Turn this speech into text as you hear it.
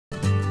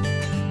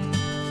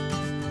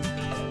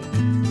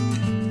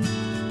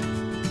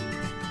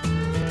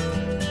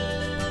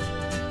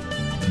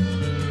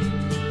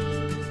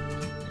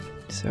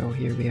So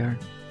here we are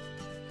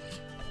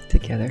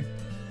together,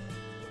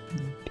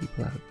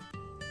 people out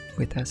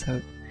with us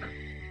out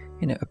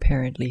in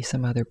apparently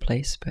some other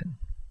place, but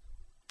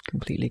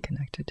completely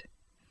connected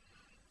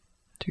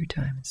through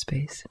time and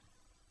space.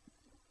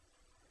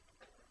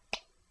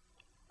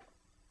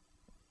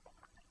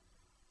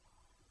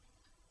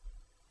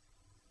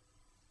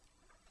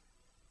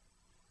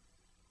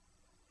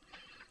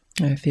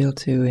 I feel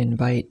to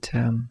invite,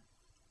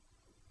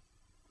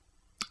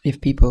 if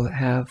people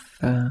have,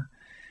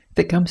 if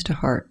it comes to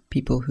heart,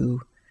 people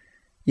who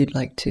you'd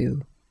like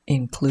to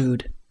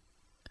include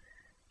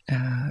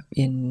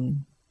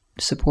in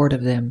support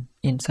of them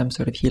in some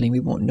sort of healing. We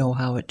won't know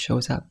how it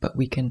shows up, but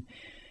we can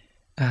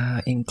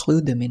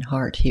include them in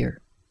heart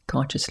here,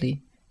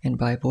 consciously and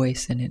by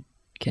voice, and it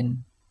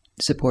can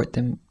support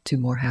them to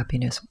more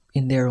happiness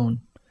in their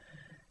own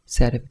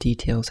set of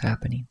details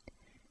happening.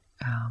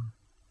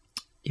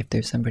 If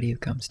there's somebody who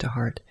comes to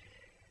heart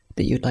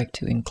that you'd like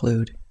to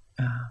include,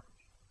 there's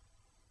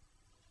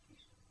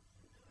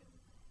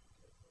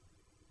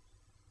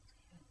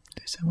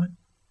someone,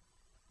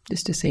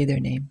 just to say their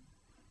name.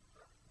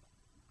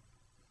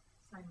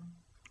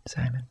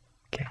 Simon.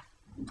 Okay.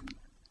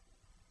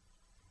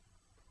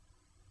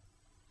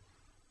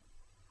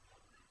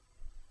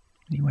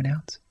 Anyone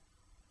else?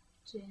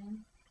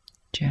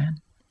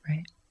 Jan,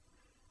 right?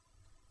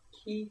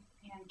 Keith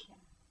and Ken.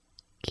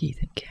 Keith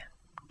and Ken.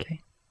 Okay.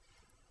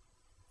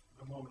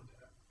 Mom and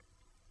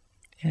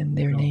Dad. And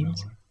their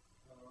names?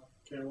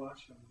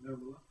 Kailash and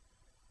Nebula.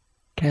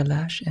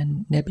 Kailash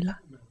and Nebula?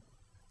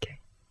 Okay,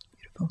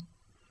 beautiful.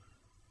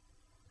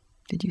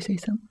 Did you say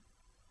something?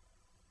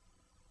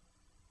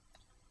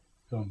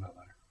 Film that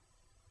letter.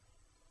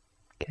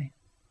 Okay.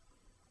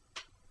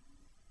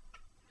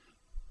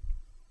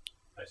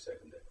 I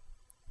second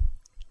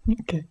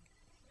it. Okay.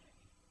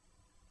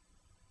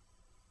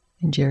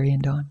 And Jerry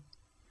and Dawn?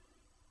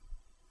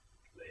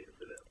 Later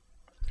for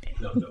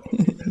them. No.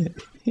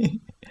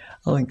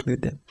 I'll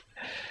include them.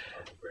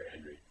 For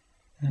Henry.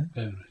 Yeah.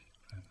 Henry.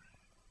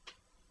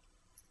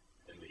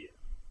 And Leah.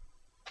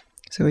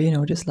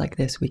 So, just like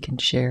this, we can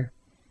share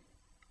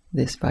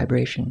this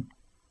vibration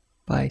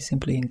by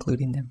simply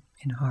including them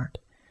in heart.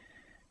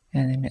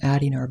 And then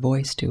adding our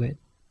voice to it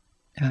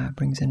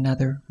brings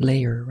another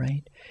layer,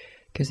 right?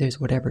 Because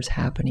there's whatever's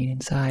happening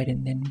inside,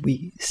 and then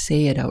we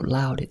say it out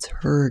loud. It's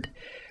heard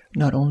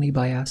not only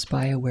by us,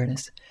 by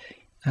awareness.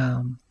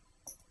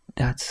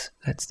 That's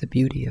the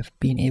beauty of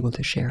being able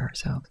to share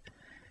ourselves.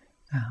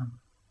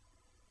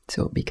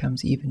 So it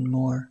becomes even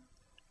more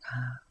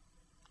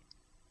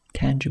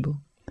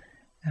tangible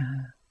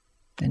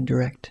and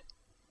direct.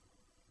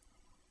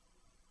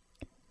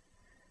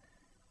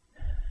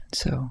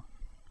 So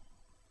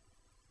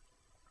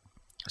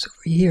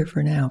we're here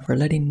for now, for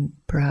letting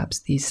perhaps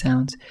these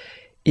sounds,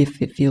 if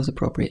it feels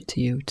appropriate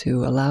to you,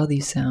 to allow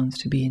these sounds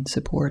to be in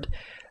support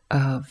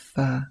of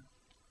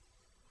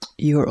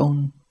your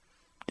own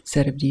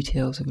set of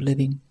details of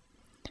living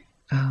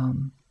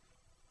in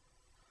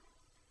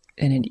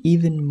an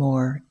even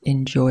more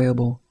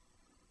enjoyable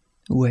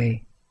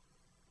way.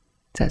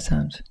 Does that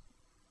sound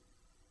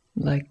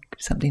like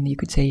something that you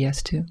could say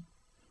yes to?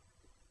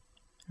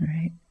 All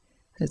right.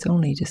 It's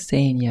only just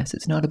saying yes.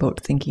 It's not about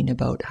thinking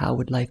about how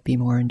would life be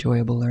more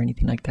enjoyable or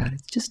anything like that.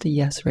 It's just a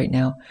yes right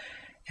now.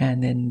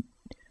 And then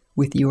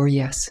with your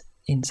yes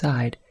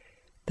inside,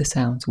 the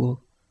sounds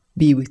will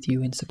be with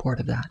you in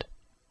support of that.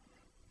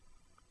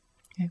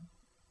 Okay.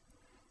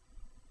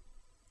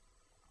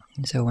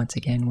 And so once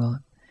again,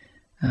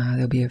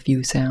 there'll be a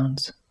few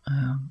sounds,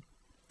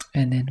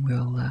 and then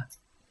we'll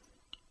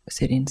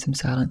sit in some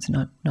silence,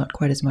 not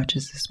quite as much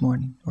as this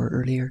morning or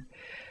earlier,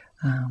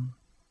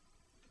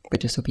 but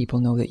just so people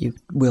know that you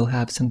will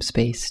have some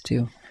space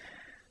to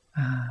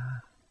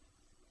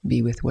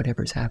be with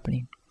whatever's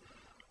happening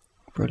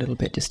for a little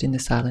bit, just in the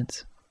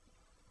silence.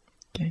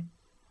 Okay.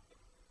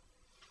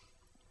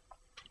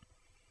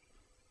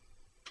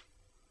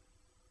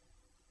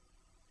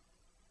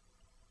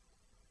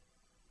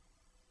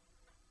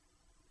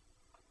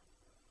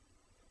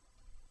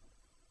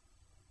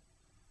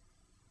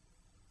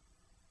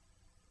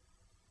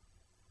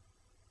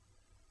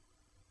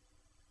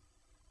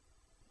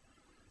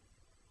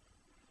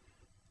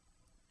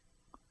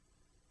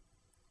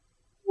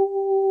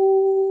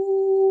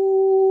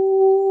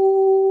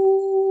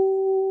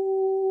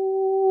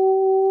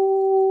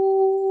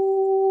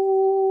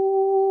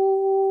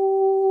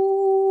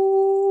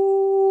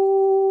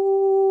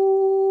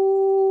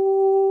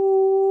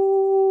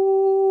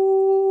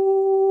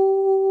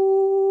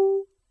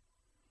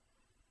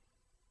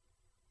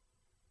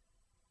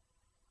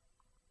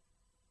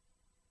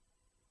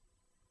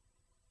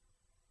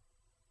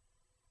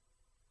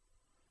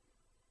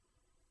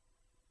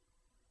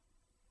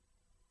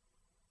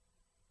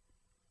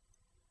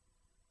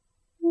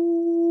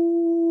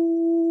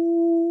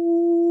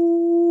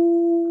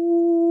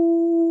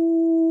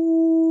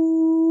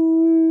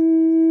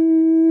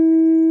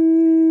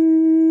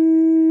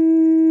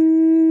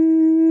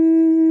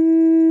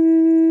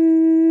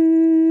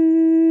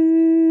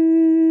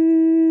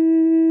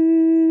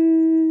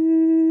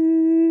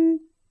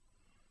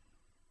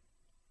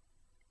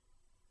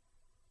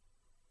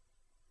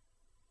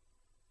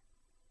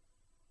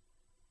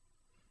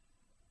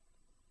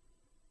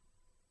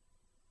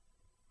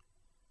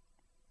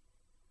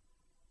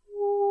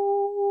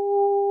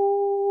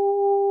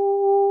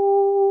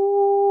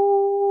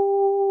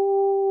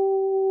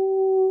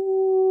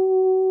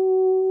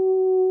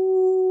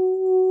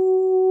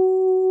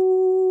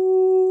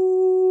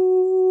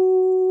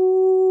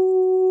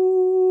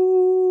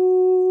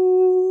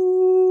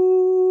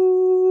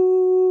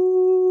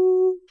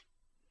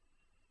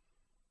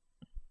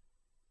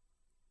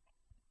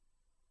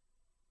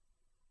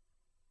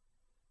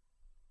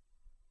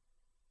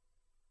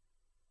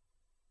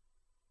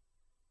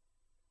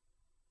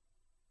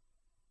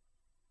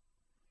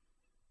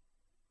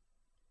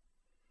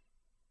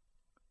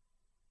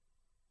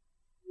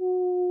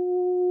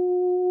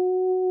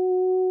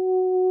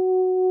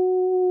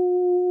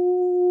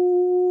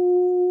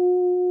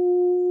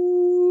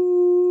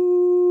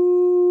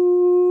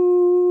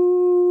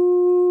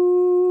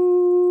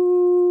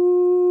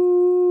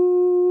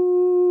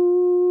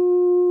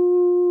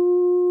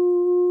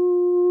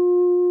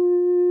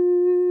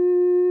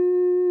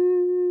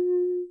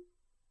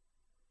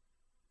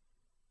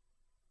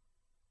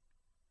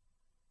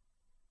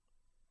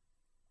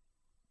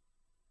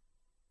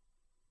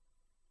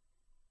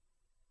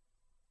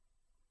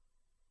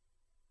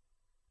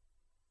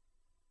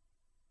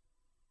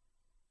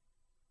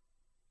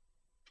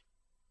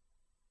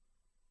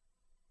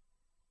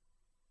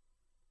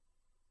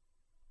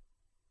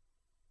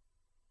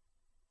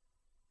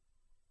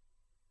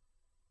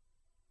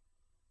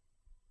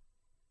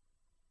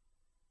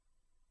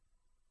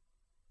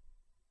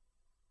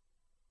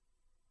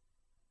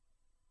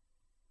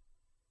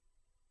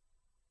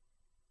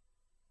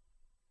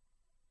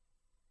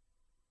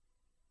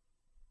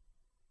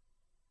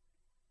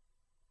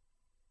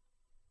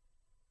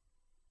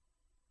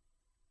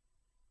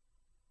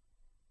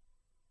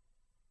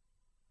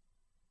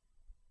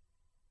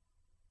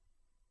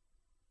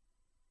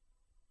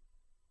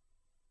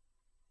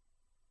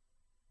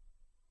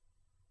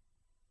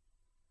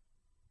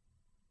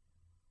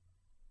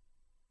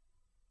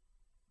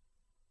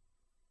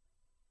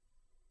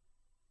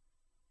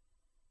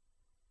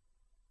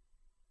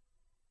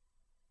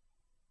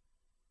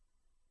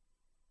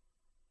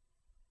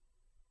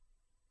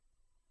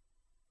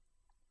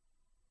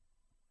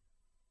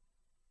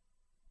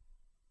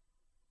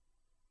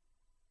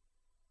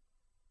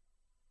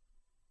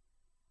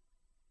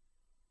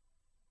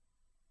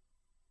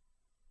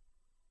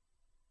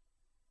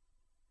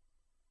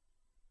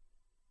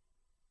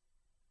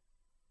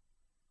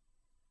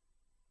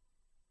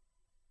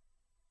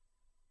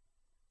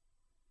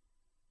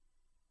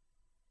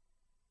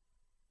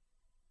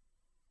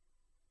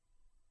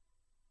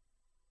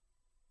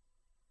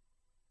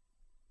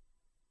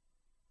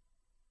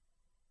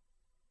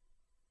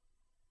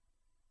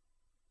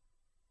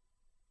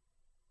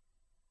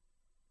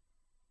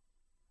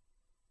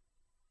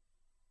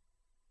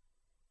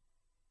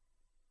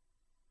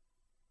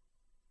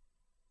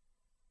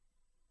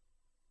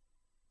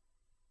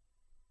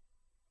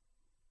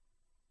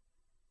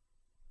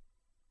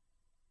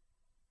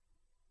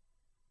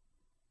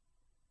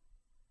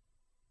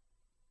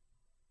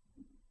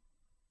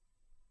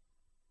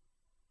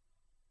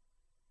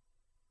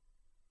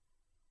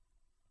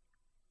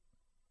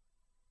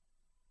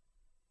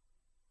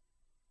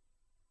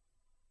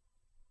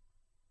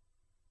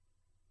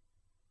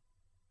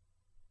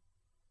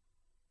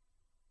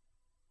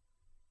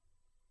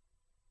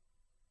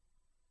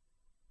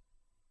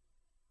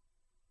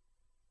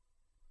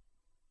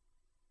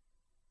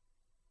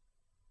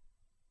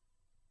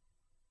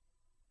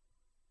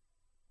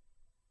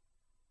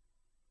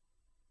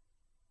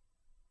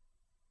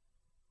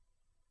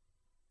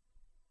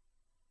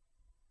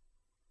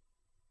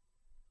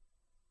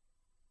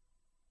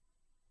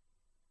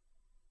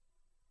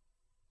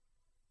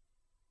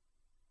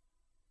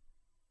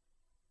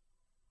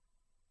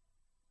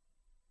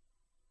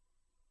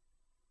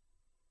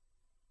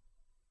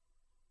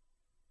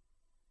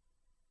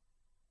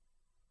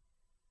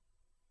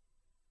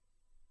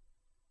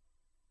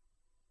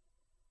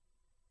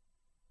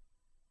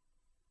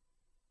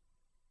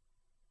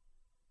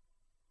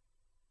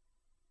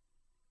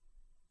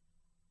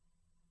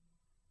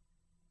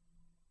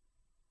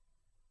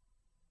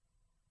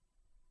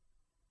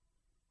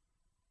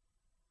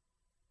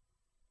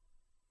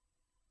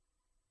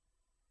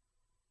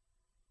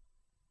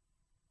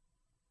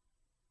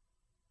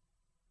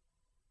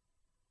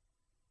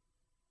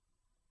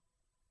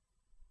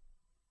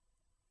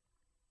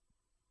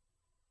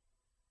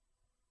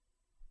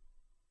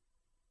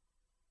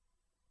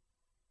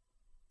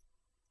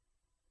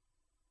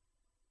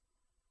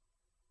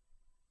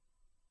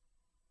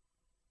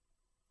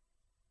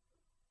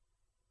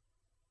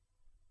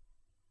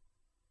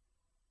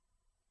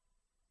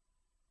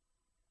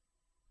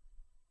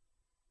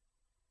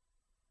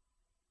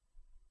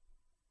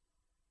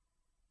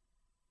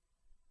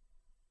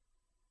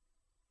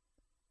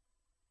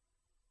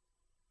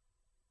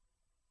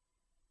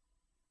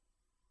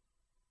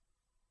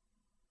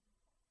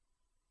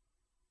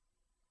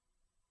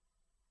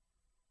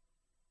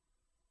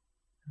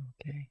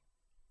 Okay.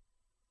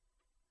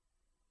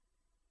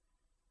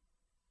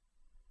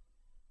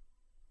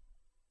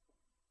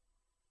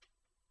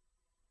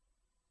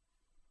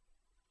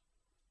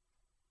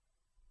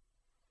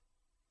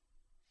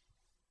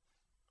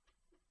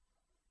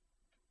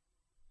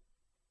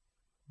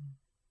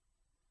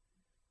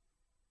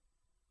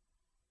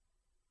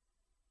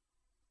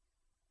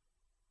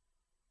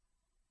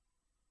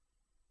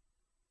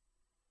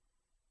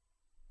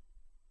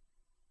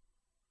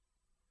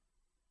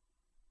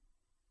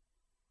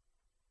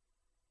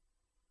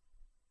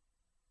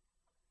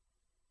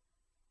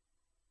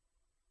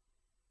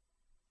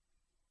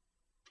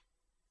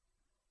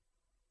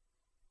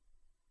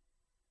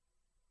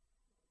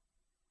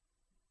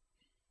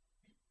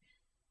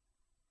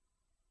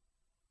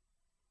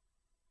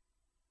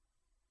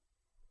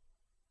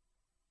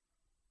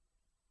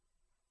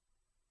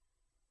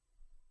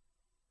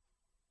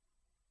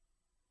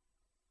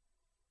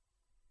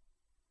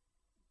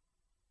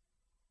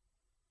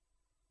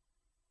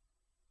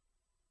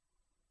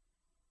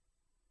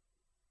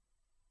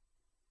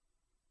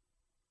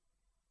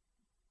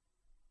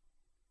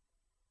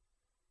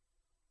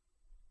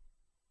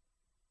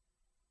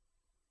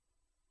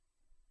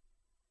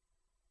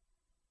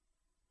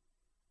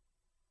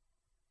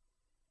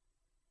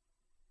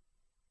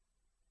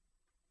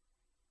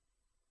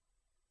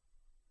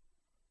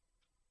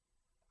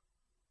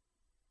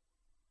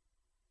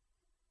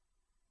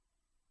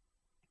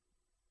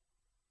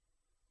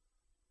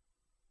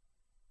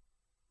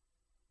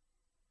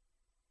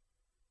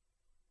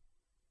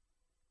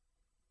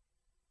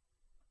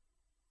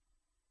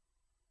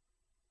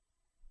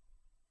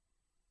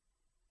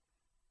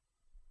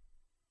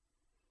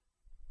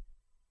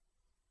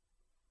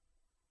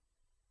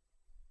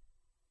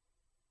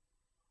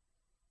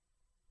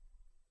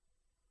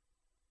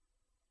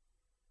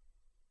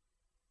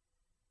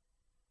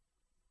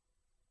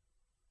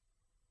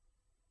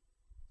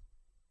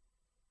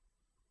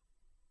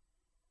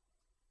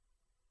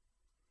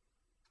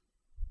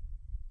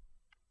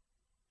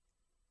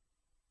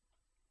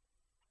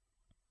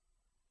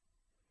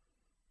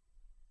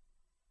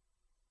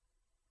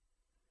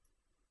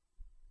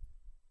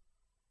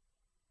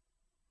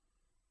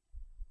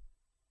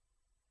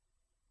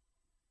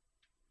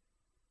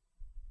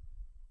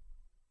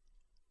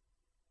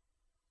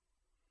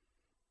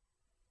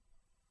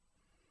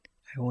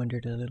 I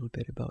wondered a little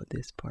bit about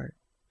this part.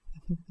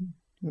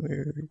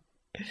 Where we're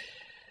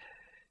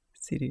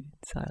seated in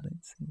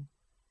silence and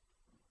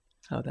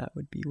how that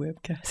would be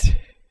webcast.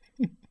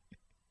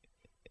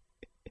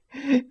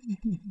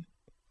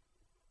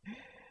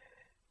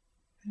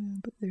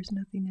 But there's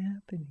nothing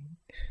happening.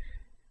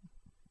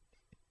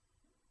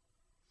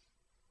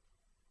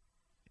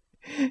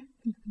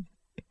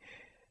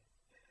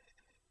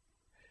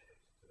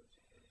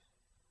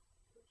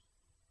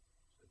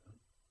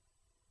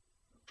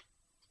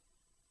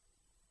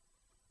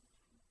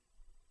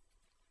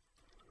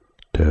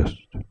 Test,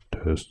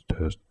 test,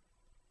 test.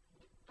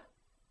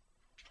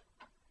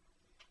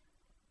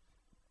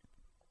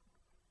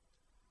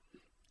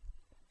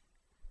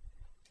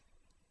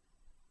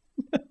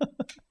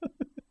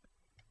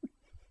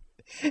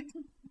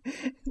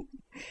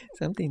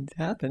 Something's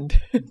happened.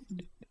 I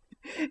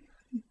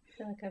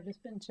feel like I've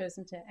just been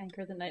chosen to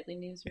anchor the nightly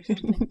news or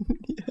something.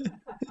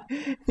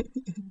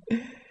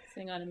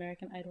 Sing on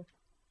American Idol.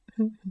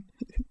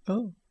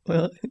 Oh,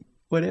 well,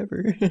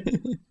 whatever.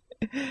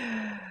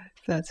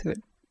 That's what.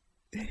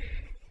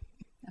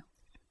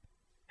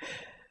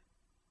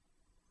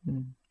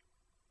 Hmm.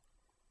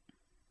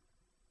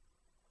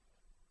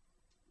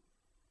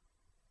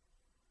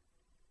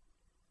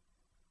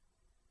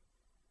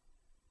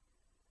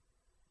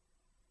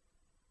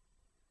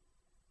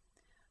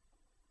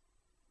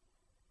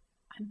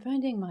 I'm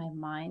finding my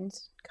mind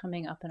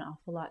coming up an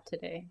awful lot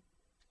today.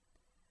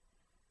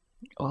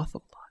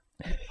 Awful lot.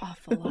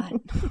 Awful lot.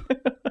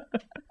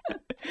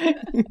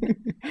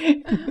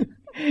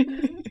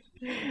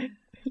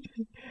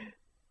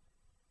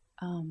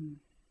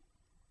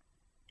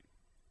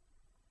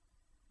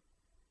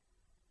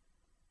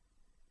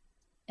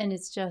 And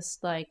it's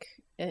just like,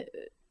 this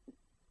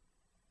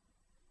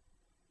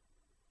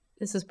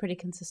is pretty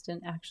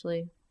consistent,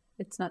 actually.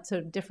 It's not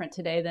so different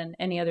today than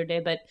any other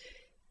day, but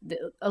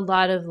a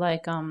lot of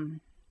like kind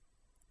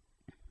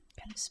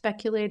of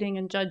speculating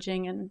and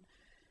judging, and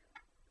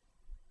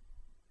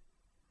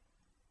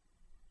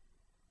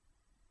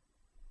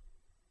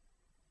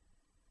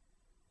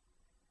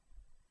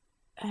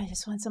I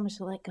just want so much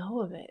to let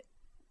go of it.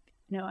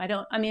 No, I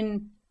don't. I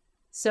mean,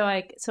 so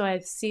I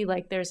see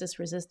like there's this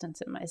resistance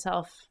in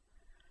myself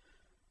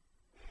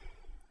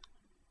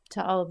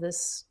to all of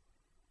this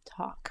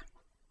talk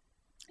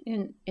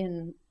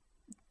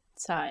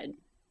inside.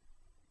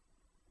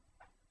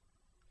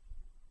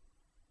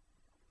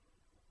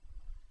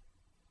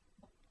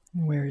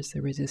 Where is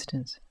the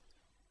resistance?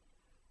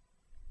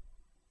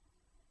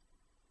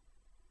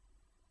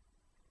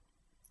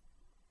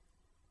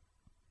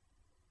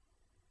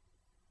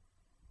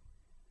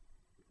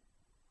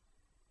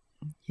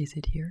 Is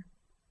it here?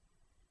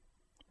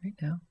 Right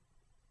now?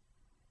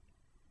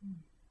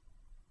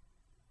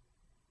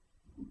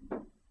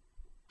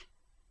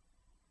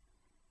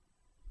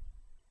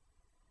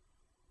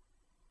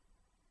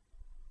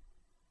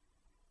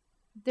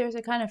 There's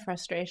a kind of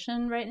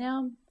frustration right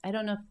now. I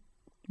don't know.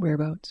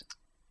 Whereabouts?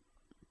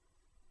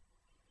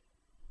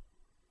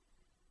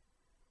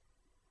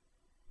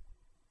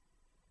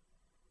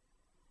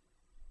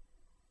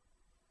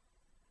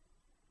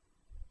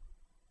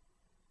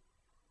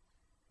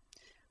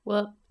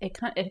 Well, it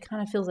kind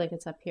of feels like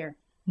it's up here.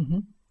 Mm-hmm.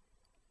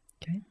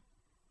 Okay.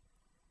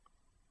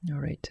 All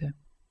right, to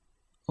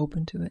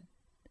open to it,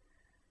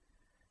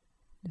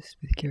 just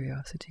with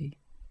curiosity.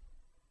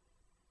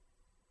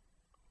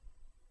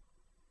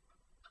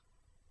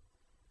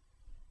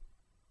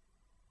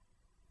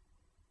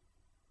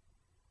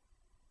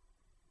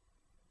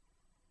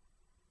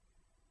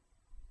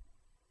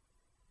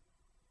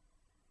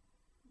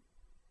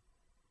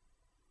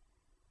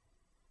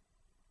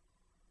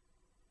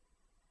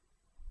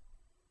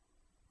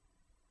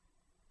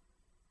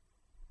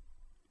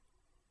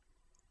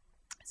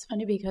 It's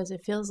funny because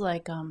it feels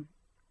like I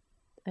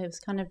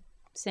was kind of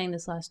saying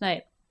this last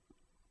night.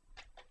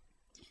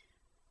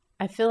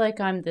 I feel like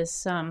I'm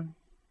this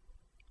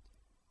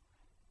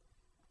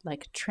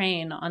like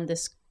train on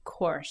this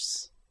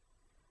course,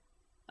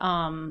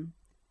 on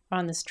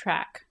this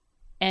track,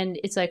 and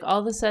it's like all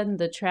of a sudden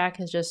the track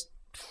has just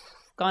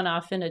gone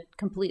off in a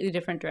completely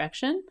different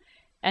direction,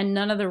 and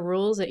none of the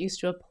rules that used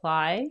to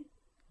apply,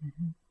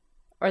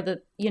 or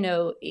the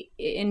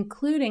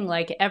including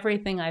like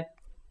everything I've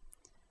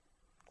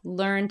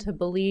learn to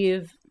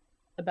believe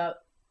about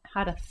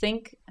how to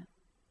think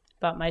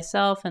about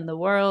myself and the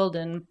world,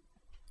 and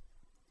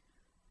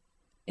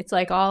it's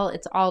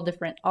all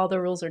different. All the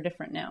rules are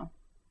different now,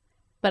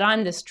 but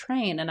I'm this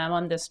train and I'm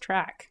on this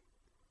track,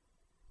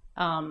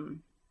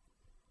 and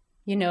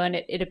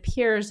it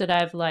appears that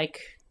I've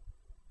like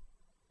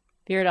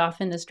veered off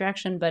in this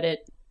direction, but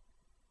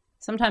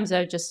sometimes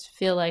I just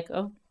feel like,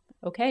 oh,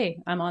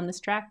 okay, I'm on this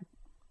track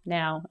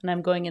now and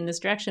I'm going in this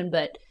direction,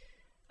 but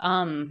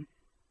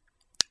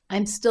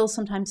I'm still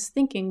sometimes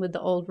thinking with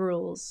the old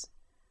rules.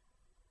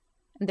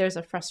 And there's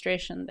a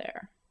frustration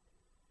there.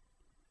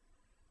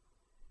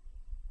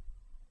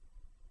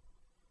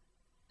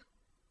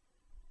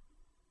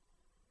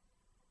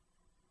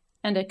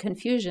 And a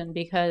confusion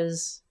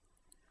because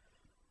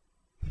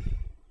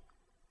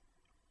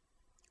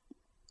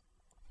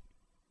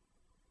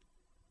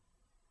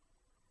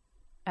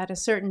at a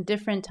certain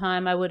different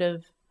time I would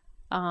have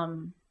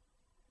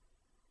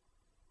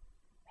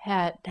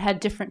had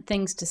different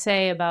things to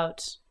say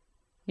about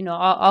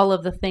all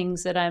of the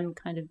things that I'm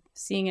kind of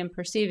seeing and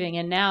perceiving.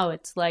 And now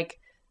it's like,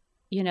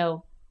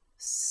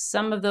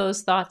 some of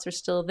those thoughts are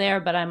still there,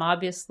 but I'm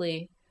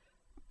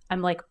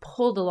like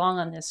pulled along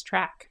on this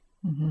track.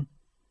 Mm-hmm.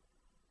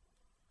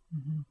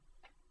 Mm-hmm.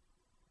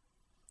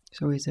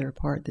 So is there a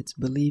part that's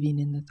believing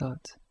in the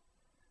thoughts?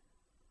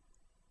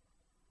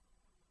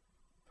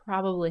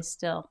 Probably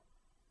still.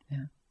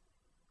 Yeah.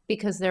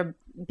 Because they're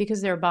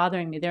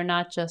bothering me. They're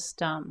not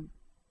just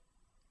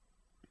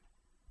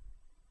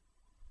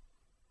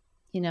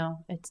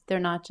they're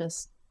not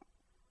just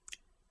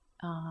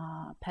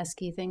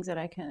pesky things that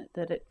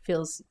it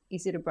feels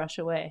easy to brush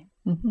away.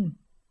 Mm-hmm.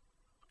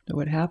 So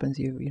what happens?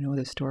 You know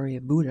the story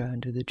of Buddha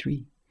under the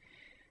tree,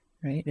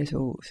 right?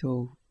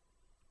 So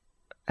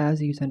as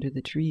he was under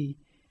the tree,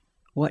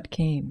 what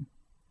came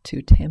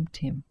to tempt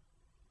him?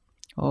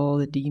 All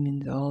the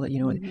demons, all that,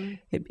 Mm-hmm.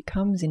 it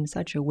becomes in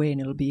such a way,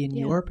 and it'll be in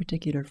your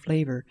particular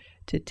flavor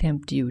to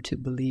tempt you to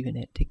believe in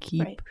it, to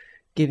keep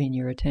giving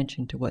your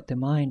attention to what the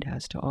mind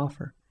has to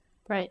offer.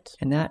 Right.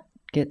 And that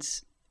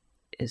gets,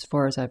 as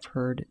far as I've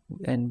heard,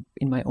 and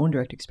in my own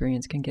direct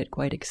experience, can get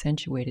quite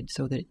accentuated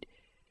so that,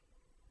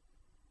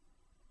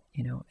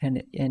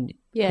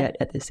 yet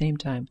at the same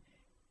time,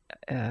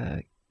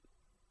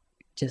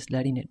 just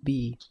letting it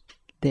be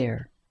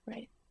there.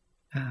 Right.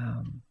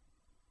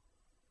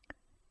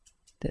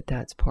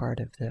 That's part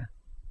of the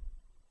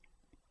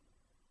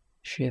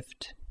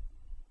shift,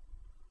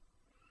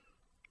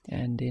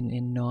 and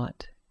in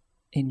not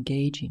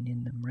engaging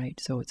in them, right?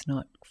 So it's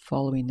not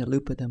following the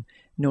loop of them,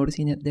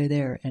 noticing that they're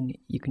there, and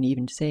you can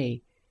even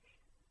say,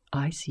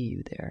 I see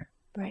you there.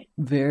 Right.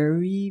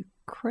 Very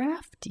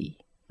crafty.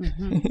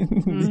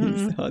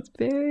 Mm-hmm. So it's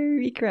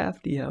very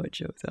crafty how it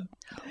shows up.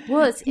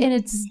 Well,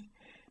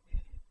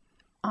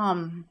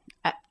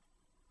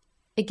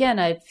 again,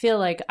 I feel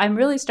like I'm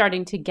really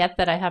starting to get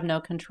that I have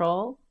no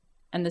control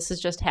and this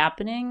is just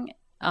happening.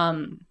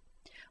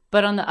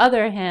 But on the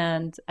other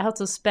hand, I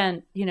also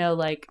spent,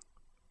 like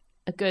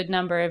a good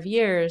number of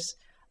years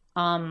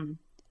piling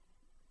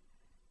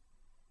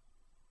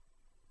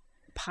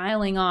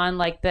on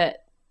like the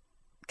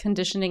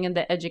conditioning and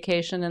the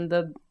education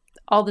and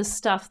all this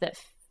stuff that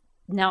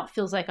now it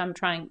feels like I'm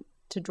trying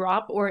to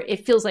drop, or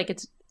it feels like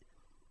it's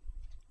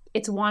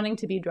wanting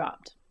to be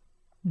dropped.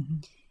 Mm-hmm.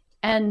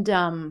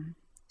 And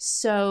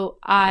so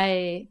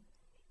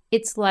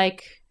it's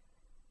like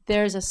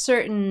there's a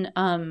certain,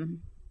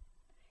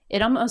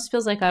 it almost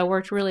feels like I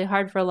worked really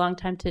hard for a long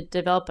time to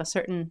develop a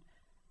certain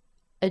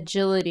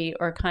agility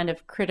or kind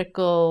of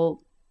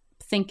critical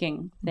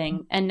thinking thing.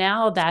 Mm-hmm. And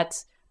now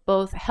that's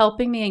both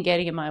helping me and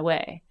getting in my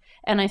way.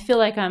 And I feel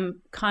like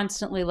I'm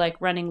constantly like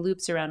running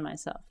loops around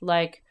myself.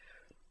 Like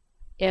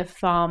if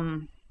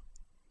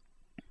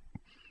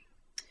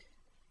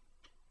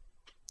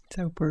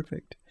So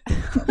perfect.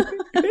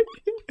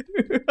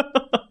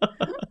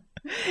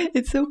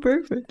 It's so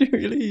perfect,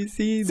 really. You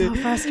see so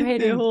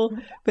frustrating. the whole,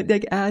 but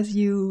like as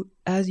you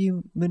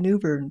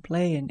maneuver and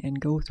play and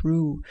go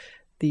through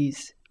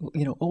these,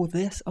 oh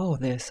this,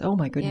 oh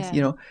my goodness,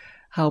 Yeah.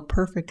 how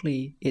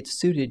perfectly it's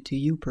suited to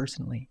you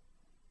personally,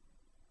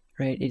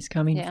 right? It's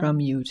coming from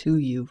you to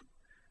you,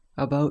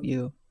 about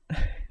you.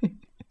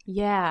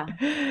 Yeah.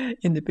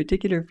 In the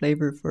particular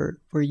flavor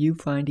for you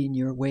finding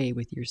your way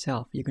with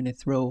yourself, you're going to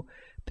throw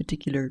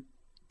particular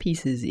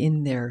pieces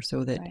in there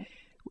so that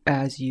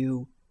as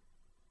you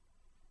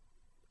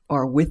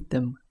are with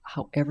them,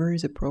 however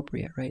is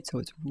appropriate, right? So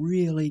it's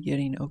really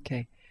getting,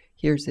 okay,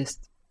 here's this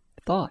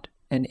thought,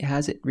 and it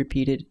has it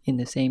repeated in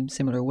the same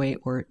similar way,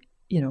 or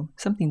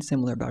something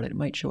similar about it. It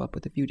might show up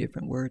with a few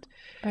different words.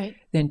 Right.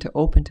 Then to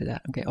open to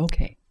that,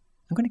 okay,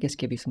 I'm going to just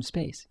give you some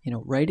space.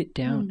 Write it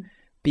down,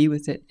 be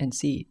with it, and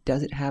see,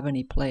 does it have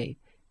any play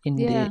in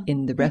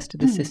the rest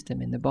of the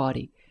system, in the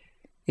body?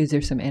 Is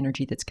there some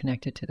energy that's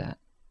connected to that?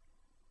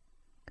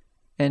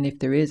 And if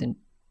there isn't,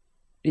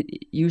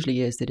 it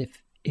usually is that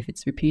if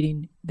it's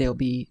repeating, there'll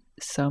be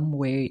some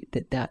way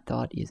that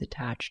thought is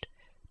attached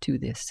to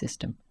this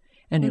system.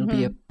 And it'll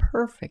be a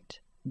perfect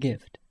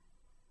gift.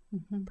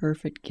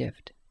 Perfect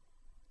gift.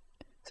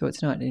 So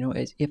it's not,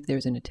 as if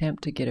there's an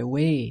attempt to get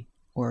away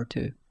or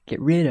to get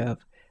rid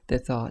of the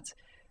thoughts,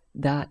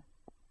 that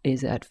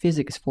is at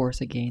physics force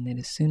again. And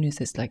as soon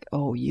as it's like,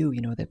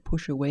 that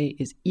push away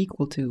is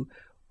equal to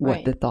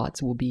what the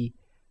thoughts will be,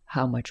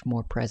 how much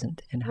more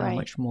present and how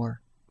much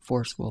more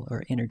forceful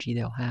or energy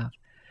they'll have.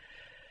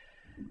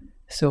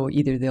 So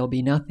either there'll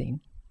be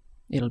nothing,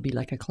 it'll be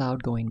like a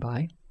cloud going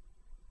by,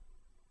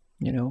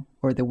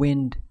 or the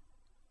wind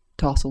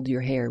tousled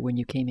your hair when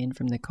you came in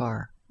from the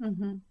car,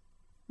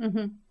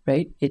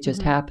 right? It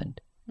just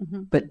happened.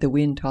 But the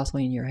wind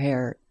tousling your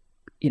hair,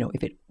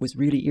 if it was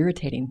really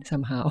irritating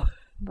somehow,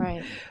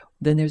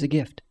 then there's a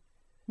gift.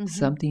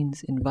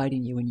 Something's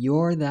inviting you, and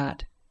you're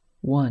that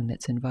one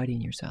that's inviting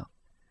yourself,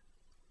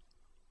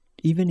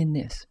 even in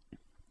this.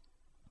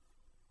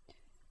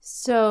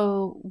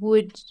 So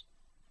would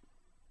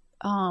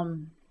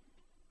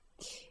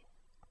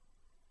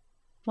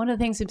one of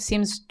the things that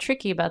seems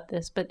tricky about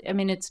this, but I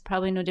mean, it's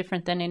probably no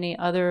different than any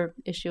other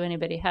issue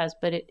anybody has,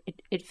 but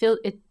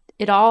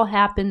it all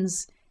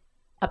happens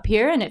up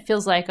here, and it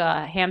feels like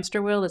a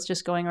hamster wheel that's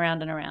just going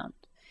around and around.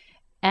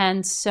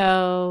 And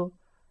so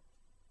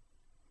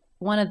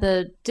one of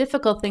the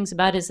difficult things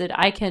about it is that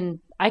I can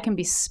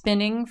be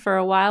spinning for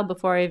a while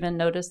before I even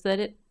notice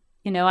that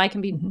I can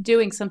be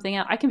doing something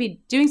else. I can be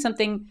doing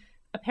something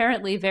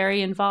apparently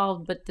very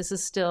involved, but this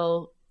is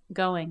still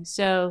going.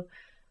 So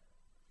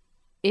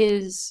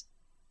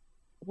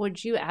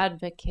would you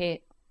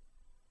advocate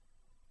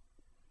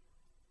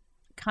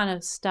kind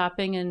of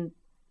stopping and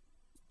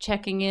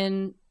checking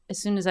in as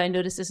soon as I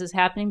notice this is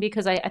happening?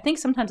 Because I think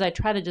sometimes I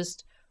try to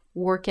just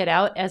work it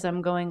out as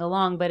I'm going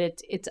along,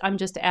 but I'm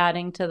just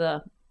adding to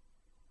the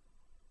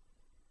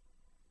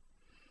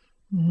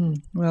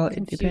Well,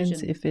 confusion. It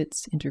depends if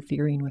it's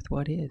interfering with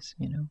what is,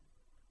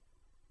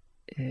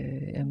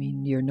 I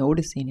mean, you're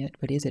noticing it,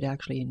 but is it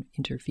actually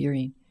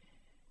interfering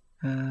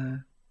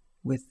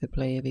with the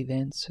play of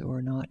events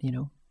or not,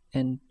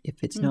 And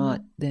if it's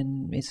not,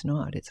 then it's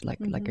not. It's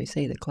like I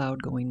say, the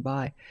cloud going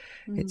by.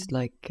 It's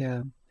like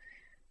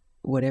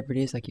whatever it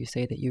is, like you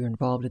say, that you're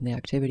involved in the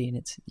activity,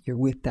 and you're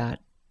with that,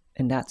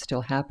 and that's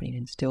still happening,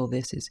 and still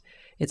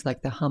it's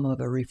like the hum of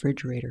a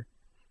refrigerator.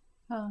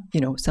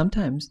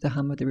 Sometimes the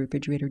hum of the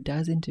refrigerator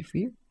does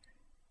interfere.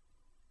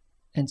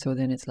 And so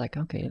then it's like,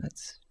 okay,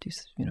 let's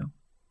just,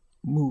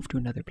 move to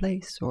another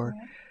place or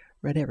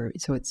whatever.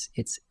 So it's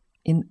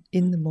in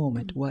the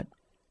moment, what,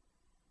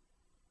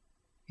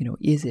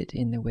 is it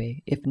in the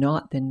way? If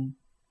not, then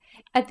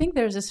I think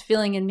there's this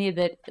feeling in me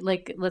that,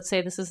 like, let's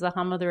say this is the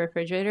hum of the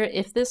refrigerator.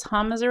 If this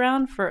hum is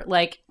around for,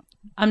 like,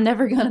 I'm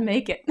never going to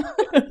make it.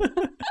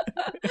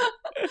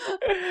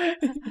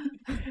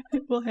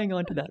 We'll hang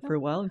on to that for a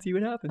while and see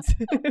what happens.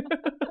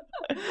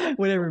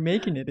 Whatever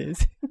making it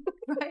is.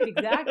 Right,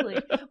 exactly.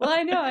 Well,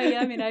 I know.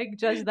 I mean, I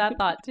judged that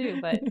thought too,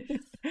 but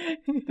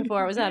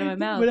before it was out of my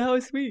mouth. But how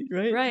sweet,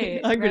 right?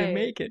 Right. I'm going to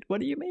make it.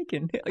 What are you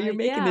making? You're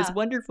making this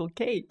wonderful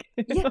cake.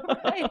 Yeah,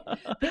 right.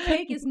 The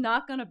cake is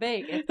not going to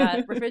bake if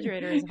that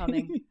refrigerator is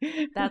humming.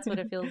 That's what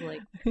it feels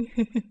like.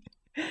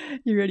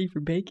 You're ready for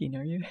baking,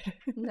 are you?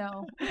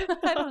 No,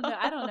 I don't know.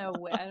 I don't know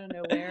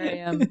where I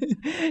am.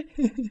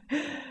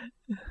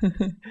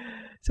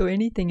 So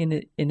anything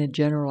in a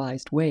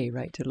generalized way,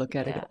 right? To look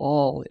at it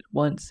all at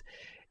once,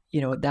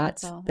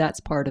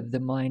 that's part of the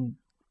mind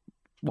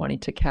wanting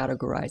to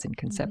categorize and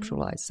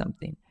conceptualize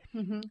something,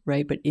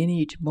 right? But in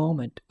each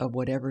moment of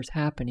whatever's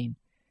happening,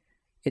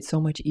 it's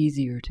so much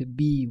easier to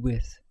be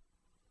with.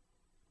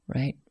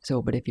 Right?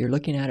 So, but if you're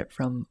looking at it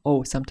from,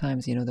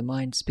 sometimes, the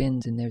mind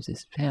spins and there's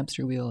this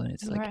hamster wheel and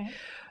it's like,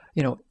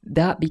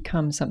 that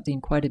becomes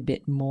something quite a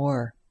bit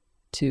more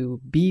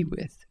to be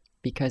with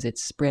because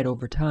it's spread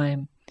over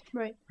time.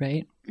 Right.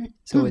 right?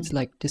 So it's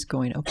like just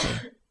going,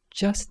 okay,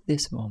 just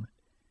this moment.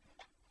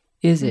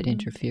 Is it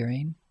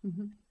interfering?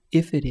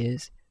 If it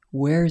is,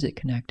 where is it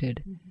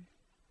connected?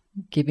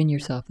 Giving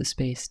yourself the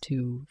space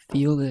to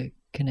feel the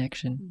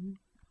connection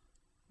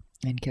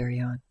and carry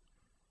on.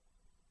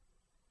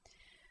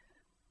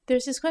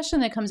 There's this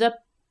question that comes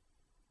up,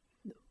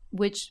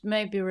 which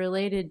might be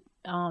related,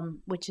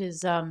 which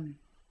is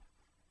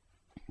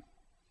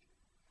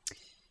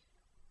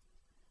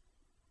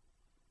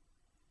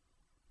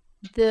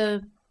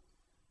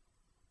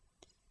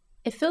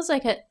it feels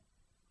like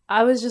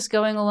I was just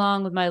going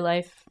along with my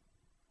life,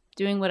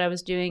 doing what I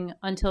was doing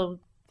until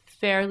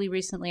fairly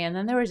recently, and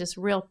then there was this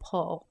real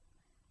pull.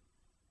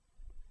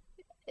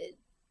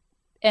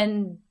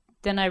 And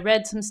then I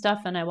read some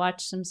stuff and I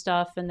watched some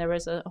stuff, and there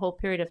was a whole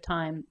period of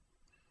time.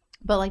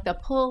 But like the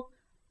pull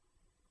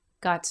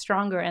got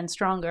stronger and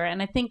stronger.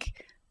 And I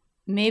think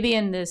maybe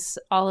in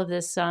all of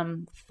this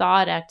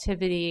thought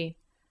activity,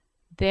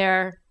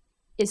 there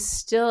is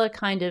still a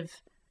kind of,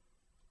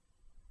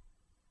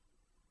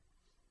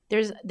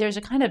 there's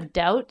a kind of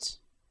doubt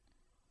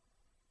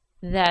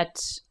that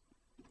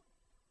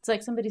it's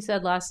like somebody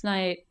said last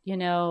night,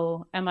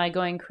 am I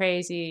going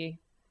crazy?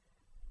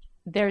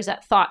 There's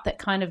that thought that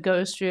kind of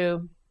goes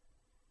through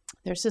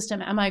their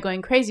system. Am I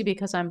going crazy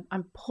because I'm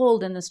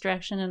pulled in this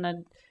direction?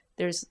 And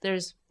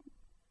there's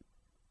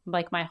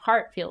like my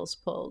heart feels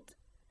pulled.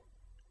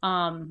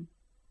 But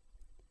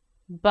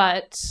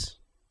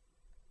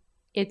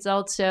it's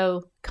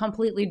also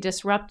completely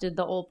disrupted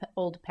the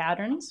old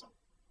patterns.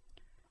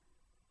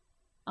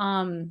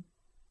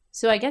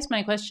 So I guess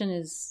my question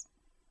is,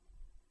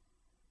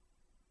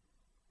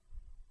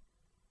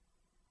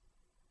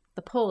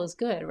 the pull is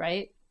good,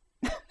 right?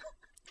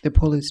 The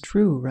pull is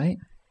true, right?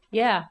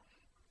 Yeah.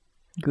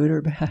 Good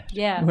or bad.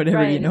 Yeah. Whatever,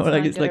 right.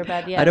 like it's like,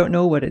 bad, yeah. I don't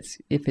know if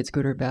it's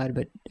good or bad,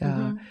 but,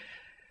 and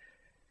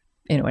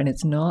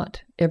it's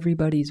not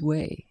everybody's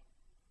way,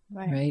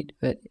 right?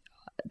 But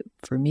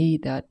for me,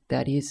 that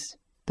is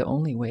the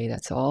only way.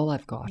 That's all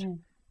I've got,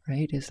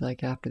 right? Is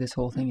like after this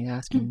whole thing,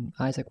 asking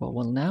Isaac,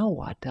 well, now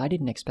what? I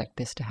didn't expect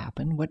this to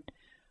happen.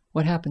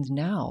 What happens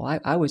now?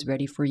 I was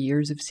ready for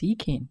years of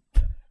seeking.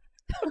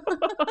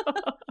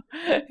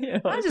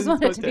 I just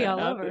want it to be all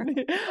over.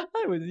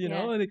 I was,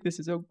 I think this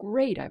is so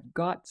great. I've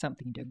got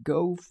something to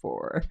go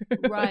for.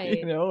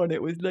 Right. And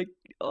it was like,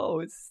 oh,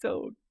 it's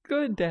so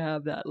good to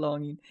have that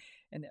longing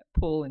and that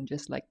pull and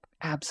just like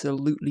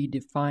absolutely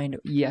defined,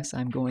 yes,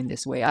 I'm going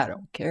this way. I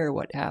don't care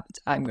what happens.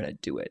 I'm going to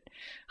do it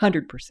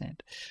 100%.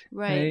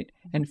 Right.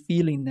 And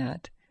feeling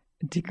that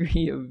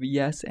degree of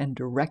yes and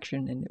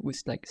direction. And it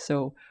was like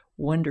so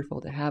wonderful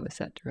to have a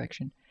set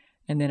direction.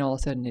 And then all of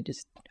a sudden it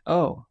just,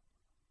 oh,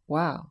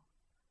 wow.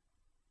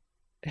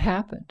 It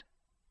happened.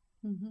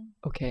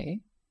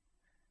 Okay.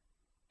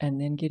 And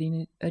then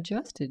getting it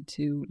adjusted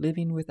to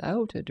living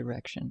without a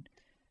direction,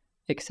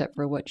 except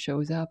for what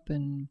shows up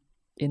and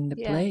in the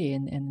play,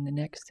 and the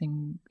next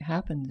thing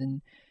happens.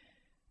 And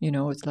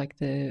it's like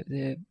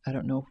the I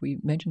don't know if we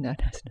mentioned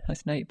that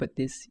last night, but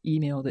this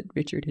email that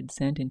Richard had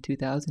sent in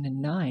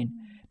 2009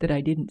 that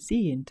I didn't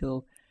see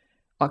until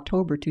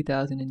October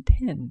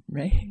 2010,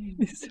 right?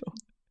 So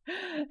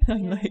I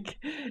like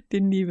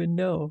didn't even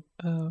know.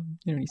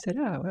 He said,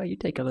 "Oh, well, you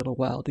take a little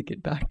while to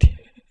get back to,"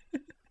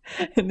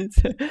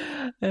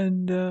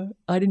 and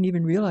I didn't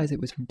even realize it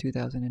was from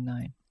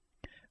 2009,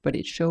 but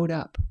it showed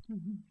up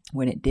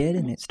when it did,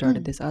 and it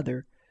started this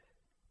other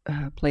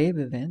play of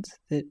events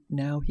that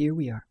now here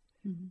we are,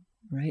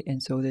 right?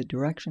 And so the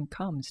direction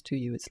comes to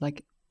you. It's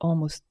like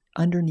almost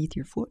underneath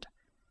your foot,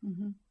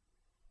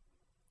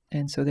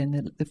 and so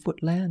then the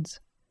foot lands.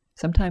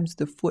 Sometimes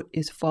the foot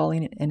is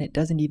falling and it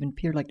doesn't even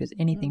appear like there's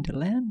anything to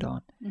land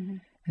on.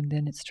 And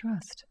then it's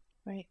trust.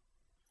 Right.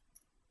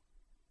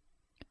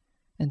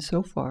 And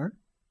so far,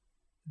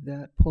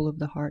 that pull of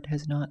the heart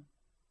has not,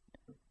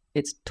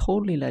 it's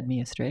totally led me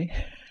astray.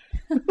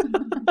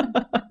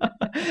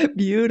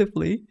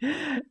 Beautifully.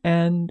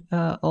 And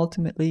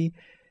ultimately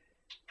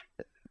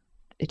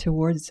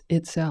towards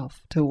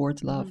itself,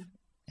 towards love.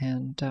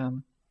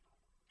 And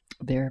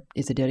there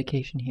is a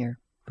dedication here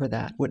for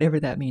that, whatever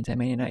that means. I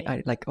mean,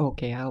 I like,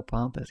 okay, how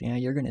pompous,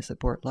 you're going to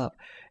support love,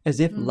 as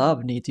if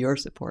love needs your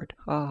support.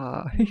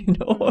 And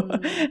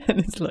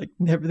it's like,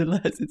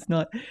 nevertheless, it's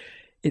not,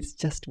 it's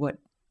just what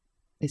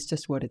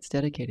it's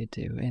dedicated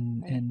to.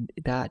 And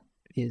that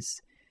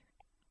is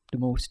the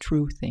most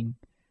true thing.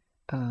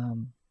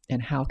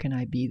 And how can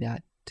I be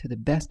that to the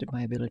best of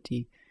my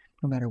ability,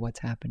 no matter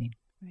what's happening?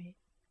 Right.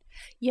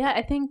 Yeah.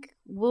 I think,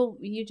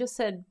 you just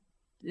said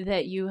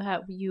that you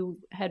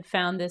had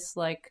found this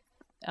like,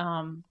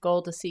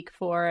 goal to seek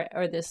for,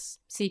 or this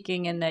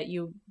seeking, and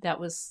that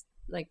was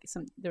like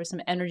there was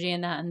some energy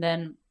in that, and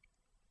then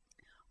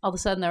all of a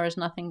sudden there was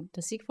nothing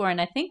to seek for. And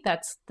I think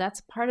that's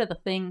part of the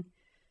thing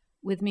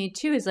with me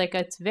too, is like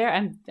it's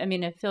very,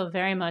 I feel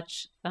very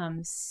much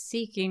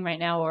seeking right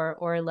now,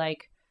 or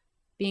like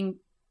being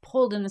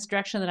pulled in this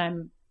direction that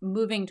I'm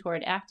moving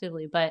toward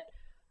actively, but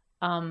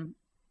I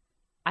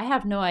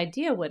have no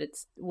idea what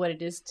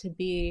it is to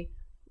be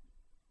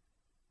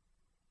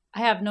I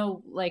have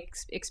no like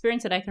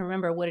experience that I can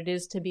remember what it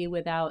is to be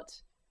without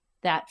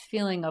that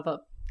feeling of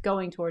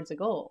going towards a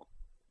goal.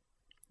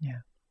 Yeah.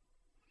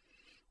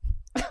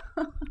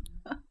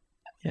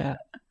 Yeah.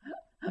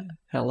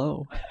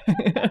 Hello. And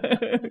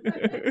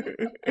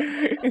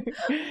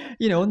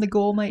the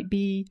goal might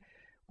be,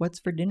 what's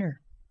for dinner?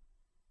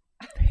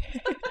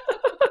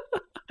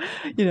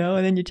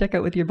 And then you check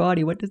out with your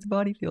body, what does the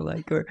body feel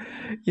like? Or,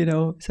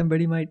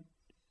 somebody might,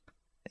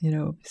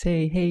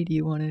 say, hey, do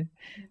you want to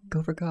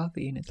go for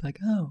coffee? And it's like,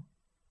 oh,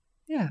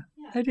 yeah,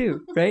 I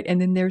do, right? And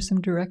then there's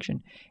some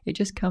direction. It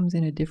just comes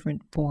in a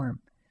different form,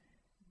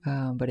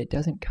 but it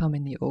doesn't come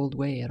in the old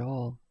way at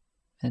all.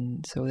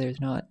 And so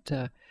there's not,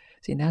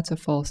 and that's a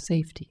false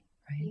safety,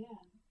 right? Yeah.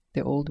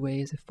 The old way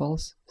is a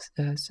false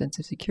sense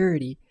of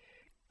security.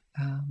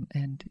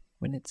 And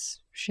when it's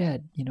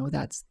shed,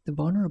 that's the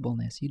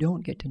vulnerableness. You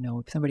don't get to know.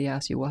 If somebody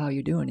asks you, well, how are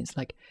you doing? It's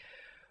like,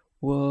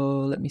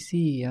 well, let me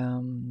see.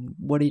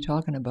 What are you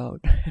talking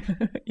about?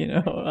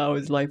 How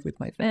is life with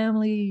my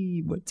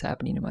family? What's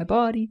happening in my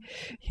body?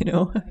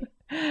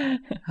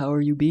 How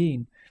are you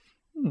being?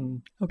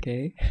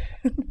 Okay.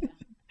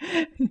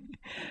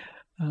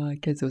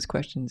 Because those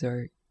questions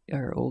are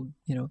old,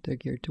 they're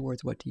geared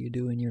towards what do you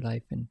do in your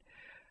life and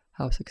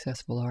how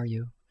successful are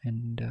you,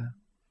 and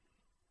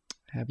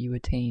have you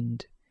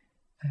attained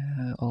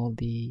all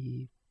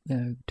the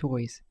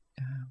toys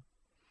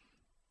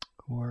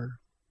or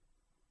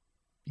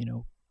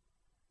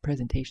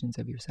presentations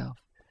of yourself.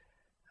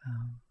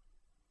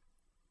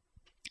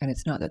 And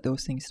it's not that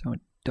those things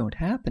don't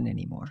happen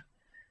anymore.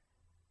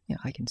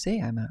 I can say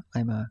I'm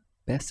a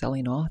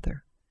best-selling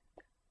author.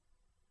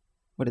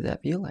 What does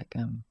that feel like?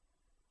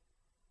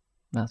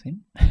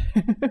 Nothing.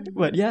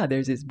 But yeah,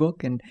 there's this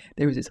book and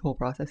there was this whole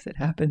process that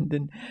happened,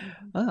 and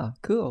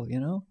cool,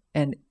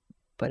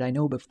 but I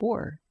know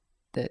before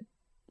that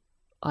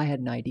I had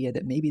an idea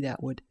that maybe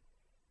that would,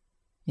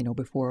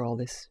 before all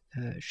this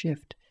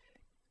shift,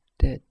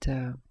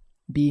 that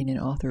being an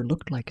author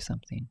looked like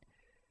something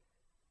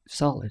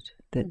solid,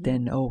 that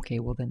then, okay,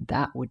 well then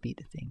that would be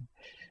the thing.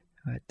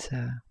 But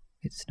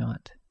it's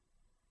not.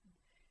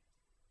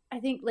 I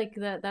think like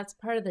that's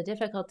part of the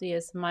difficulty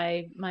is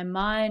my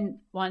mind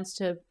wants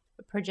to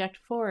project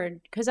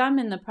forward, because I'm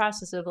in the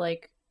process of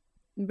like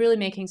really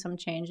making some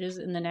changes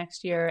in the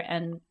next year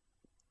and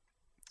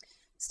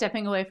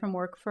stepping away from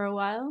work for a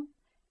while.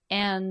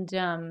 And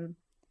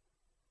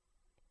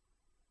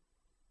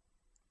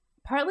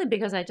partly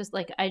because I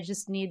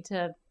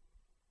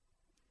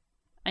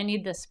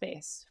need this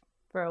space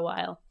for a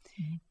while.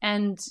 Mm-hmm.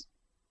 And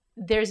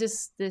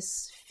there's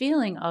this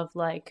feeling of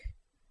like,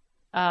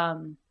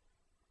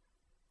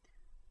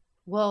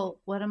 well,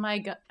 what am I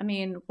going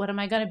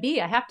to be?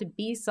 I have to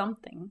be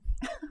something.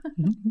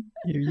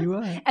 Here you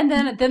are. And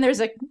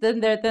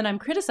then I'm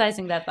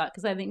criticizing that thought,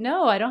 because I think,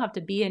 no, I don't have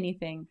to be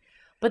anything.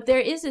 But there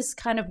is this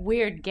kind of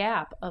weird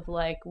gap of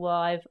like, well,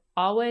 I've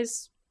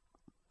always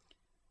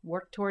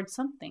worked towards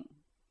something.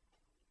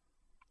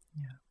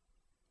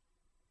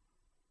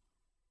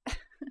 Yeah.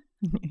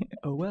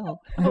 Oh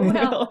well.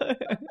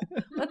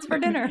 What's for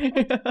dinner?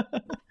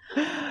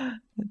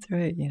 That's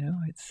right.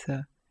 It's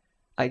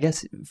I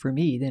guess for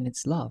me then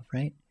it's love,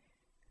 right?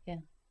 Yeah.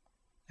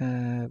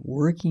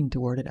 Working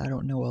toward it, I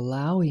don't know,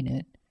 allowing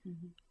it.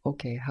 Mm-hmm.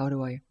 Okay, how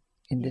do I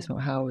in this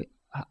one, how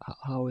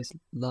is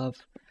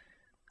love,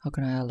 how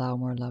can I allow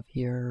more love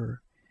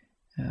here?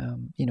 Or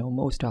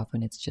most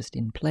often it's just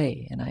in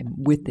play and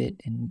I'm with it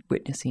and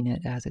witnessing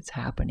it as it's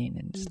happening,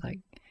 and it's like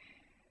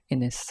in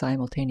this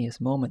simultaneous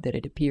moment that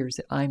it appears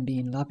that I'm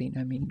being loving.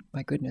 I mean,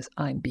 my goodness,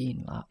 I'm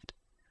being loved.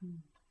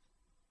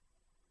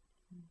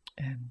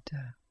 And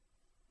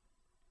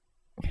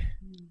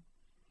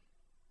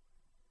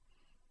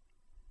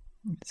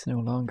it's no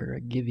longer a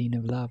giving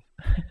of love.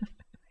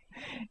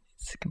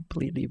 It's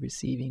completely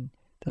receiving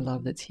the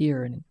love that's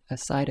here, and a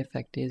side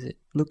effect is it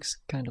looks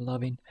kind of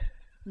loving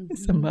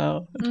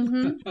somehow.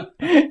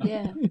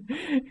 Yeah.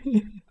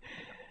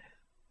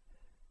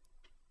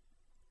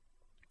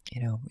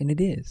 And it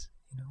is,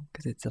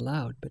 because it's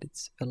allowed, but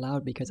it's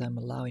allowed because I'm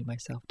allowing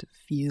myself to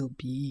feel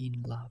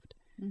being loved,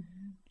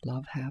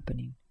 love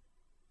happening.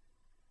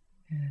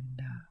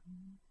 And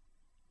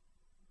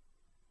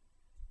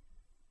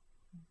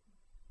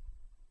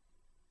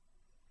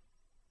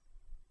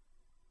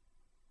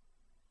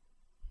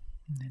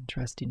then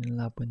trusting in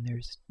love when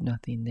there's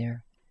nothing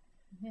there.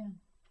 Yeah.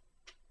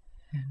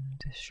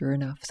 And sure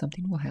enough,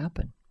 something will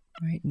happen,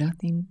 right?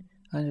 Nothing,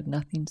 out of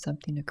nothing,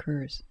 something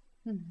occurs.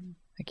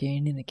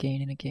 Again and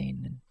again and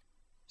again. And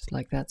it's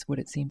like that's what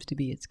it seems to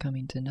be. It's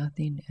coming to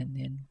nothing, and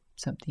then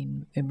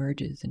something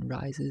emerges and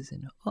rises,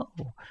 and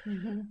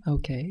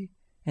okay.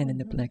 And then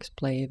the next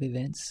play of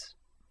events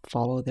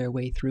follow their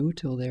way through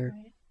till they're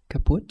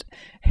kaput.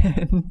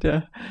 And,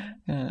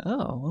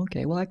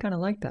 okay, well, I kind of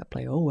like that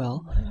play. Oh,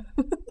 well.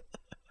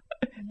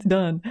 It's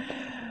done.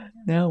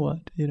 Now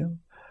what, And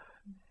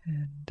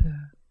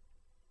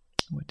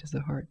what does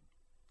the heart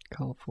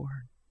call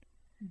for?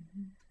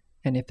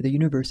 And if the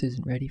universe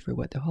isn't ready for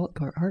what the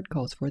heart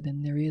calls for,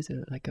 then there is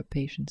a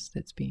patience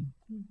that's being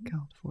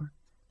called for.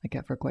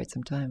 like for quite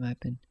some time, I've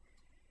been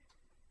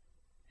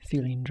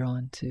feeling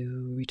drawn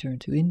to return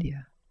to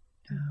India,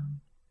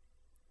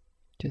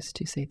 just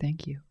to say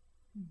thank you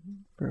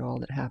for all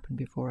that happened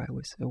before I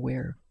was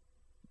aware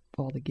of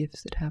all the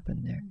gifts that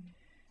happened there.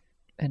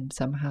 And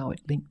somehow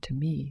it linked to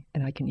me,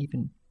 and I can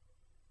even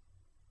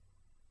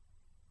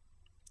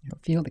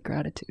feel the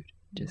gratitude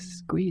just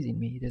squeezing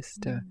me.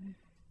 Just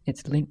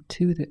it's linked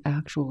to the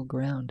actual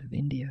ground of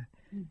India,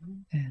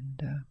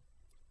 and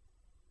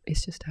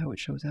it's just how it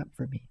shows up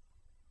for me.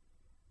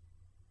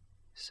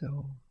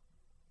 So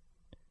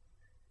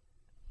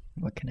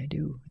what can I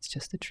do? It's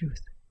just the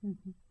truth.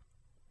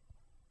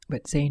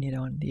 But saying it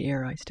on the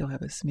air, I still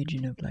have a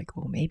smidgen of like,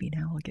 well, maybe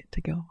now I'll get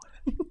to go.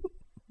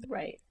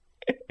 Right.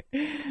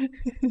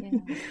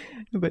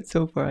 But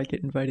so far I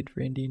get invited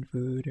for Indian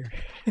food or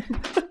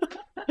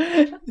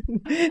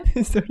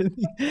this sort of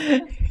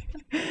thing.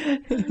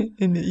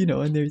 And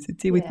and there's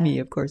it's with me,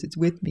 of course, it's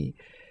with me.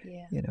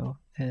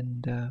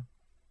 And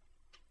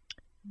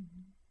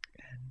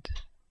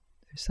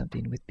there's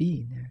something with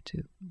being there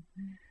too.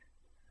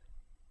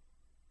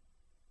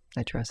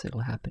 I trust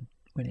it'll happen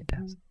when it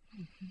does.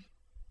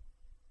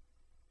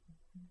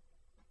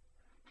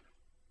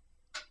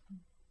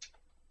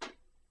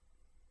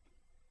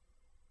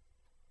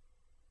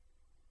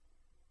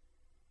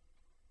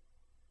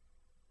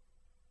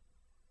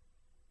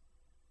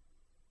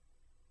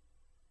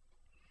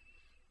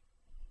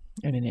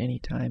 And in any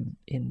time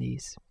in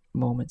these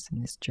moments in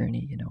this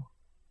journey,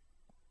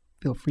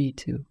 feel free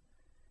to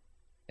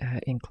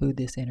include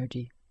this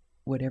energy,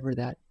 whatever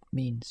that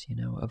means,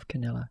 of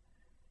Canela.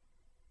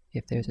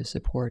 If there's a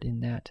support in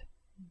that,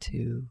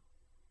 to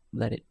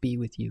let it be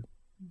with you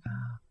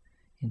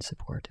in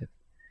support of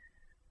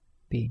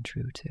being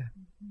true to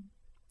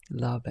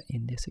love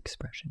in this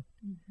expression.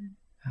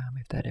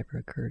 If that ever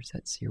occurs,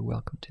 you're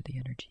welcome to the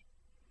energy.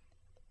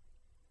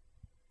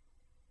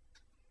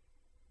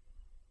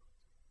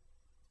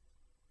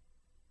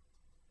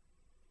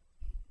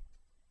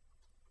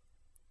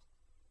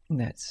 And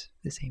that's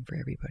the same for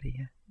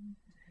everybody,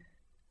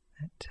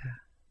 that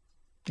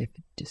if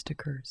it just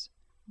occurs.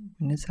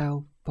 And that's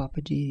how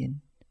Papaji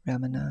and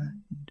Ramana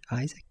and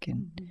Isaac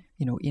and,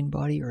 in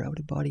body or out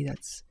of body,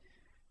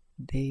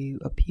 they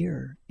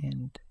appear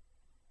and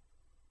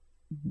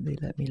they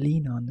let me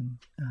lean on them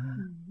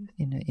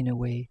in a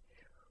way,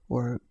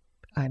 or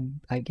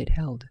I get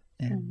held.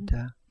 And,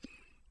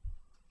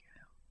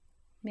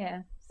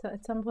 Yeah, so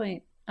at some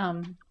point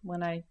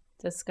when I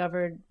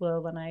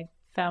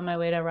found my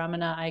way to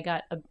Ramana, I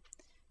got a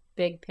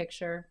big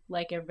picture,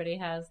 like everybody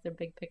has their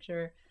big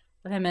picture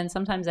of him. And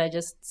sometimes I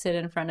just sit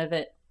in front of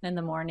it in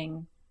the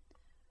morning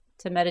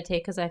to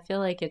meditate, because I feel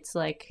like it's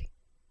like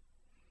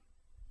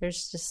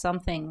there's just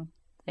something,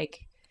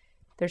 like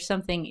there's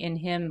something in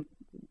him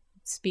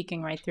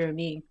speaking right through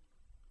me.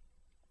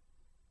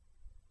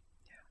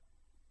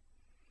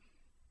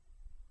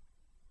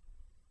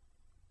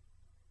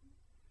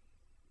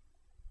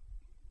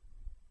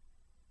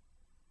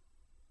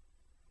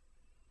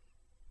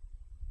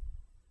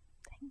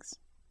 Thanks.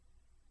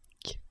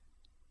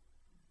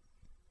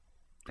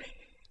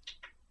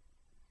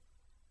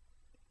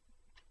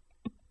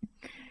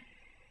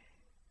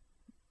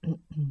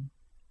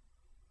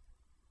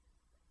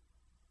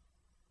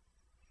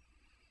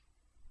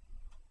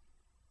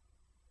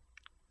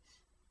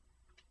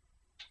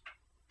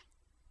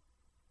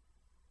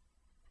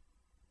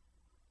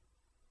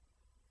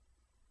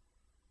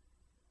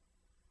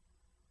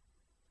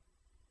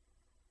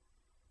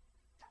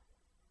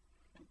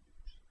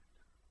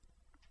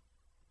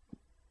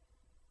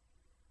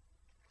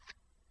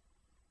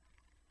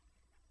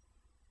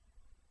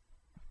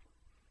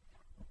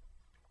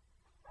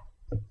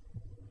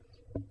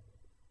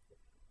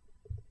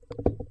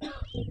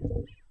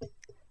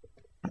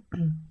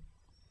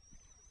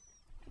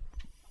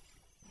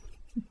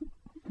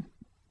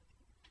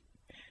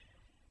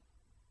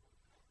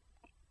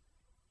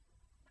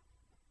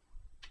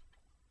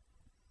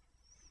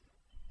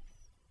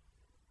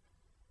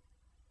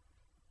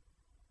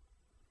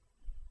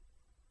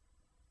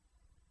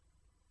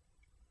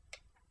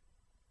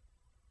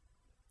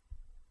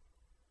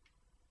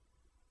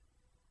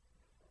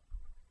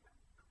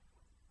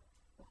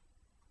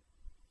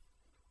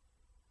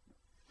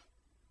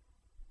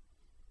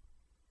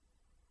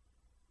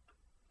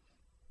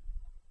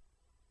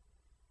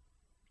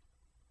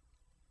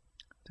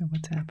 So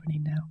what's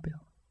happening now,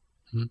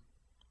 Bill?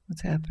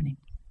 What's happening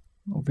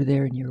over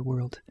there in your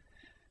world?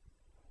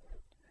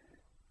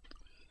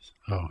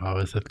 Oh, how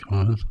is it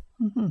going?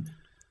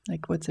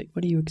 Like, what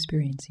are you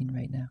experiencing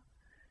right now?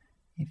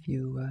 If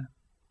you...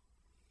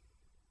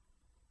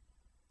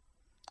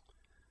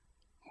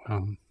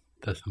 Well,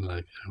 doesn't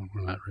like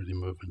we're not really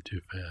moving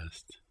too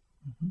fast.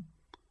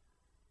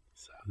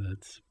 So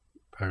that's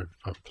part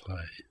of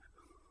play.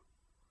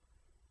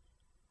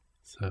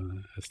 So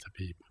it has to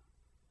be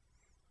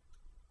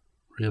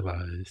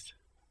realized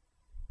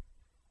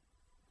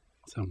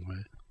in some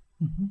way.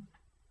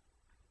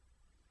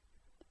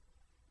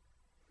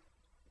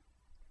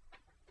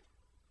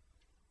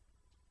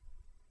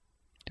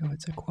 Oh,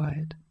 it's a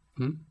quiet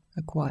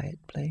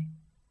play.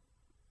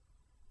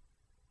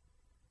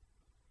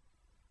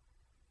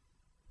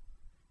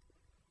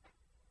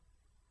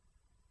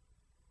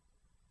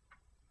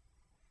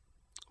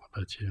 How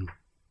about you?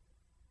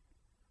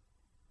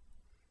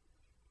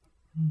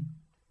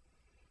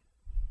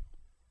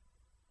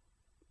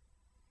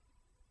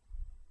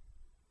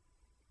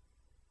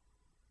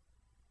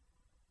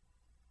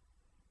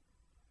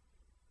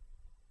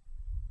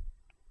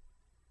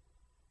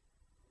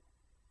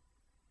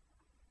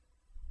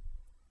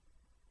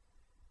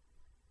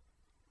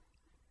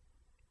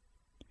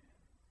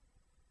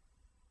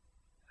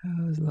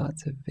 Oh, there's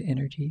lots of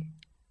energy.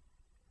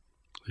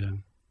 Yeah.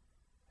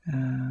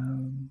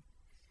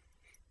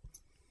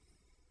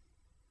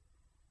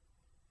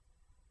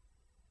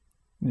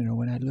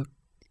 When I look,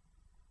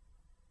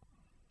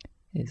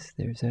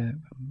 there's a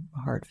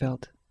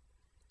heartfelt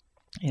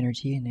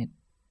energy, and it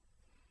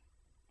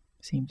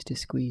seems to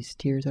squeeze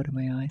tears out of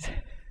my eyes.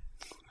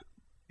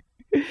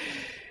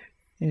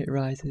 And it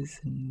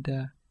rises, and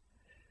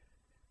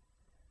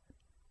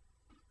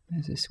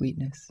there's a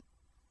sweetness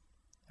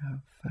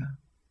of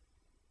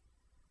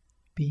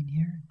being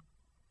here,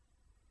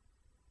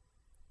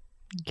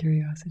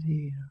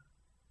 curiosity,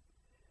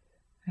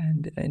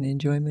 and an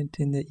enjoyment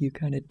in that you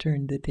kind of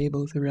turned the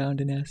tables around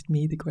and asked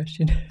me the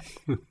question.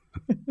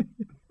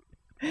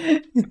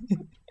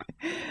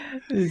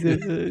 There's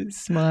a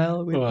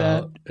smile with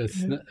that.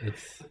 It's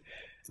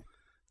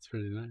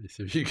pretty nice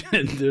if you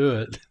can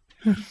do it.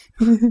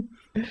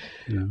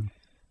 Yeah.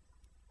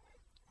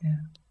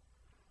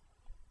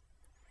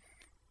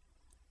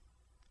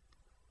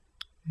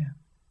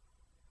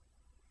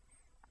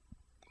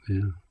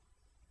 Yeah.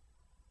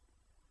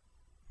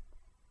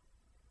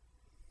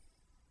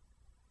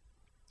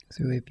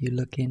 So if you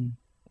look in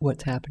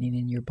what's happening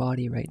in your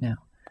body right now,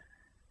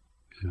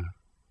 is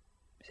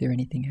there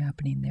anything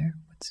happening there?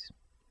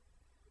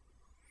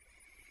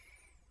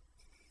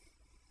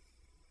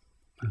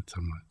 Not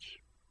so much.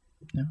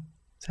 No?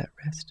 Is that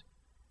rest?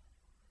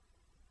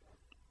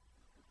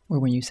 Or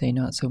when you say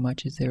not so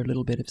much, is there a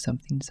little bit of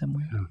something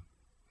somewhere? Yeah,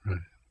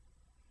 right.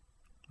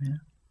 Yeah.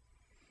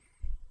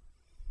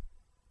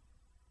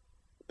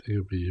 I think it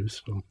would be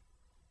useful.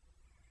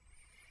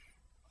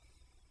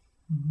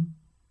 Mm-hmm.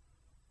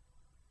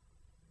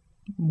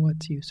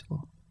 What's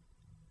useful?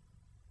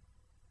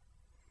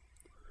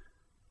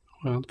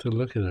 Well, to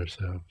look at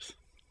ourselves,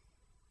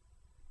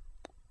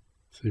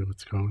 see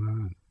what's going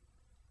on.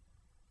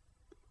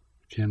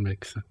 We can't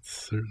make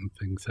certain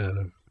things out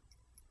of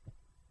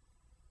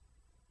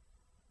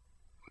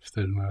if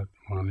they're not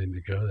wanting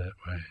to go that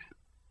way.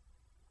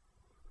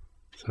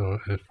 So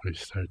if we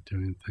start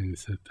doing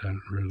things that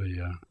aren't really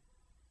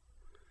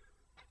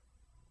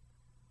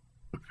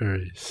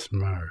very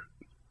smart,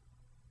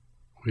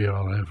 we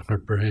all have our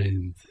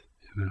brains,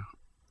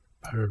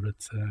 part of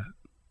it's that.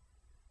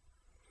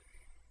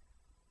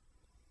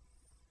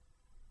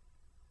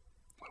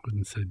 I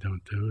wouldn't say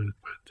don't do it,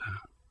 but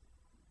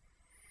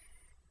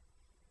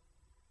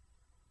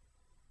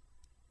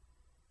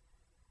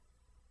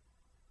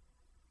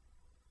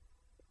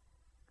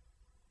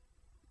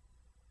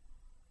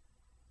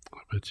how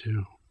about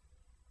you?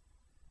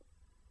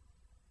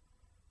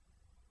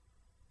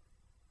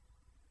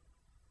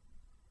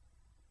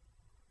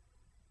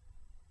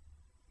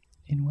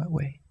 In what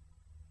way?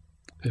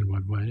 In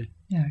what way?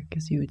 Yeah,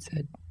 because you had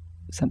said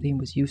something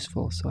was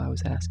useful, so I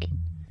was asking.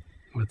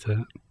 What's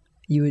that?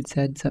 You had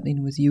said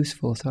something was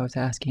useful, so I was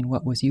asking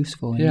what was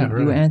useful, and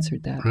you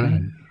answered that,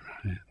 right?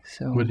 Right.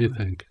 So, what do you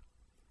think?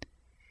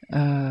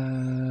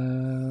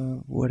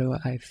 What do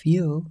I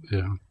feel?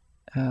 Yeah.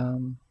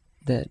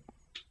 That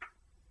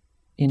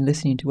in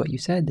listening to what you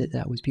said,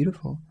 that was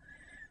beautiful.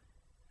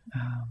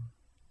 I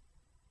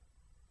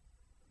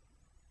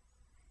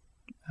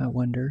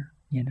wonder,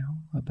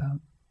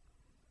 about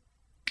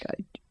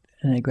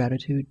and a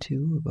gratitude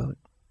too about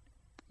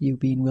you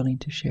being willing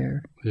to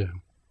share. Yeah.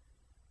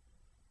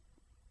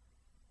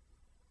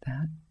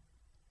 That.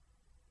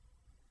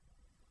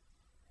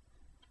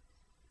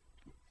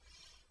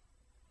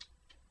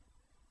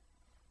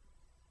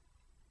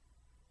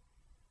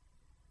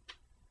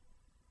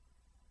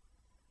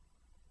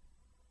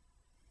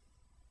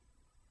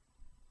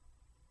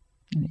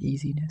 And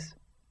easiness.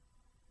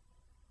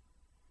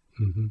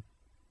 Mm-hmm.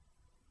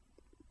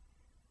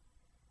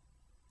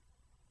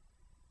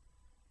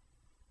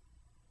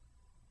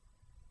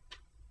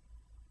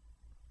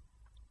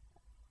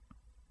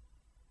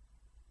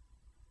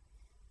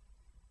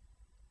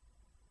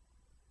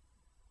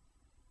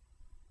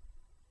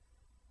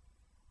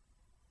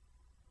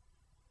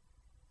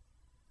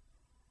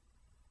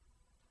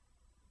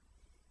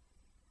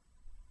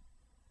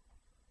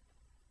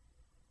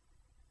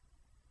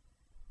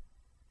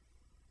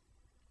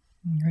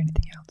 Or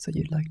anything else that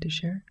you'd like to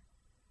share?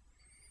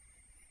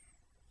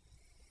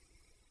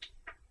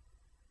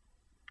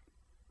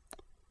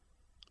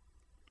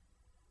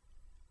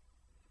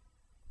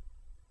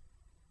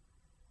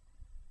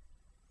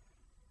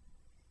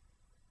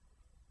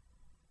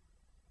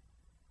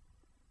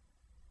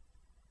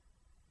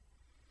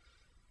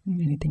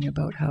 Anything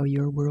about how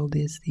your world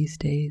is these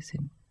days,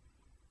 and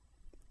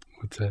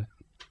What's that?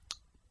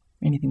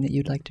 anything that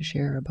you'd like to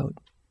share about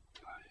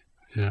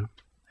Yeah.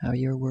 how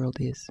your world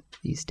is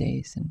these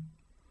days and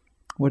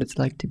what it's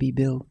like to be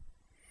Bill?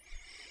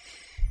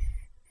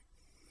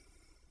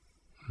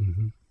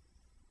 Mm-hmm.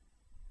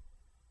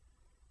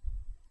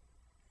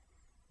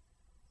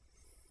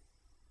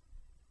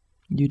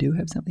 You do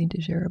have something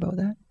to share about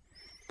that?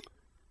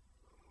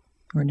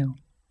 Or no?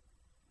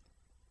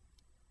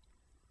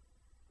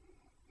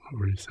 What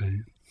were you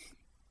saying?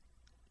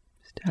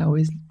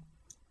 Just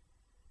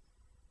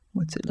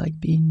what's it like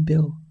being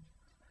Bill?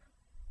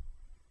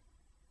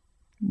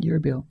 You're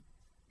Bill.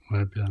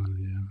 My ability,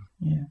 yeah.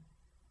 Yeah.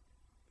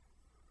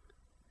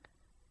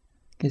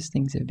 Because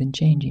things have been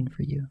changing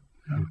for you.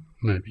 Yeah,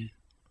 maybe.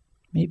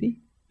 Maybe?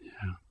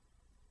 Yeah.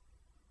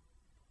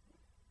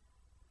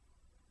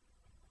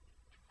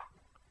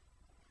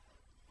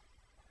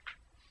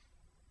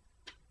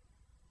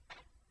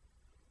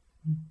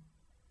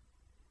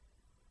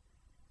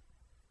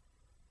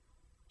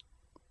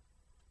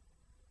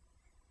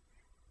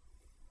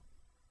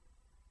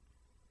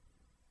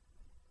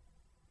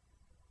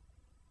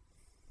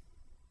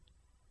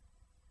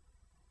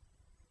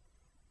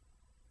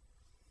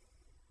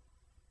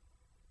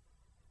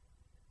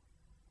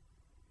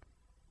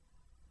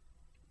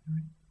 All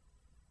right.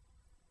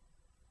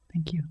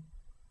 Thank you.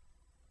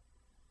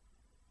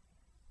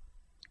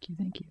 Thank you,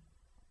 thank you.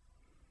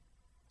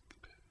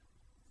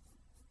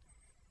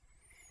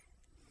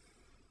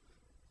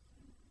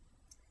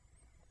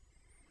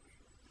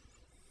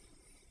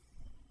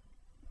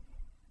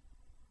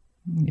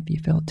 If you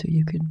felt to,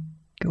 you could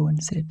go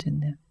and sit in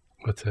the...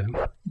 What's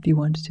that? If you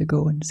wanted to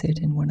go and sit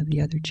in one of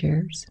the other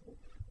chairs,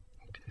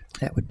 Okay.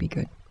 that would be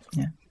good.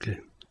 Yeah. Okay.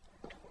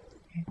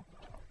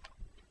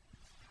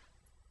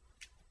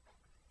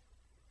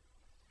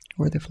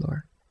 Or the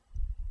floor.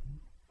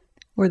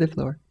 Or the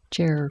floor.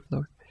 Chair or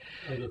floor.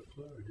 Oh, the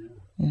floor,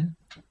 yeah.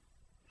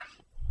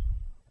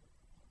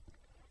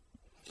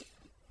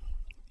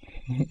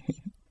 Yeah.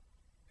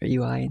 Are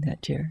you eyeing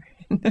that chair?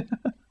 The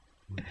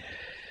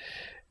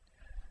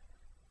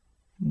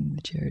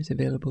chair is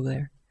available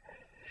there.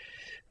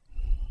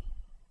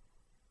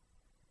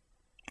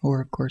 Or,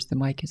 of course, the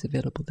mic is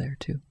available there,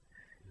 too.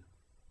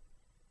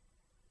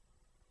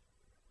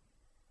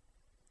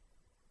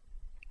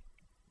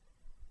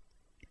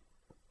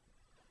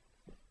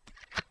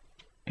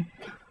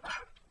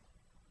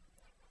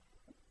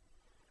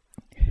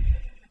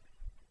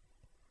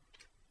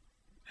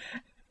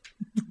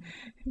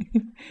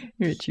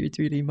 Richard's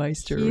really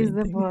Meister. He's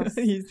the boss.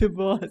 He's the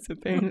boss,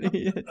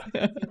 apparently.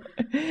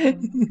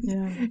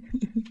 Yeah.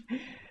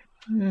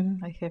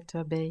 I have to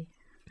obey.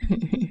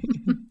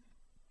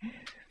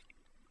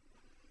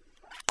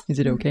 Is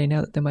it okay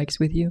now that the mic's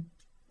with you?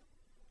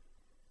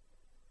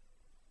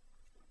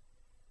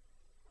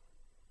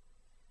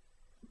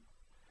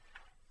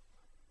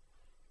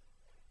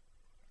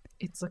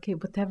 It's okay.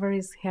 Whatever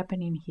is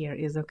happening here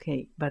is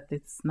okay, but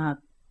it's not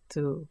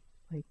too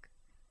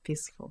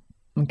peaceful.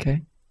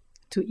 Okay.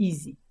 Too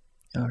easy.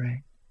 All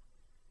right.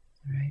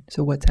 All right.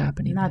 So what's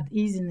happening? Not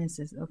easiness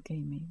is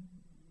okay, maybe.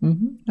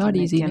 Not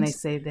easiness. Can I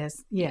say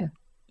this? Yeah.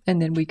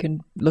 And then we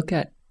can look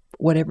at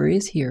whatever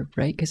is here,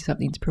 right? Because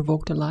something's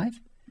provoked alive.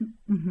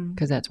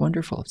 Because that's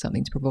wonderful. If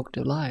something's provoked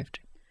alive,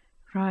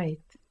 Right.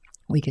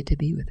 we get to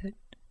be with it.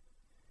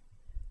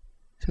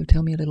 So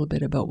tell me a little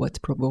bit about what's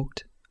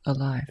provoked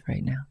alive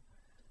right now.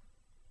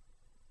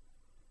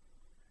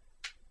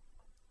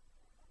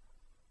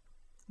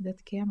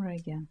 That camera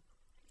again.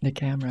 The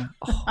camera.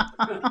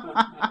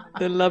 Oh,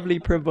 the lovely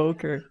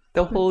provoker.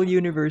 The whole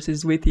universe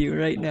is with you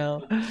right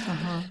now.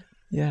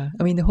 Yeah.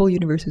 I mean, the whole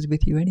universe is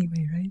with you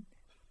anyway, right?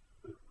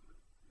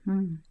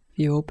 If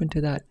you're open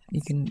to that,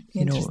 you can,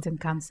 Interesting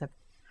concept.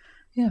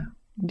 Yeah.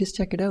 Just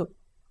check it out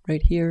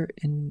right here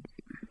and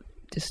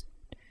just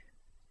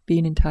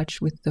being in touch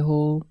with the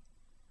whole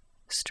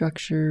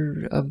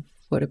structure of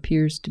what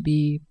appears to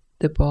be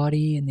the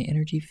body and the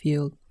energy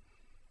field.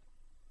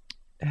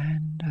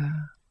 And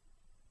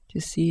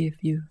just see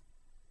if you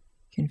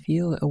can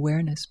feel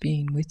awareness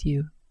being with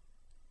you.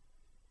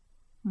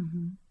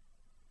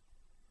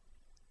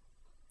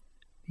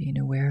 Being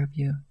aware of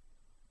you.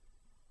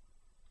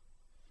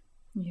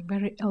 You're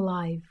very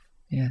alive.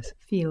 Yes.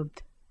 Field.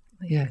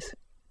 Yes.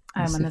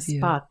 I'm Yes, on a of you.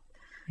 spot.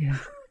 Yeah.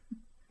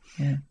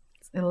 Yeah.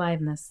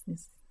 Aliveness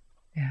is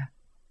Yeah.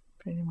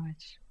 pretty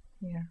much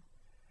here.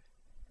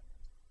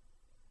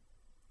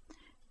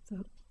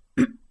 So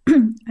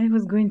I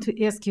was going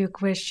to ask you a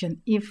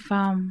question. If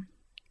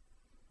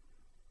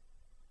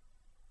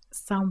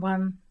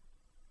someone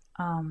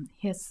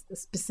has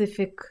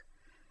specific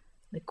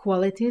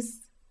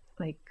qualities,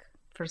 like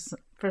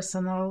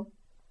personal,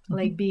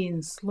 like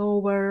being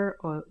slower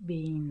or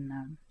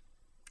being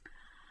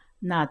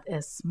not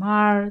as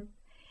smart,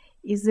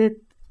 is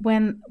it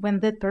when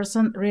that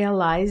person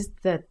realized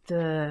that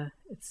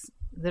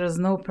there's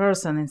no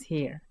person is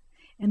here,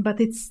 but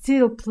it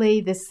still play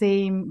the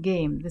same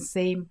game, the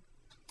same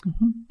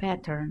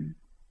pattern,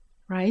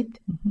 right?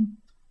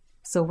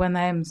 So when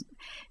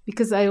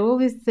because I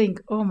always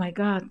think, oh my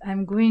God,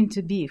 I'm going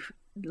to be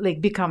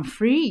become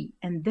free,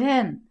 and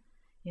then,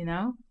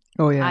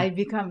 Oh yeah. I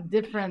become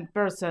different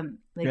person,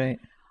 Right.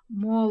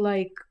 more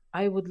like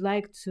I would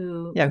like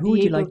to Yeah. Who be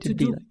would you able like to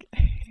be do like?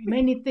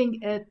 many things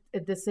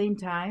at the same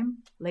time,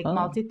 like Oh.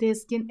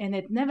 multitasking, and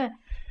it never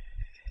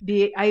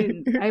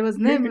I was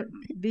never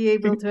be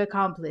able to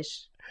accomplish.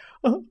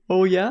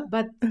 Oh yeah.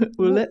 But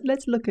Well,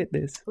 let's look at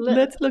this.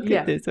 Let's look yeah.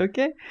 at this,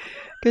 okay?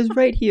 Because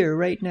right here,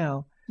 right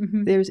now,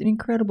 Mhm. there's an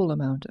incredible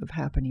amount of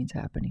happenings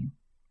happening,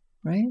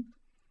 right?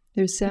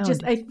 There's sound.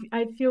 Just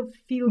I feel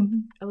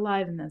Mhm.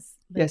 aliveness.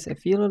 Yes, I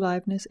feel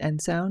aliveness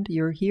and sound.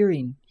 You're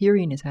hearing.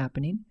 Hearing is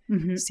happening.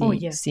 Mhm. Oh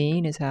yeah.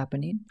 Seeing is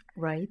happening.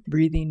 Right.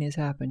 Breathing is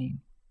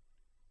happening.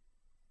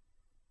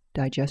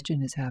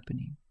 Digestion is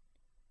happening.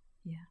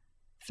 Yeah.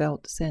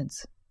 Felt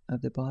sense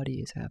of the body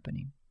is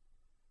happening.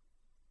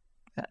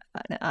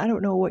 I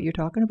don't know what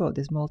you're talking about,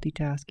 this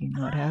multitasking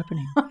not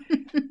happening.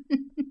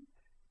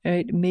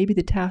 Right? Maybe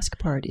the task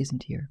part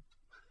isn't here.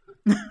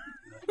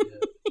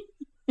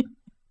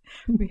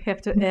 We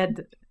have to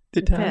add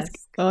The task.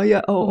 Oh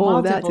yeah.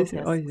 Oh, that's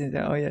it. multiple Oh, tasks.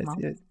 yes. Oh yes.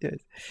 Yes. Yes.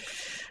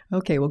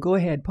 Okay. Well, go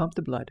ahead. Pump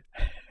the blood.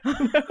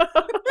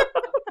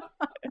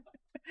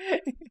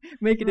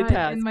 Make it a Right,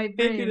 task. in my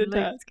Make it a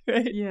brain, task.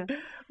 Right. Yeah.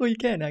 Well, you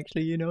can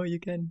actually. You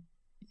can.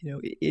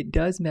 It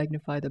does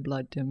magnify the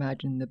blood to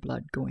imagine the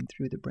blood going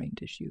through the brain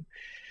tissue.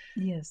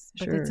 Yes,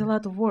 but Sure. it's a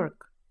lot of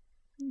work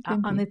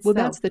on Well, itself.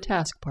 that's the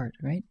task part,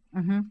 right?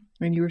 Mm-hmm.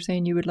 And you were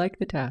saying you would like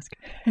the task.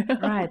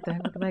 Right. I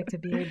would like to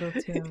be able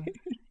to,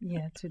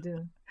 to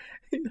do.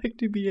 You'd like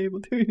to be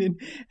able to,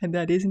 and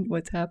that isn't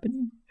what's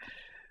happening.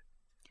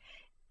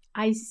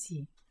 I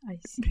see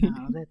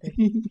now that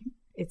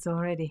it's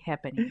already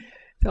happening.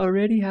 It's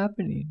already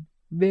happening.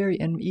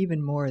 And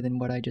even more than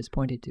what I just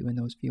pointed to in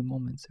those few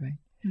moments, right?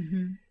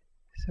 Mm-hmm.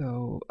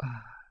 So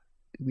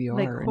we are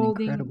Like an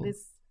holding incredible.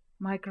 this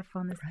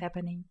microphone is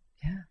happening.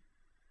 Yeah.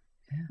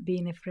 Yeah.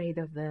 Being afraid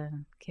of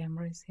the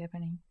camera is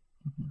happening.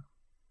 Mm-hmm.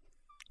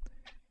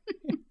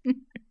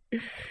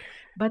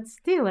 But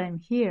still, I'm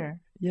here.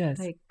 Yes.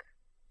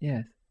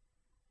 Yes.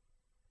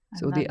 I'm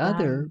So the not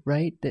other, dying.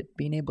 right, that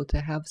being able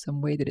to have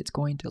some way that it's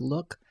going to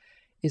look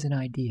is an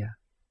idea,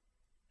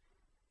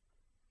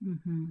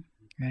 Mm-hmm.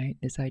 right?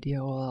 This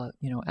idea, well,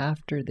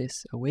 after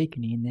this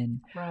awakening,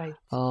 then Right.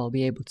 I'll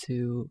be able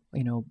to,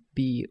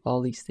 be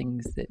all these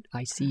things that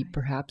I see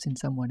perhaps in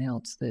someone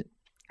else that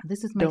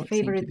This is my don't seem to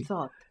favorite be.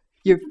 thought.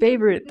 Your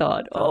favorite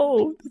thought.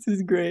 Oh, this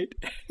is great.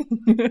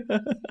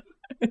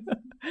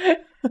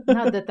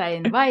 Not that I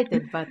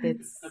invited, but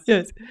it's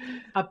Yes.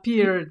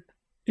 appeared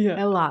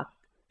Yeah. a lot.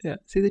 Yeah.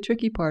 See, the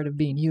tricky part of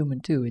being human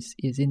too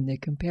is in the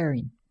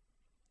comparing.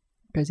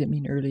 Because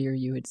earlier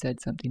you had said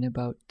something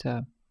about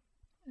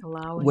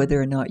Allowing. whether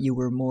or not you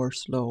were more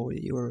slow,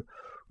 you were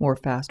more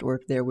fast, or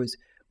if there was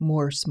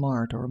more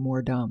smart or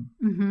more dumb.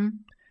 Mm-hmm.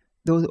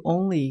 Those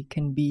only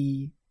can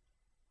be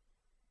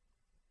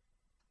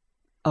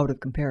out of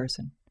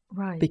comparison.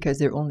 Right. Because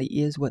there only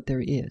is what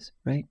there is,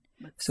 right?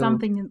 But So-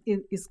 something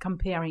is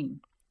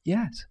comparing.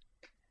 Yes.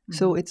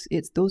 So it's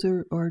those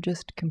are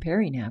just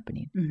comparing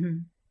happening. Mm-hmm.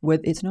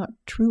 Whether it's not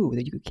true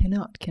that you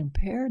cannot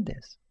compare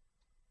this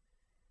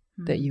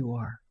that you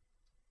are,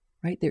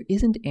 right? There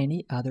isn't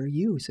any other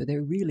you, so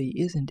there really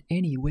isn't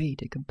any way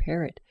to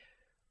compare it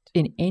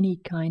in any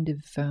kind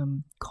of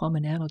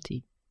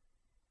commonality,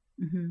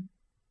 Mm-hmm.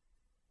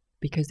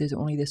 because there's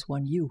only this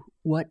one you.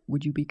 What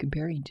would you be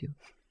comparing to?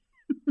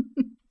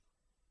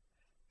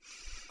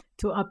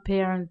 To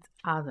apparent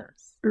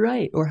others.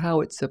 Right, or how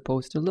it's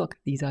supposed to look,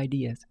 these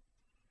ideas.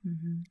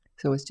 Mm-hmm.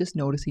 So it's just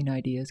noticing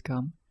ideas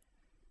come,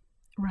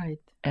 Right.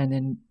 and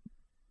then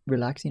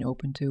relaxing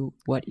open to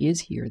what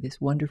is here,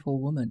 this wonderful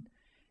woman.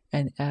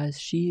 And as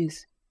she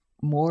is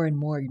more and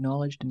more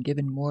acknowledged and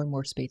given more and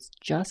more space,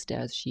 just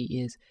as she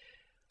is,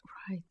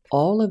 Right.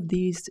 all of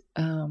these,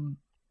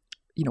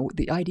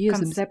 the ideas,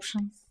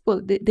 Conceptions.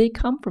 well, they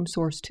come from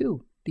source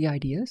too, the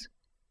ideas,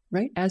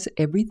 right? As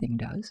everything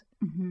does.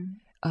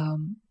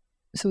 Mm-hmm.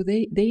 So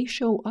they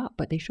show up,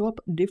 but they show up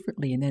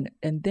differently,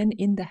 and then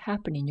in the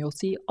happening, you'll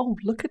see, oh,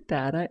 look at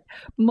that,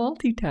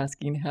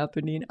 multitasking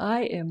happening.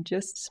 I am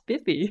just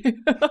spiffy.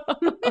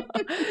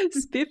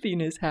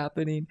 Spiffiness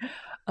happening.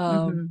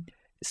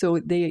 So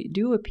they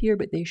do appear,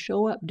 but they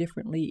show up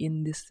differently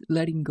in this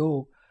letting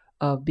go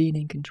of being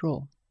in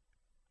control.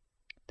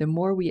 The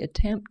more we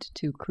attempt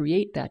to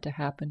create that to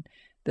happen,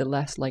 the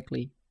less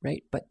likely,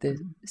 right? But the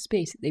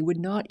space, they would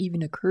not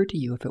even occur to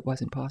you if it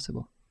wasn't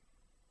possible.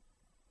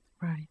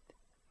 Right.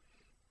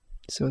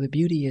 So the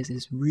beauty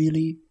is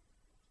really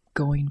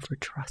going for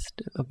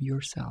trust of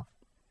yourself.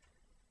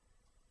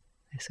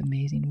 This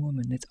amazing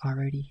woman that's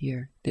already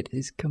here, that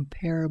is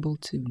comparable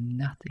to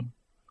nothing.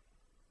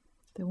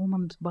 The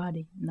woman's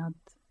body, not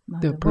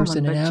The woman,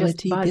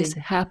 personality, but just this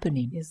body.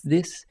 happening, is-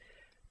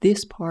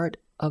 this part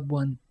of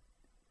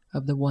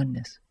the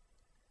oneness,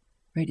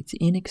 right? It's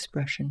in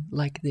expression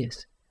like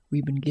this.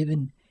 We've been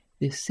given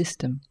this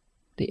system,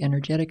 the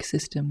energetic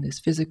system, this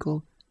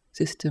physical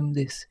system,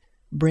 this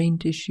brain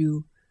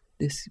tissue,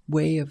 this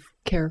way of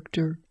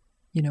character,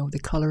 the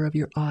color of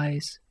your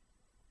eyes.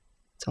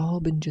 It's all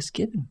been just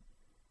given.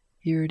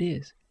 Here it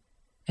is.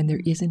 And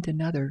there isn't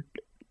another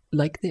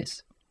like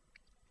this.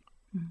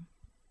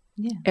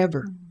 Yeah.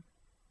 Ever.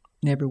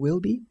 Never will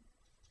be.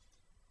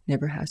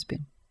 Never has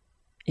been.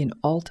 In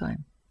all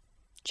time.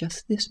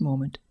 Just this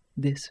moment,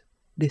 this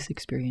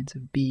experience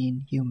of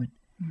being human.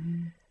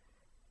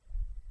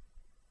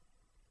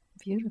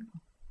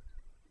 Beautiful.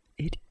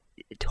 It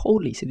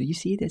totally. So do you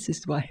see? This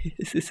is why.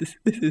 This is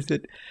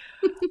it.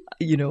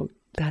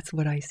 That's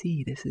what I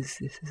see. This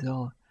is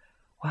all.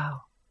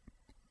 Wow.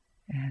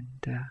 And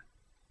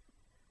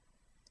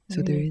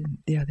so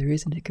there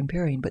isn't a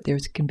comparing, but there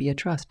can be a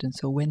trust. And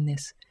so when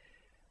this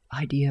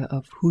idea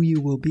of who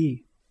you will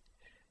be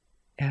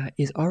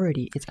is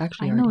already, it's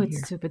actually I know already it's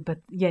here. stupid, but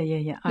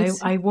yeah.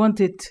 I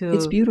wanted to.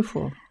 It's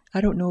beautiful. I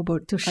don't know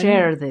about to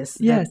share this.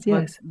 Yes.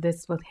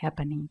 That's what's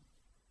happening.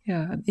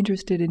 Yeah, I'm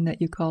interested in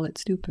that you call it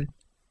stupid.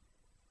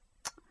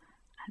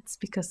 It's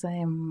because I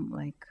am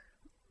like,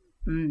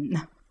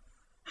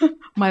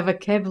 my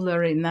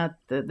vocabulary not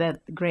that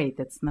great.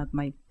 It's not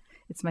my.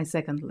 It's my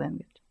second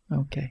language.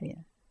 Okay.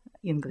 Yeah,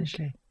 English.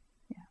 Okay.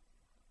 Yeah.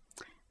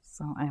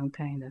 So I'm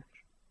kind of,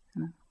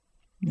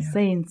 Yeah.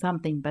 saying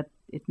something, but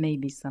it may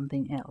be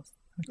something else.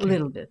 Okay. A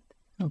little bit.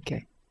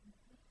 Okay.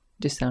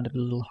 Just sounded a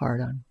little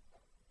hard on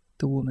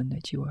the woman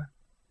that you are,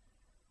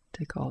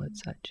 to call it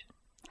such.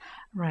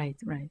 Right.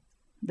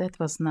 That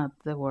was not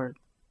the word.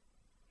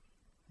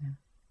 Yeah.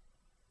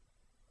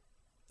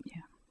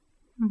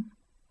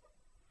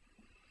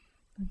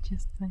 But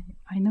just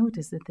I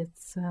noticed that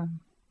it's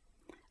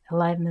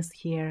aliveness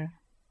here.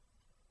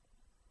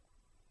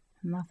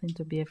 Nothing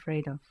to be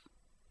afraid of.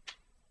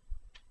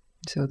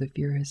 So the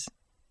fear is...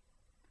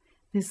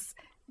 This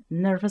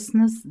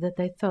nervousness that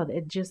I thought,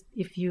 it just,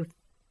 if you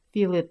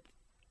feel it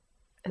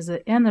as an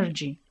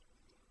energy,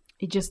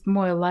 it's just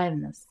more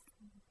aliveness.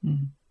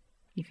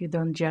 If you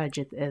don't judge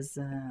it as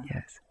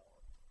Yes.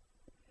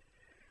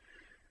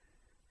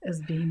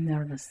 as being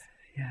nervous.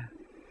 Yeah.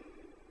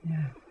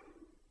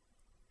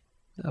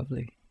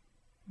 Lovely.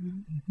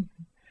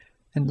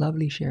 And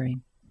lovely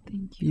sharing.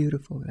 Thank you.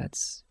 Beautiful.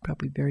 That's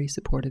probably very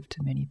supportive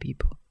to many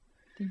people.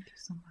 Thank you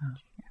so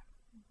much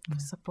for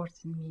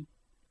supporting me,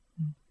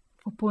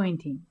 for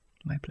pointing.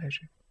 My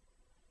pleasure.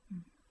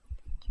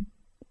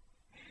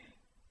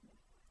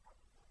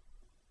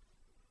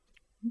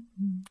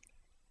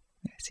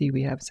 I see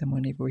we have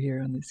someone over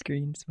here on the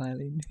screen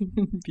smiling.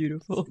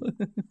 Beautiful.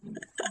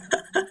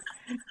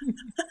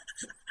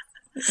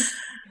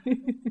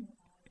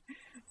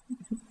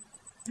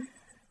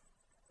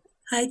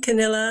 Hi,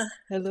 Canela.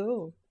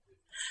 Hello.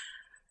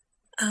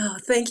 Oh,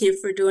 thank you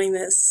for doing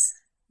this.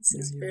 This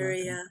is you're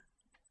very, welcome.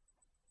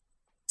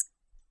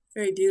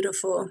 very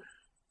beautiful.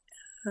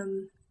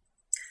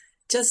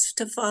 Just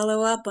to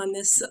follow up on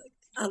this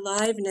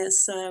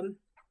aliveness,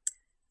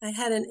 I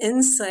had an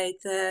insight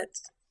that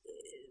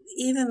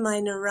even my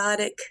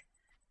neurotic,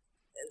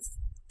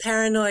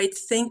 paranoid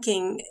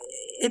thinking,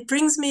 it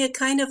brings me a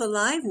kind of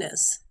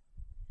aliveness.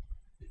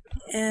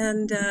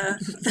 And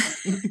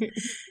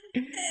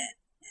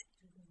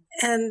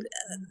and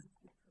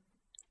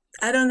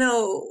I don't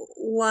know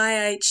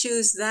why I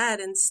choose that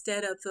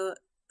instead of the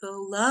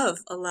love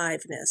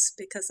aliveness,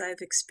 because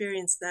I've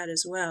experienced that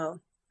as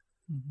well.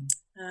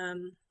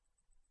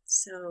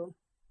 So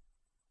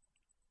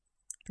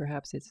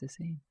Perhaps it's the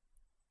same.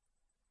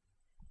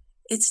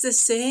 it's the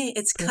same.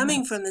 It's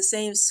coming Perhaps. from the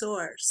same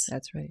source.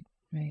 That's right.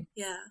 Right.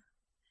 Yeah.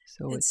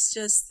 So It's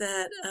just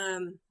that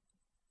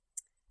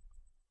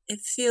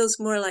it feels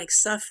more like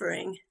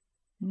suffering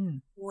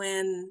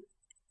when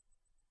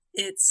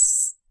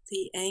it's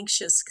the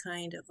anxious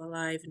kind of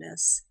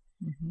aliveness,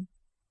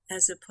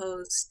 as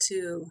opposed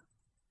to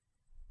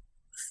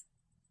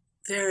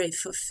very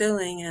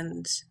fulfilling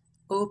and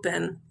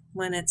open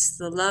when it's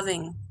the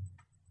loving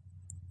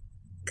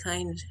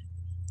kind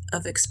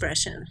of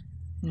expression.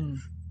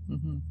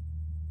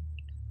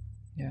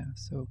 Yeah,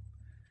 so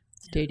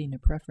stating a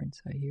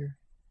preference, I hear.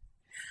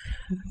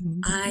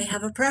 I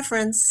have a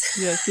preference.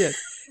 Yes.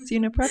 See,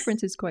 and a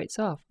preference is quite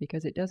soft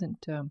because it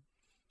doesn't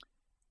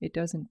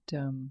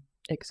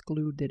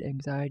exclude that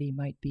anxiety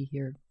might be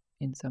here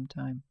in some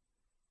time,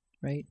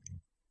 right?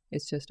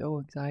 It's just,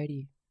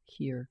 anxiety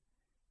here,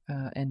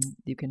 and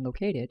you can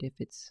locate it if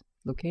it's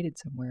located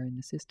somewhere in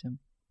the system.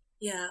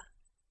 Yeah.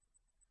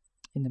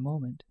 In the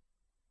moment,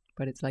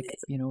 but it's like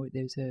there's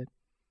there's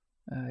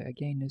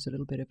a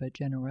little bit of a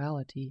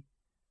generality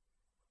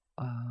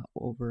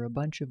over a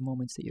bunch of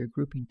moments that you're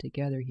grouping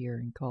together here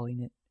and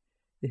calling it,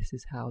 this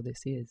is how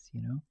this is,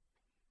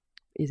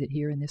 Is it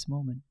here in this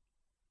moment?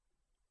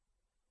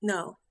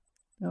 No.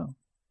 Oh.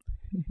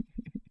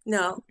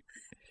 No,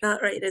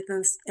 not right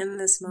in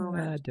this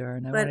moment. Ah,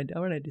 darn. I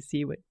wanted to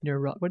see what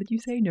did you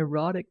say?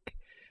 Neurotic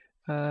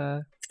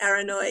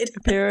Paranoid.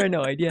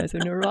 Paranoid, yes. A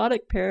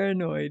neurotic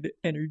paranoid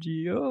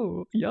energy.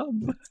 Oh,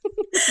 yum.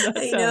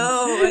 I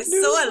know. It's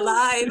so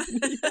alive.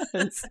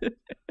 Yes.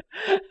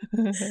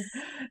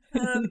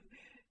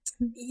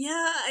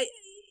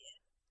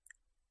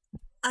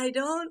 I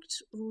don't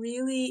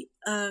really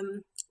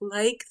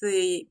like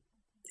the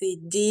the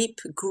deep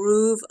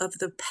groove of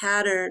the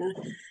pattern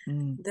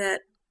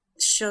that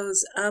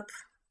shows up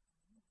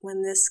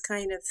when this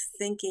kind of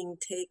thinking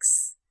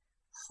takes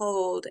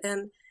hold.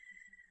 And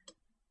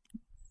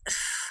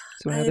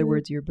So in other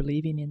words, you're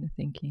believing in the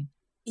thinking.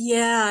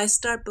 Yeah, I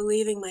start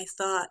believing my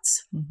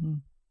thoughts.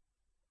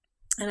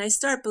 And I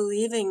start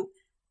believing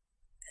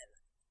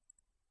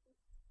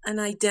an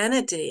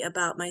identity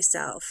about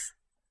myself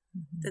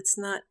that's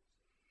not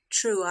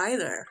true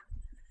either.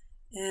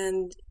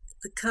 And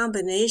the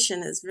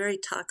combination is very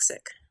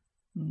toxic.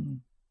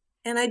 And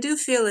I do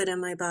feel it in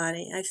my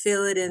body. I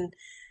feel it in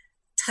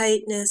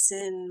tightness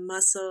in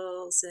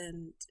muscles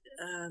and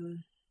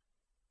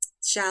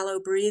shallow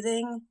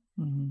breathing,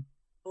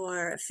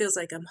 or it feels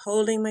like I'm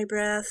holding my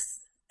breath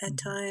at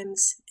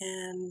times.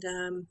 And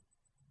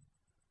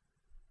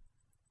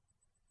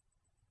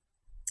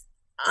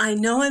I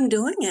know I'm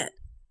doing it.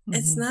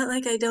 It's not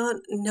like I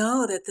don't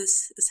know that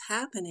this is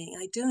happening.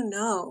 I do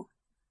know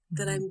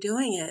that I'm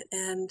doing it.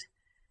 And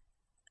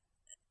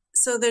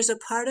so there's a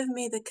part of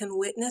me that can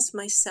witness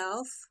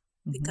myself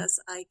because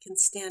I can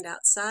stand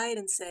outside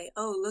and say,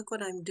 oh, look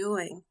what I'm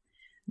doing.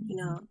 You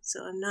know,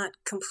 so I'm not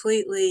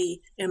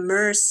completely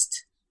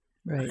immersed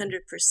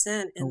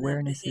 100% in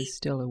awareness that is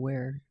still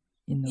aware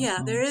in those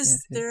moments. there is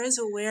yes, there is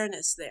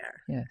awareness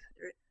there. Yes.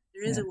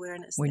 There is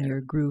awareness when there.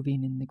 you're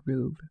grooving in the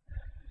groove.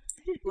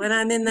 When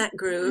I'm in that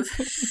groove.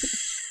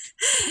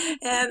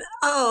 And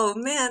oh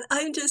man,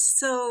 I'm just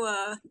so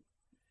I'm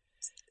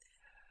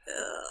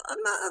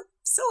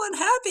so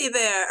unhappy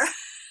there.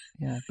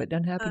 Yeah, but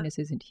unhappiness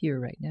isn't here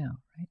right now,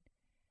 right?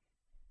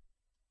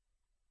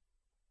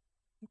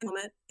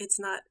 Moment, it's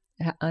not.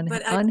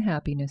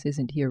 Unhappiness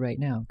isn't here right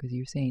now, because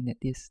you're saying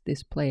that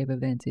this play of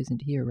events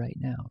isn't here right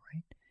now,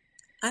 right?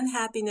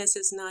 Unhappiness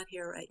is not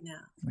here right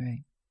now.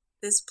 Right.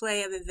 This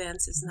play of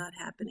events is not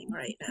happening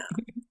right now.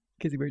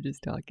 Because we're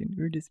just talking,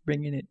 we're just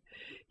bringing it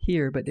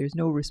here, but there's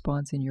no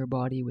response in your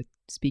body with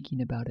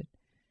speaking about it.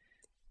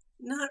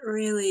 Not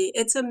really.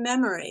 It's a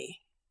memory.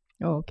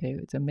 Oh, okay.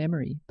 It's a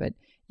memory, but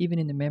even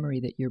in the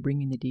memory that you're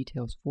bringing the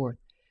details forth,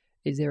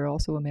 is there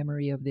also a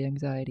memory of the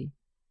anxiety?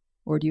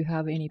 Or do you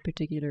have any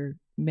particular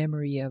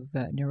memory of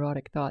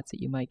neurotic thoughts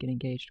that you might get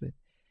engaged with?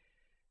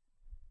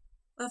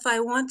 Well, if I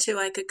want to,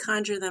 I could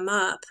conjure them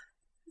up.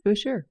 Oh,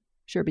 sure,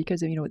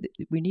 because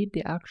we need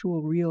the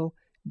actual real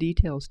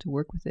details to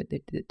work with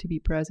it, to be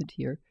present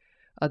here.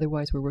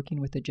 Otherwise, we're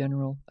working with a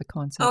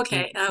concept.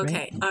 Okay,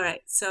 right? All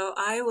right. So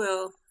I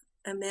will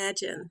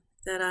imagine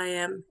that I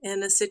am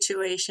in a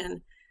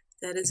situation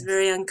that is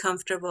very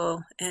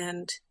uncomfortable,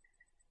 and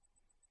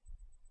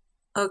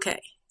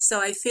okay. So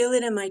I feel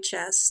it in my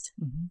chest.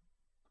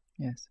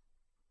 Yes.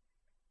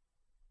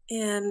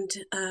 And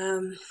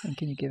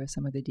can you give us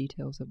some of the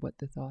details of what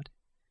the thought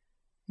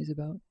is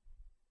about?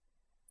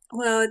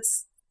 Well,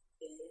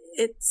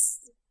 it's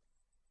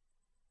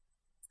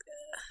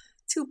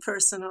too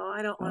personal.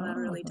 I don't want to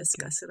really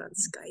discuss it on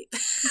Skype.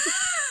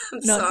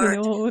 I'm sorry.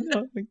 No,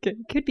 okay.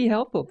 It could be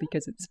helpful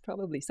because it's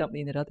probably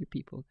something that other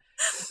people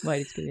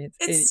might experience.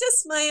 It's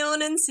just my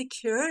own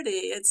insecurity.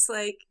 It's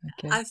like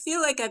I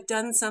feel like I've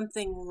done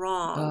something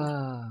wrong.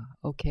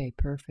 Ah, okay,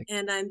 perfect.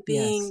 And I'm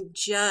being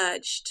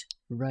judged.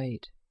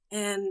 Right.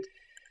 And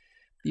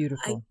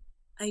beautiful.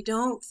 I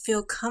don't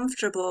feel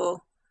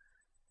comfortable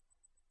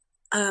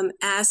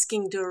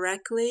asking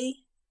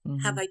directly,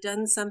 have I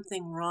done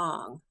something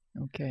wrong?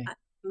 Okay.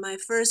 My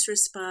first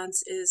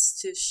response is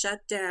to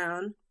shut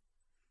down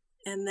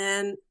and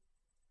then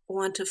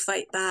want to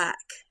fight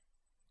back.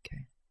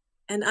 Okay.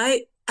 And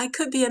I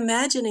could be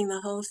imagining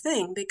the whole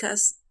thing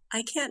because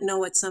I can't know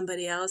what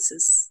somebody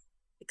else's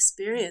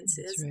experience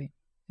is. That's right.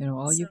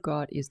 All you've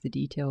got is the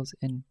details.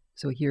 And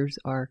so here's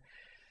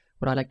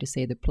what I like to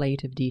say, the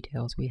plate of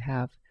details we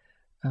have.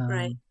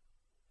 Right.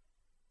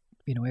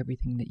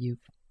 Everything that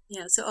you've...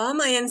 Yeah, so all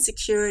my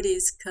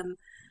insecurities come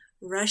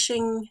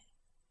rushing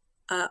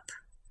up,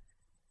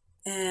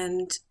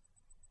 and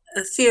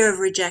a fear of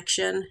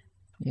rejection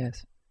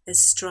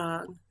is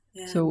strong.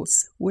 And so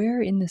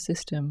where in the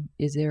system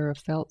is there a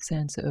felt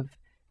sense of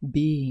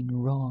being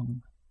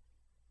wrong?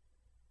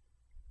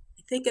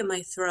 I think in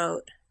my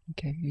throat.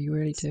 Okay, are you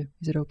ready to...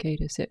 Is it okay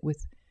to sit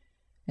with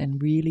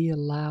and really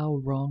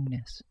allow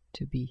wrongness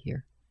to be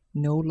here?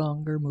 No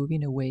longer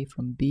moving away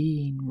from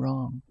being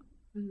wrong.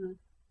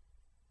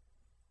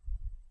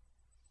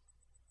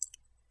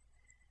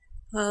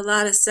 Well, a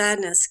lot of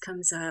sadness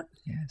comes up.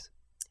 Yes,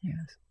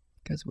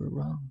 because we're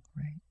wrong,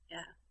 right?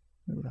 Yeah.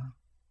 We're wrong.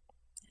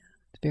 Yeah.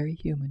 It's very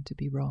human to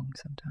be wrong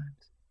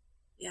sometimes.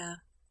 Yeah.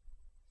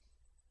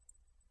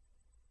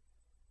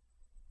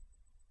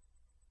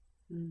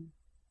 The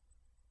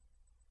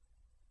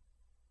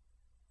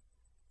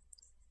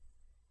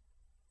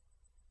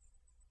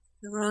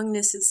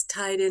wrongness is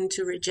tied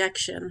into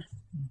rejection.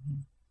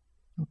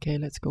 Okay,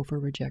 let's go for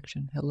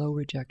rejection. Hello,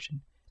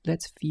 rejection.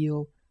 Let's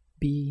feel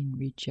being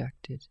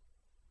rejected.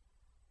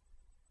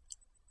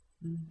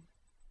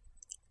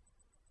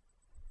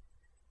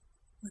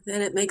 Well,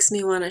 then it makes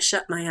me want to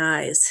shut my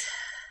eyes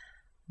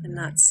and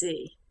not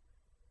see.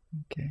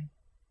 Okay.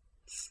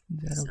 Is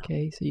that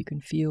okay? So you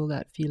can feel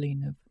that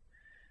feeling of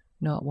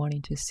not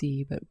wanting to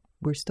see, but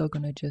we're still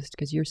going to just,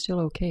 because you're still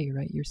okay,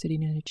 right? You're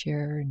sitting in a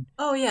chair and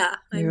Oh, yeah.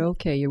 you're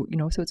okay. You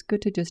know, so it's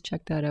good to just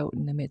check that out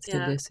in the midst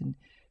of this and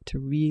to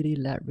really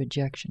let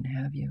rejection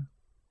have you.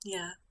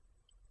 Yeah.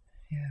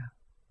 Yeah.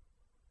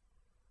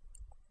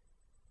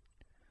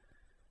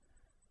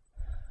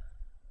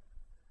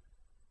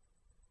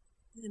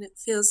 And it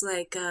feels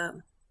like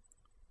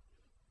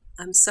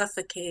I'm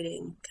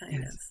suffocating,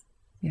 kind of.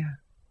 Yeah.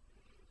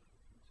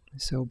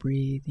 So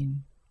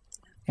breathing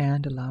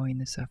and allowing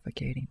the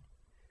suffocating.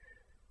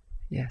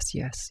 Yes,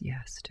 yes,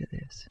 yes to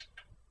this.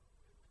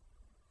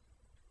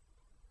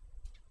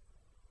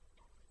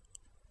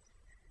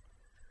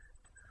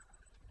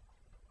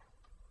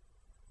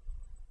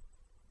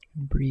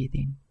 And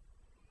breathing.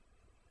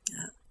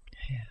 Yeah.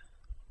 Yeah.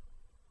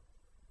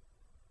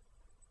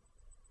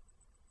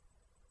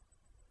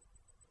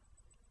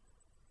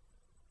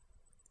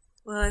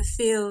 Well, I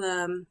feel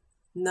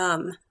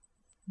numb.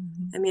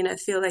 I mean, I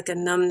feel like a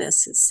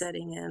numbness is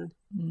setting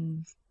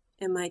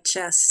in my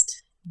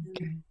chest.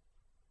 Okay.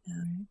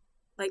 And,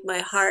 like my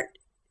heart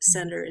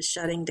center is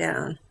shutting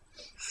down.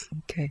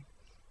 Okay.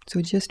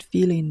 So just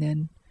feeling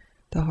then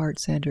the heart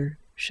center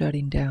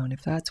shutting down.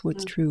 If that's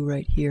what's true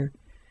right here,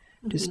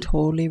 just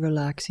totally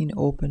relaxing,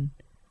 open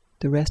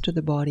the rest of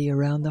the body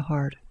around the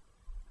heart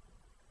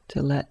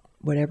to let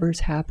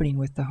whatever's happening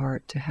with the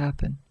heart to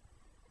happen.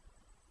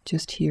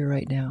 Just here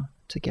right now,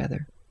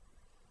 together.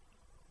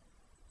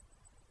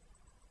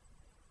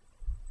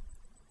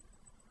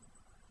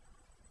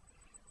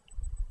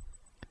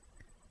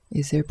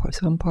 Is there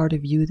some part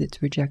of you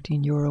that's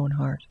rejecting your own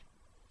heart?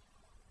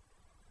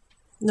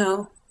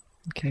 No.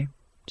 Okay,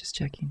 just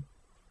checking.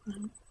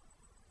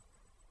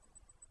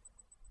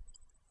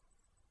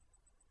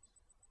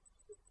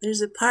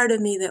 There's a part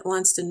of me that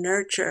wants to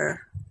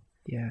nurture.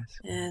 Yes.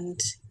 And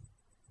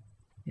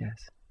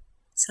yes.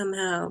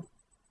 Somehow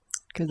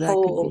that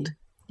hold could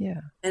be,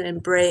 and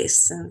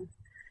embrace. And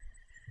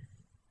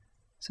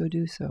so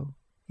do so.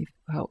 If,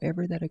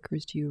 however that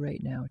occurs to you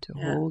right now, to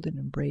hold and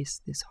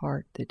embrace this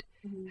heart that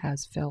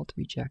has felt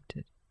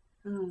rejected.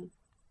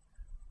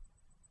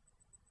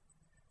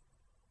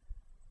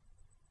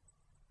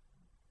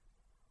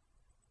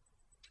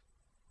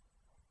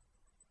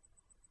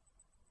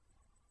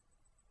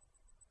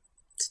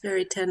 It's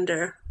very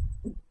tender.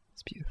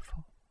 It's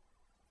beautiful.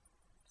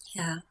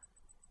 Yeah.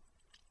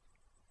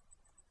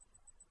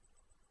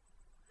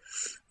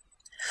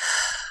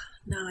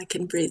 Now I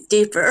can breathe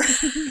deeper.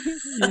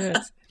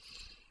 Yes.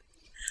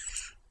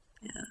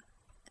 Yeah.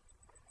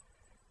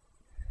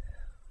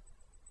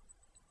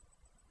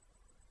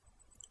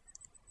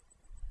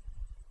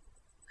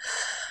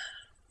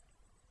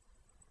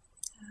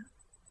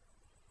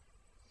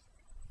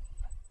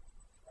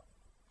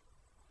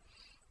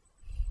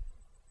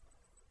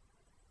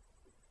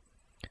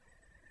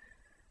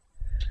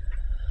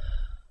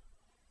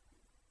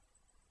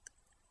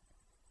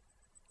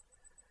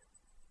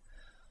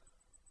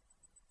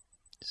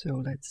 So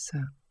let's,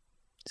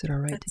 is it all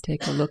right to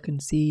take a look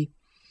and see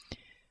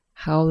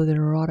how the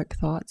neurotic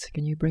thoughts,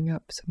 can you bring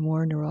up some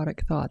more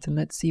neurotic thoughts and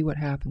let's see what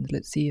happens.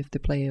 Let's see if the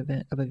play of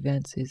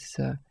events is,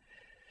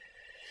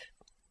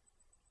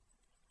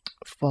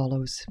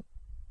 follows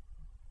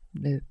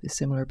the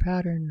similar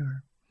pattern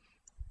or.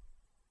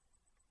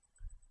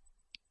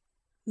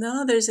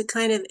 No, there's a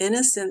kind of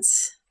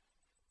innocence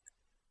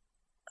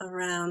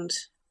around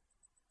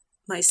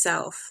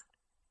myself.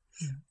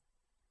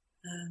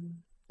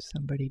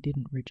 Somebody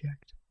didn't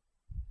reject.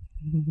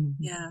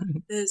 Yeah,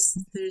 there's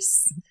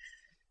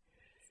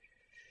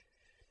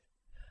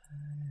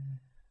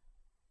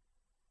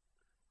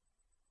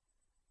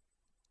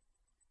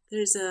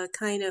a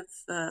kind of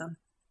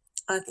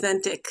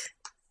authentic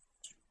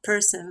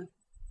person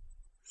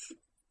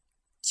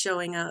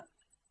showing up.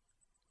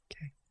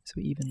 Okay, so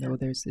even though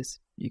there's this,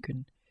 you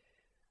can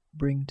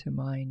bring to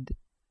mind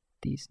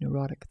these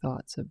neurotic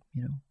thoughts of,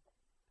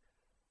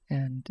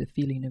 and the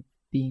feeling of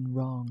being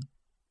wrong.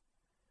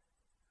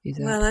 Is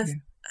that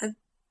clear?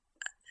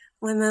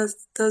 When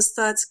those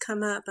thoughts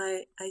come up,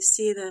 I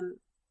see them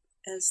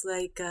as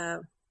like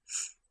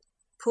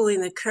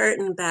pulling the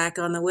curtain back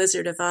on the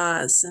Wizard of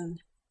Oz,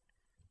 and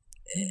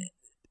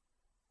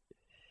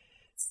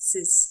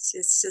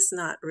it's just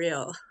not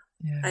real.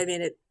 Yeah. I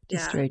mean,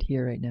 just right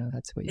here, right now.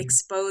 That's what you're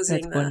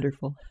exposing. That's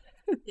wonderful.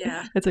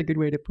 Yeah, that's a good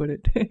way to put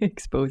it.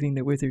 Exposing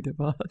the Wizard of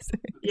Oz.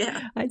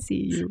 Yeah, I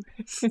see you.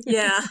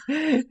 Yeah.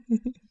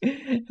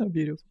 How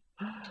beautiful.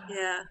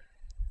 Yeah,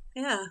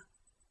 yeah.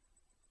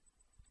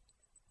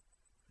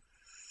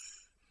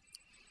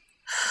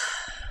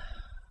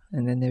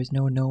 And then there's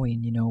no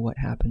knowing, what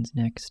happens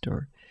next,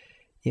 or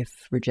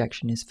if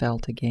rejection is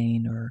felt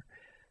again, or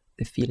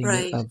the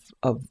feeling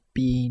of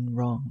being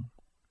wrong,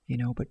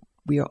 but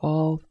we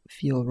all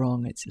feel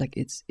wrong. It's like,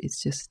 it's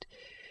just,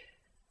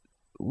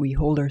 we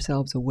hold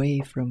ourselves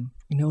away from,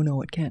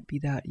 no, it can't be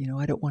that,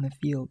 I don't want to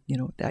feel,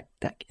 that,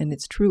 and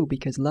it's true,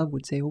 because love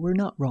would say, well, we're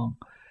not wrong,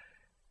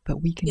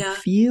 but we can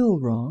feel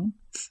wrong.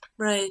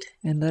 Right.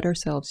 And let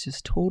ourselves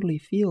just totally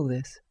feel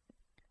this.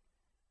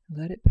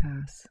 Let it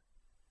pass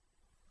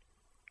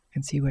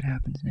and see what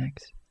happens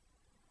next.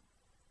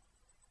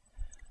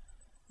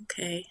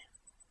 Okay.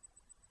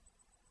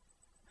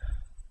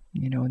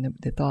 You know, and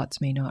the thoughts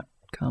may not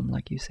come,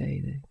 like you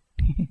say, the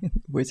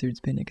wizard's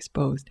been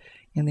exposed,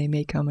 and they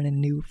may come in a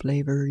new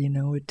flavor, you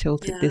know,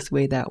 tilt it this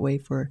way, that way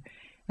for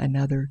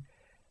another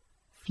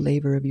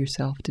flavor of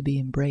yourself to be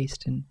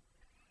embraced, and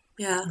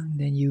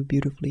then you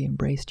beautifully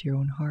embraced your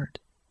own heart.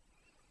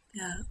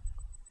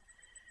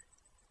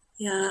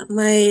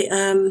 My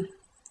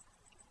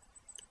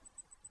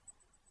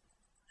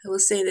I will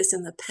say this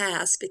in the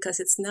past because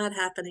it's not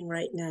happening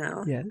right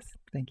now. Yes,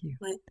 thank you.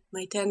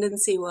 My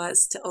tendency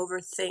was to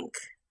overthink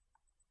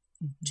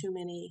too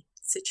many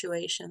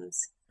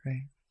situations.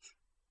 Right.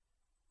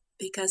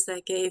 Because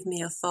that gave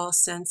me a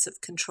false sense of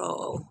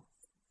control.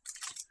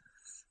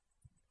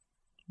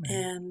 Right.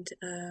 And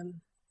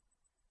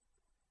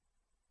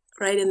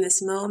right in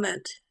this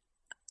moment,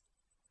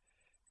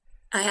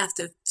 I have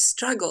to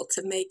struggle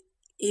to make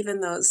even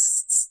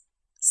those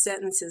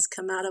sentences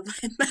come out of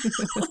my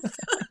mouth.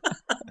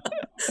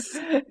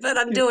 But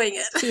I'm doing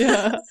it. You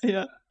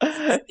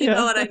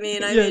know what I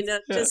mean? I mean,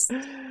 just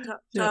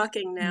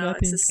talking now.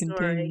 Nothing's it's a story.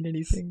 Containing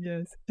anything,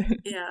 yes.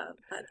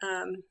 But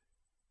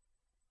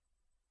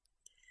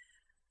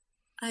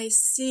I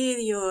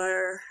see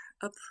your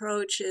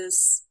approach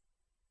is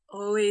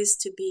always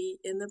to be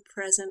in the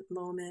present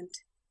moment,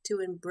 to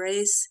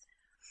embrace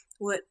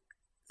what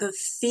the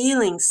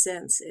feeling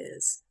sense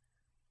is.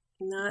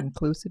 Not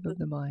inclusive of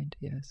the mind,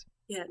 yes.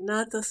 Yeah,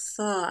 not the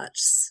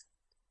thoughts.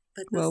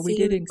 But well, we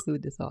did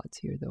include the thoughts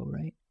here, though,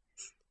 right?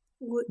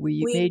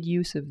 We made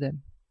use of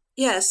them.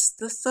 Yes,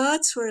 the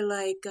thoughts were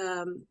like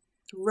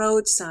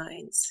road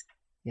signs.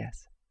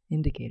 Yes,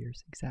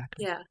 indicators,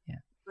 exactly. Yeah,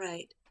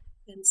 right.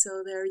 And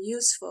so they're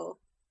useful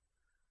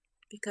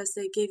because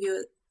they give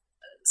you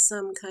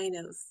some kind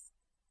of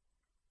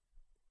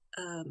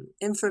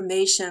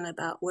information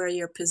about where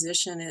your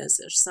position is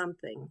or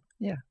something.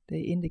 Yeah, they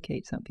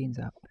indicate something's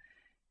up.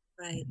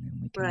 Right. And then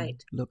we can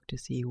look to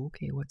see,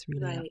 okay, what's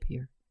really up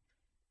here.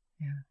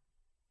 Yeah.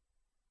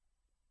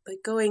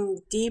 But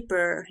going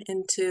deeper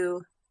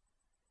into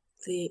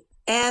the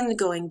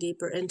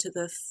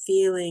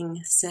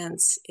feeling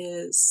sense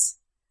is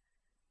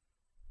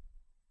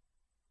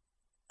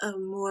a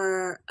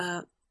more,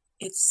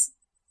 it's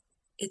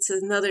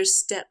another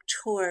step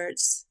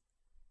towards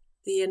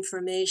the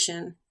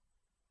information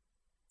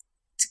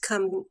to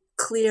come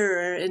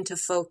clearer into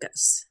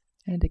focus.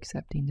 And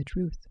accepting the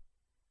truth.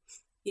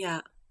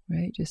 Yeah.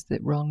 Right? Just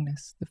that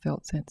wrongness, the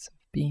felt sense of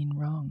being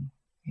wrong,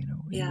 you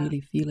know, and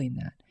really feeling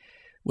that.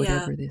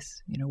 Whatever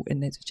this, you know,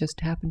 and it's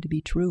just happened to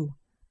be true.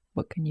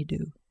 What can you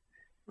do?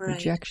 Right.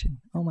 Rejection.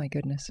 Oh my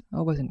goodness.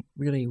 I wasn't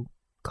really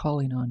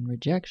calling on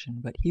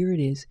rejection, but here it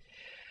is.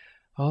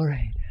 All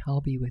right, I'll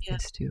be with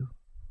this too.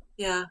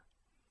 Yeah.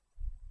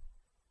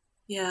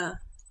 Yeah.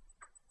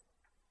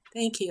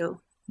 Thank you.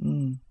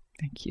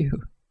 Thank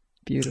you.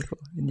 Beautiful.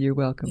 And you're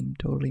welcome.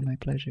 Totally my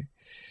pleasure.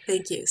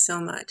 Thank you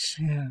so much.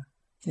 Yeah.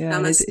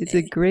 Yeah. It's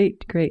a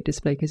great, great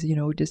display because, you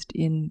know, just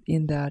in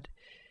that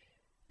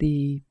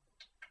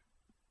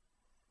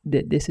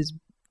this is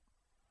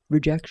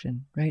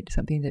rejection, right?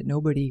 Something that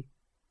nobody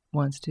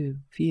wants to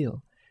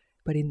feel,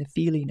 but in the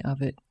feeling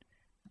of it,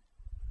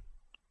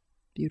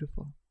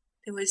 beautiful.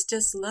 It was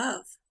just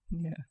love.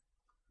 Yeah.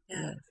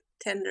 Yes.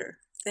 Tender.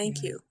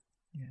 Thank you.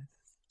 Yes.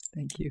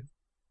 Thank you.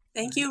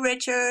 Thank you,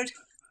 Richard.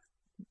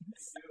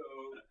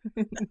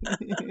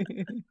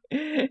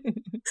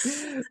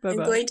 I'm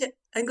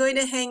going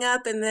to hang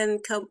up and then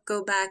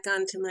go back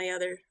onto my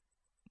other.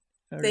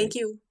 Thank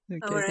you.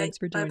 Okay, all right. Thanks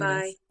for joining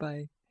us.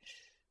 Bye.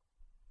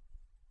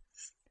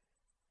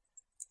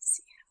 Let's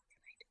see, how can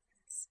I do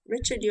this?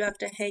 Richard, you have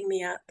to hang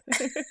me up.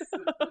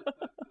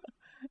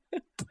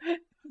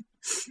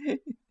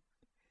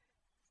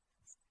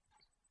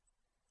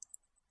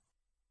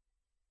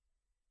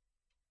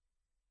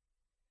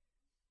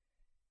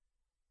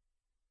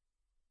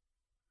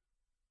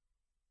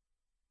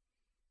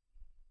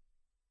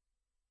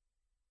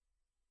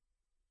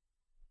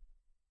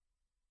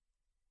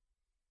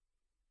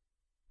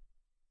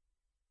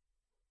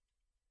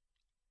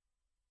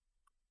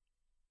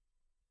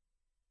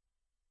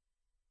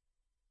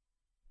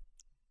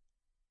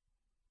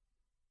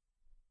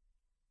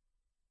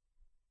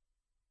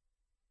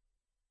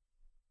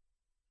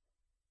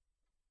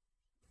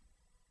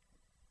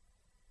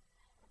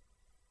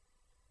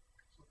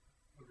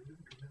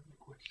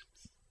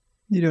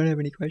 You don't have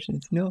any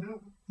questions? No.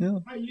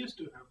 I used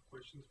to have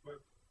questions, but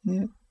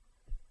I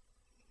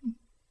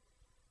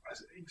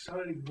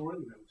started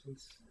ignoring them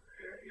since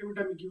every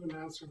time you give an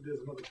answer,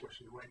 there's another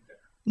question right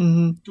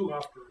there. Two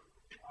after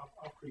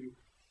you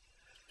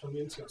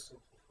convince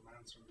yourself of an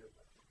answer, there's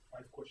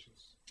like 5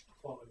 questions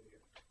following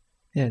it.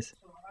 Yes. So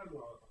I don't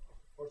know,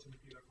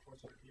 fortunately or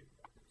unfortunately,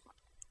 I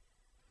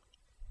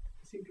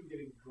seem to be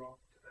getting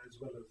dropped as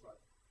well as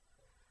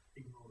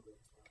ignore them.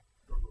 So I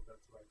don't know if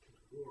that's the right thing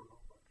to do or not.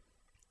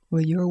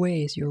 Well, your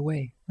way is your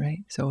way,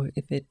 right? So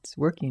if it's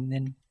working,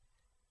 then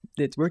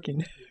it's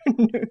working.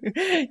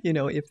 You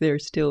know, if they're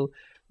still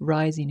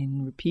rising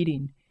and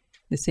repeating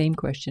the same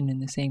question in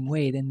the same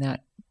way, then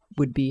that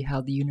would be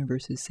how the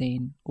universe is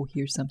saying, oh,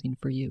 here's something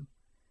for you.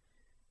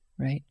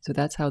 Right? So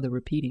that's how the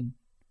repeating,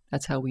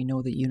 that's how we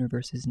know the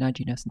universe is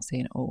nudging us and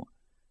saying, oh,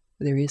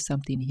 there is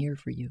something here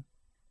for you.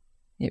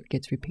 It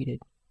gets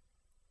repeated.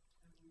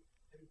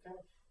 And kind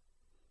of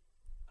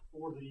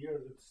over the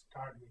years, it's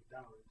tired me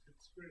down.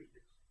 It's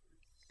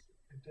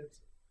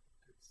intensive.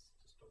 It's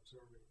just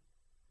observing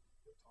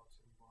the thoughts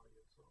in the body.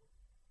 And so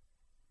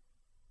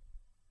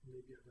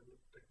maybe I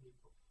developed a technique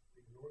of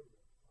ignoring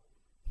them.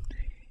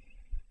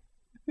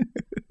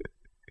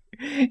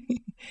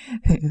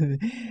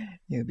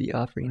 You'll be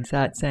offering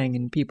satsang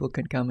and people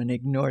can come and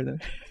ignore them.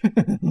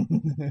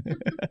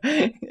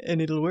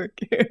 And it'll work,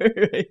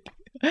 right?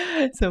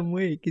 Some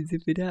way, because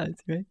if it has,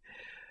 right?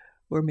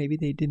 Or maybe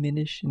they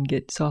diminish and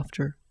get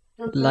softer,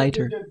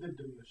 lighter. They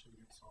diminish and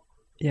get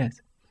softer. Yes.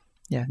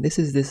 Yeah, this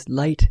is this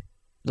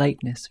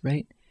lightness,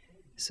 right?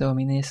 So, I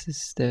mean, this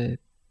is the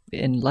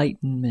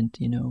enlightenment,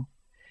 you know.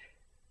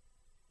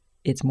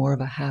 It's more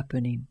of a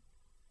happening.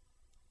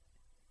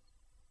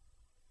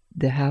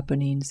 The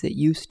happenings that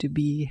used to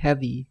be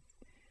heavy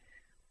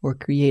or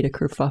create a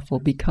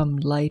kerfuffle become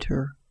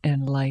lighter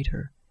and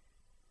lighter,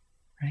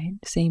 right?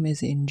 Same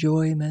as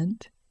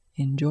enjoyment,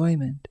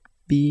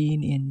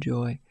 being in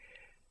joy,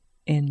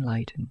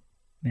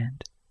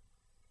 enlightenment.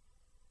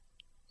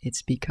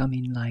 It's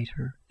becoming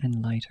lighter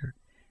and lighter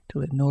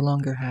till it no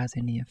longer has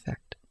any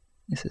effect.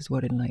 This is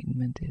what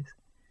enlightenment is.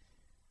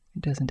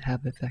 It doesn't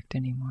have effect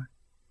anymore.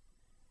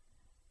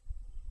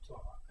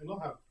 So I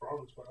don't have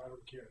problems, but I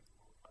don't care.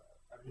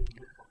 I don't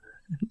even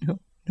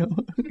look for No. them.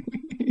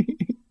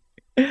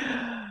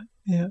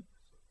 Yeah.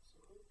 So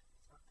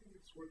I think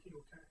it's working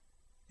okay.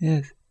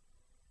 Yes.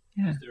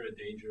 Yeah. Is there a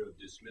danger of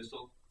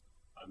dismissal?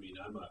 I mean,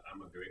 I'm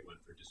a great one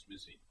for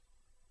dismissing.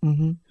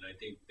 Mm-hmm. And I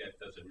think that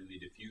doesn't really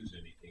diffuse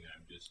anything.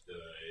 I'm just,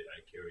 I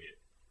carry it.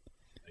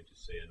 I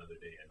just say another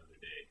day.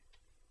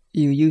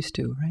 You used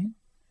to, right?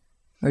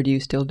 Or do you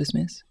still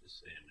dismiss?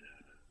 Just saying,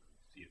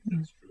 see if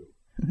that's true.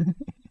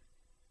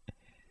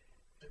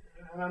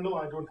 And I know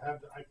I can't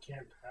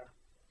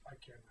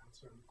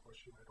answer any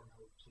question. I don't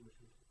have a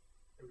solution to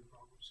every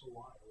problem. So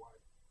why?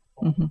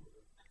 Mm-hmm.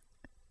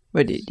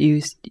 But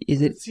is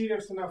it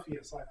serious enough?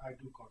 Yes, I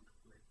do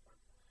contemplate. But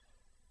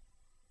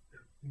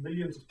there are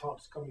millions of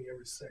thoughts coming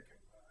every second.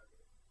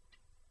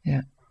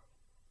 Yeah.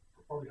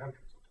 Probably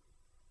hundreds of them.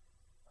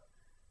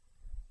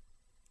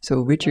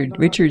 So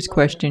Richard's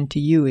question to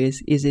you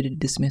is it a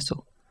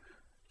dismissal?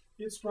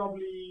 It's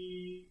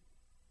probably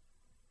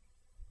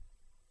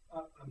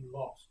I'm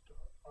lost.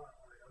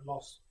 I'm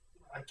lost.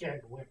 I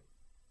can't win.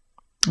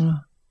 Oh.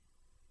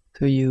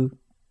 So you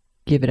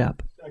give it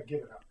up. I give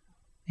it up.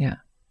 Yeah.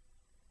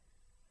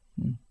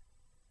 Mm.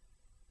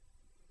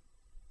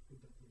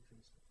 If that makes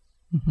any sense.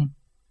 Mm-hmm.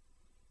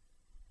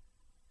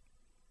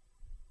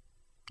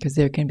 Because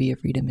there can be a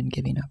freedom in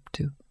giving up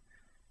too.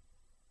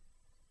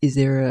 Is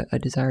there a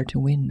desire to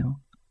win? No.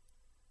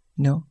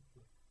 No?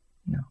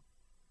 No.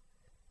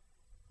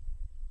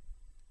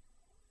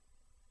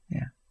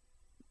 Yeah.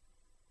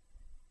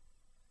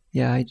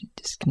 Yeah, I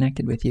just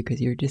connected with you because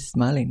you're just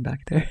smiling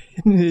back there.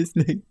 It's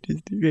like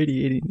just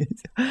radiating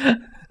this. Well,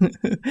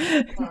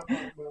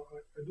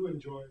 I do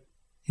enjoy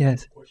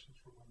Yes. questions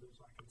from others.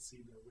 I can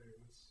see the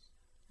awareness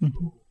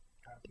Mm-hmm.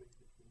 happening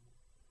between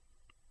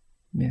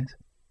Yes.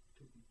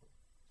 two people.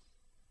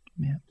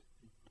 Yeah.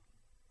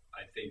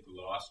 I think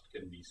lost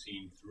can be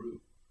seen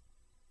through,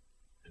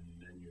 and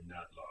then you're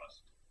not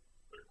lost.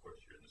 But of course,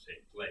 you're in the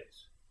same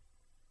place.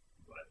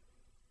 But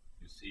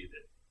you see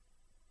that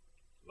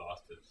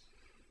lost is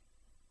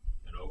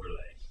an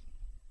overlay.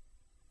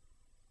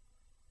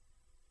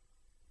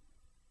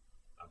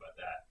 How about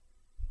that?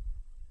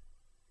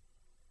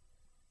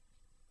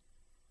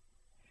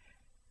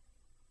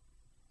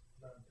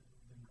 I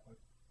didn't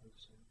quite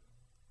understand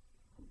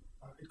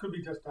that. It could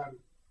be just I'm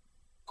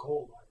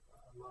cold.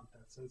 I'm not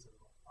that sensitive.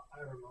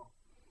 I don't know.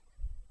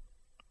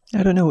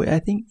 I don't know. I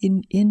think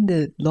in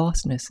the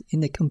lostness,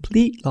 in the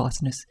complete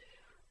lostness,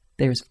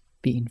 there's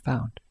being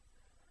found.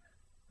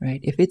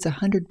 Right? If it's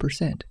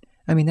 100%,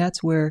 I mean,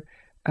 that's where,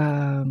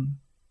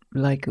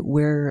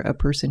 where a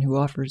person who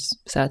offers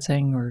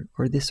satsang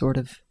or this sort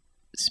of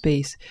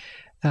space,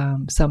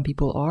 some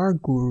people are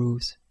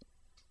gurus,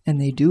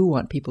 and they do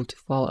want people to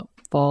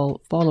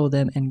follow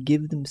them and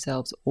give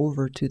themselves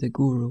over to the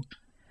guru.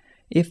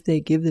 If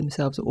they give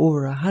themselves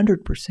over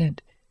 100%,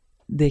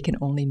 they can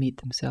only meet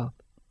themselves.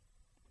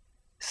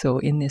 So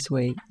in this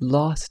way,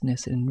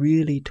 lostness and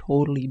really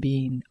totally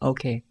being,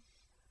 okay,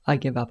 I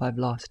give up, I've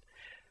lost.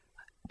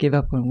 Give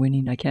up on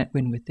winning, I can't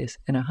win with this.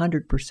 And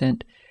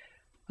 100%,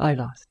 I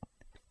lost.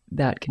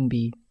 That can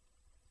be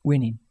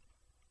winning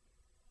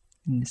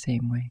in the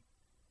same way.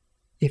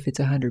 If it's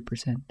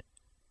 100%,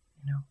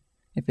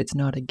 if it's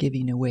not a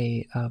giving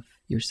away of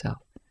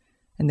yourself.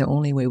 And the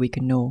only way we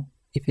can know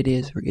if it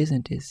is or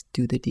isn't is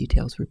do the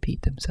details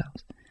repeat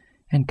themselves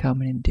and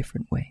come in a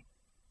different way.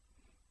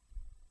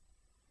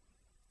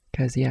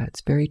 Because,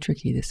 it's very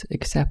tricky, this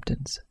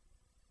acceptance,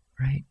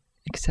 right?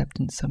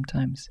 Acceptance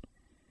sometimes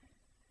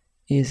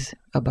is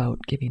about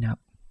giving up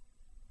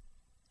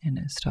and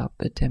stop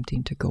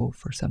attempting to go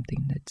for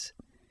something that's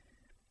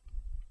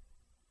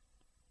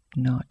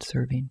not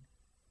serving.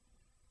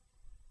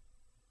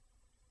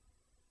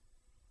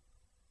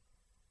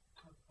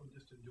 I'm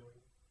just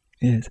enjoying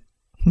it. Yes.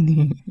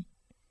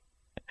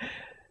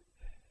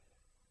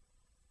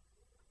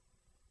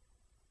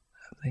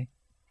 Lovely.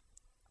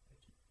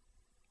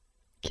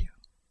 Thank you.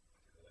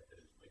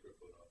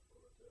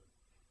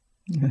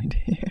 Oh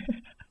dear.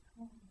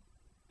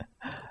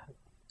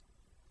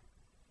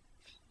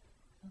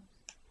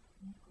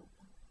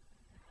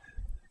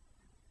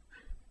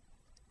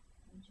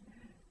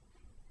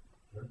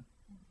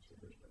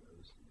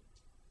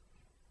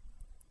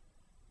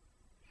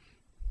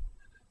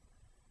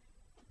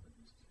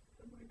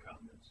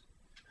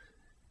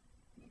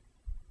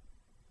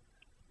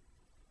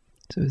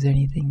 So is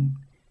anything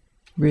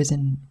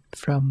risen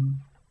from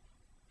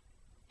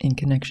in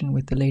connection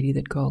with the lady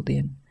that called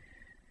in?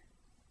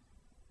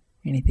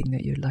 Anything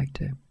that you'd like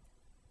to?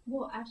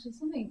 Well, actually,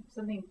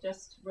 something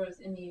just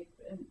rose in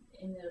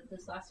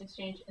this last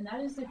exchange, and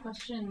that is the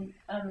question: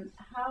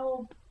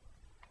 how?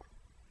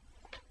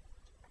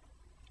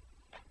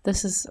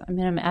 This is. I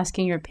mean, I'm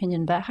asking your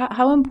opinion, but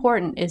how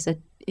important is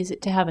it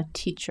to have a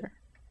teacher?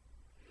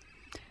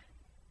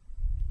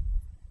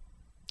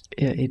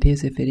 It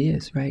is if it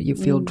is, right? You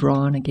feel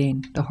drawn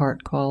again. The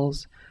heart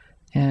calls,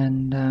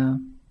 and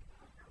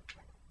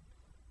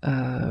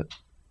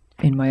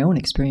in my own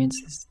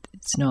experience,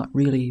 it's not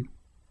really.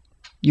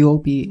 You'll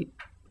be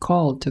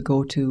called to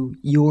go to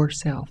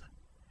yourself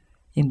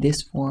in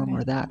this form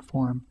or that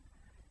form,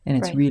 and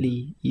it's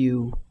really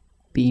you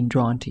being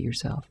drawn to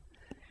yourself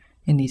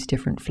in these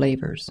different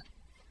flavors.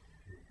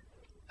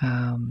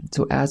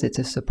 So as it's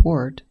a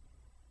support,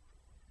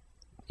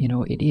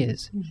 it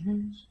is,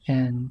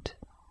 and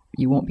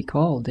you won't be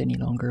called any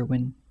longer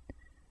when,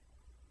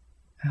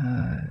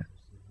 and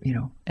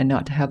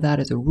not to have that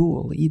as a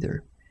rule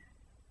either.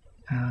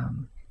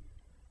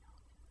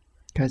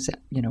 Because,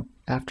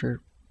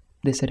 after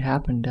this had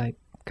happened, I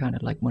kind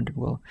of wondered,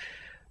 well,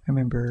 I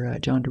remember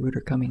John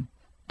DeRuiter coming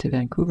to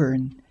Vancouver,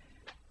 and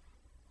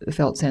the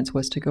felt sense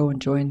was to go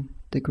and join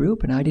the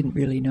group, and I didn't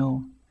really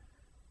know.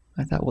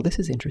 I thought, well, this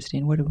is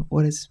interesting.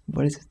 What's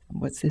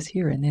this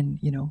here? And then,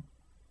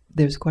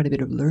 there's quite a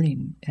bit of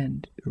learning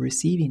and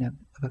receiving of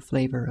a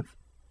flavor of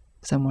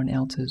someone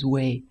else's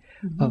way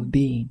of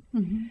being.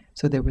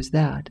 So there was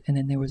that, and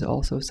then there was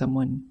also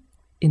someone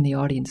in the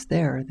audience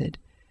there that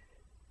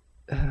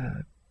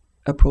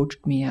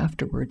approached me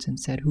afterwards and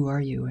said, "Who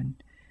are you?" And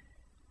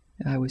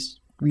I was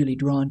really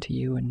drawn to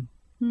you, and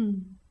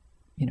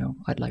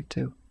I'd like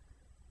to.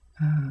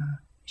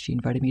 She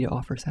invited me to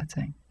offer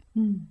satsang.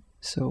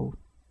 So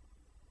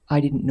I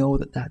didn't know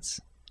that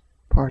that's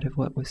part of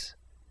what was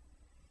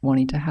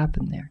wanting to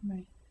happen there.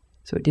 Right.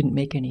 So it didn't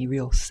make any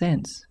real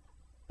sense,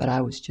 but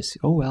I was just,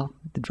 oh well,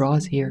 the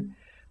draw's here,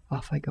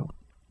 off I go.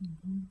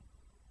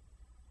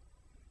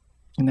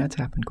 And that's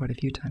happened quite a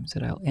few times,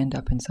 that I'll end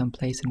up in some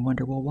place and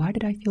wonder, well, why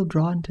did I feel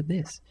drawn to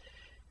this?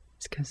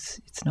 It's because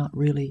it's not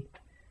really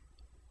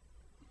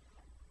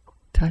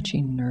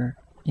touching, or,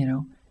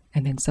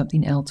 and then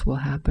something else will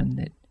happen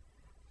that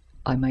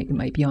it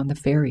might be on the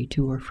ferry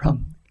to or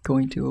from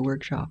going to a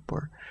workshop,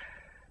 or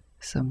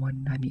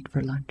someone I meet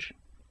for lunch.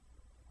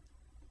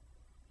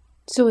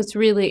 So it's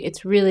really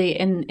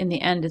in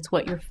the end, it's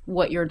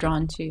what you're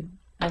drawn to,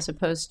 as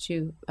opposed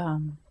to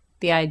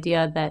the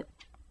idea that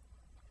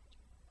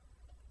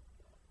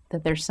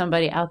there's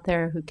somebody out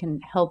there who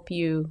can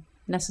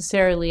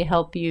necessarily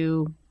help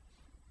you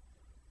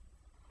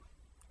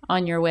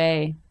on your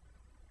way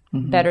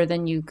better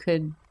than you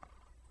could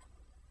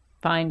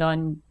find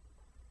on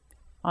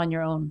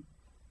your own.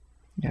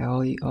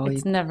 Yeah,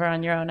 it's never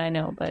on your own, I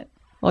know, but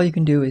all you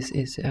can do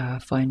is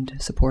find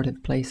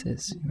supportive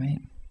places, right?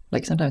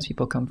 Like sometimes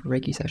people come for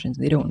Reiki sessions,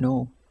 they don't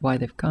know why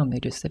they've come.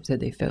 They just have said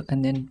they felt,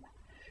 and then,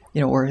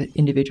 or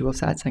individual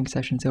satsang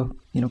sessions. So,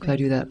 because I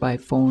do that by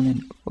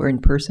phone or in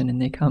person,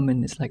 and they come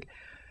and it's like,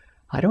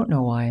 I don't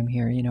know why I'm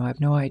here. I have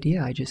no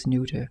idea. I just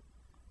knew to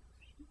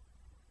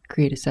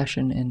create a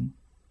session,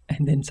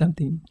 and then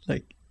something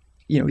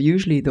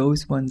usually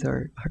those ones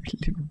are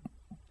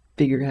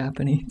bigger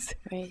happenings,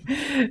 right.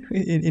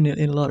 in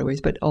a lot of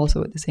ways. But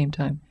also at the same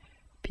time,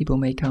 people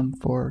may come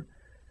for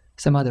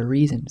some other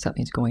reason.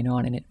 Something's going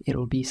on, and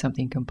it'll be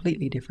something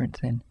completely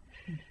different than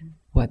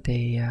what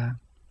they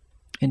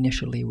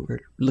initially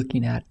were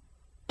looking at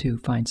to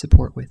find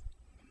support with.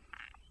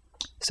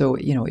 So,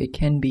 it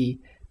can be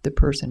the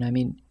person. I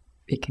mean,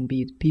 it can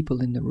be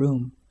people in the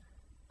room,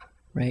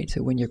 right?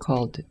 So when you're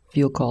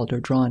feel called or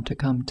drawn to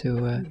come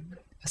to a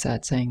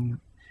satsang,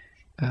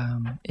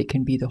 it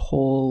can be the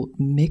whole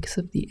mix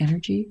of the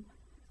energy.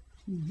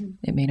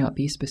 It may not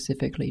be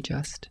specifically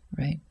just,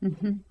 right?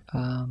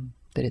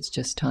 That it's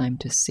just time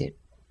to sit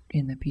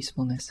in the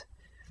peacefulness,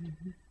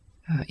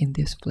 in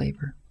this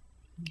flavor.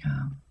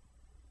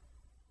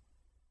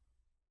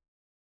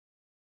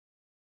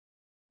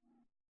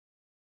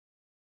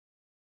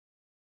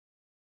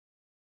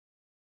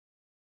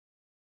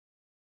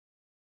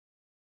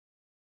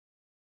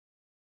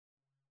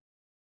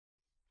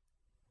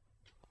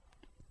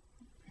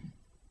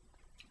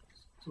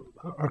 So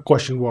our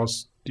question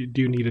was, do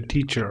you need a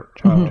teacher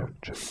on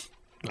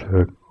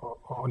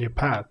your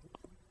path?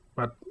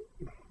 But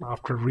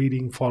after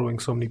reading, following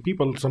so many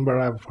people, somewhere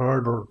I've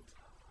heard or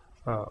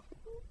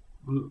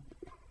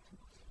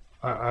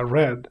I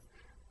read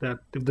that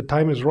if the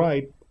time is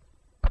right,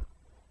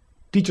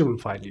 teacher will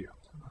find you.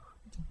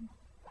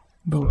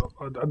 So,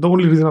 the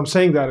only reason I'm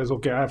saying that is,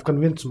 okay, I've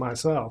convinced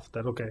myself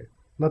that, okay,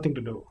 nothing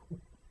to do.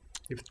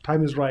 If the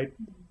time is right,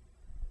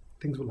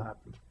 things will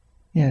happen.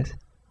 Yes.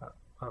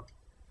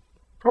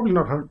 Probably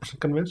not 100%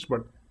 convinced,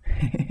 but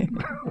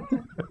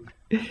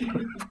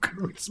I've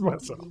convinced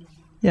myself.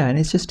 Yeah, and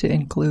it's just to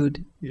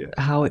include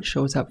how it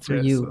shows up for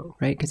you, so.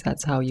 right? Because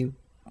that's how you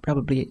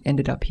probably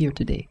ended up here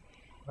today,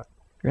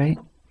 right?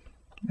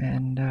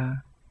 And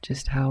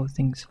just how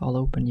things fall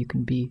open, you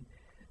can be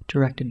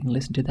directed and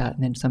listen to that,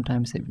 and then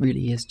sometimes it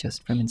really is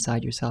just from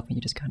inside yourself, and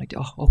you just kind of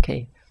go, oh,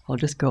 okay, I'll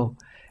just go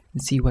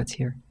and see what's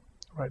here.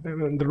 Right,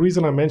 and the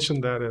reason I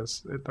mentioned that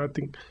is, I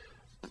think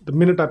the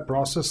minute I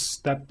process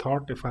that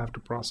thought, if I have to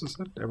process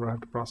it, ever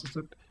have to process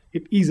it,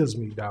 it eases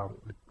me down.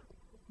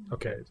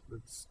 Okay,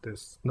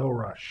 there's no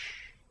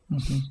rush.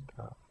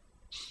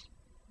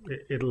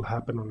 It'll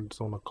happen on its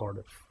own accord,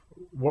 if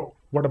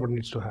whatever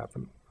needs to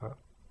happen.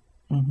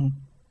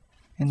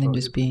 And then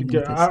just being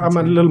with this. I'm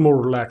a little more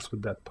relaxed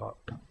with that thought.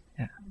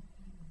 Yeah.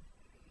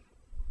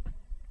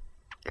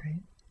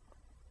 Great.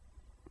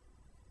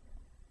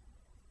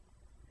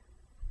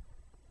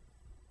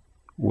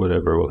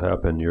 Whatever will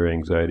happen, your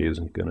anxiety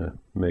isn't going to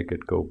make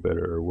it go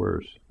better or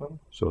worse.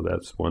 So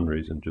that's one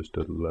reason, just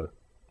to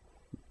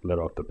let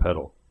off the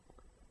pedal.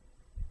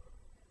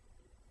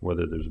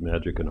 Whether there's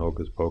magic and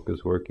hocus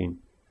pocus working,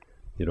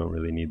 you don't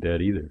really need that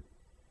either.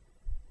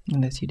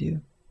 Unless you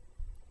do.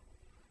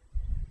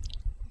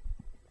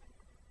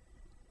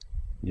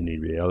 You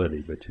need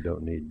reality, but you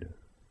don't need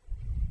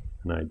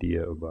an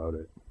idea about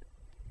it.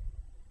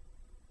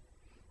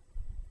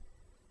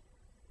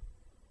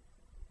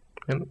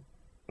 And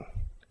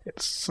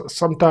it's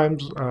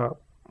sometimes,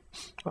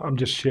 I'm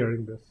just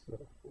sharing this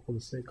for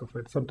the sake of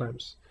it.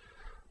 Sometimes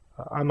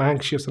I'm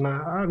anxious, and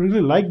I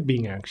really like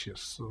being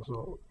anxious.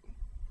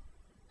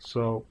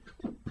 So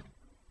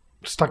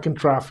stuck in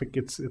traffic,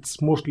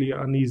 it's mostly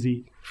an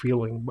uneasy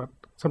feeling. But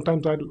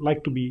sometimes I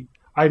like to be.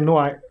 I know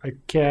I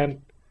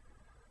can't.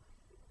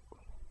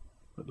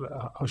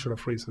 How should I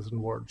phrase this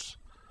in words?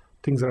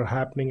 Things that are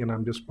happening, and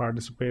I'm just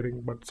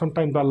participating. But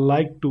sometimes I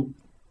like to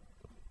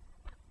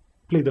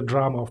play the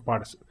drama of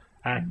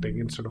acting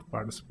instead of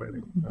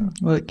participating.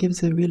 Well, it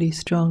gives a really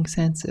strong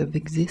sense of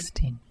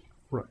existing.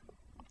 Right.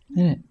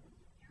 Isn't it?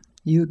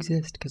 You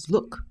exist, because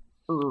look.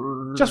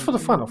 Just for the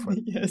fun of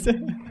it. Yes.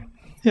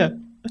 Yeah.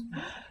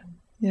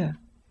 Yeah.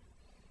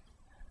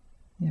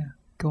 Yeah.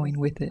 Going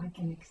with it. Like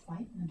an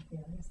excitement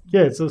there, isn't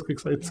Yeah,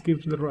 it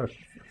gives the rush.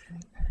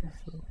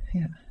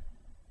 Yeah.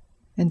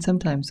 And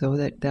sometimes, though,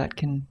 that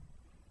can,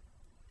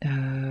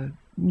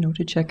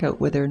 to check out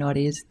whether or not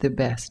it is the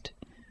best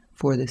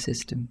for the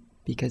system,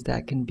 because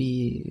that can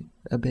be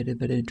a bit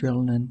of an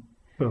adrenaline.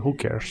 Well, who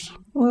cares?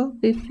 Well,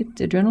 if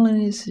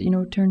adrenaline is,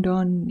 turned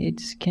on,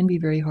 it can be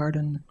very hard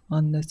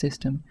on the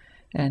system,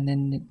 and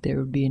then there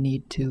would be a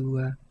need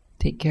to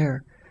take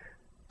care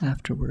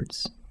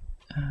afterwards.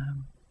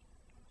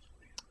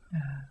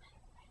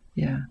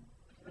 Yeah.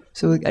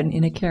 So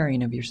in a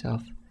caring of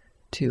yourself,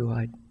 too,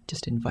 I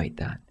just invite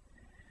that.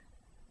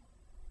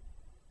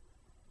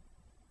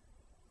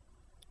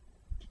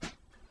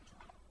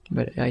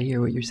 But I hear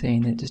what you're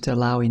saying, that just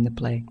allowing the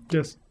play.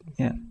 Yes.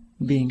 Yeah.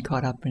 Being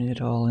caught up in it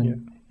all.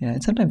 And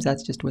and sometimes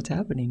that's just what's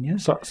happening, yeah.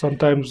 So,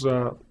 sometimes,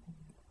 and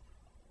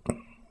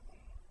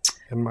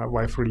my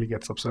wife really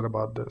gets upset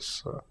about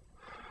this.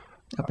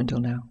 Up until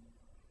now.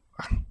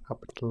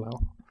 Up until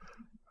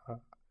now.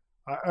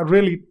 I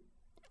really,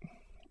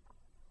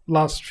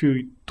 last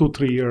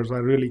 2-3 years, I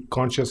really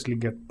consciously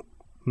get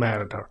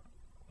mad at her.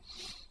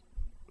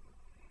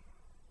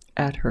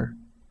 At her?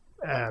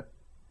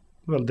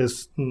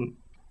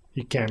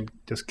 You can't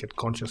just get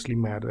consciously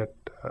mad at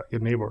your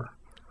neighbor.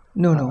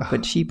 No,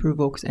 but she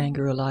provokes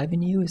anger alive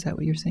in you? Is that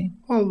what you're saying?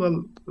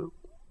 Well,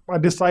 I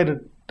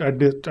decided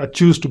I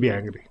choose to be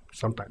angry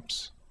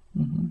sometimes.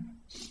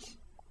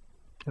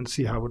 And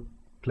see how it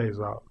plays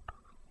out.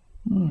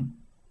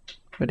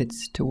 But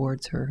it's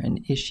towards her,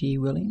 and is she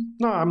willing?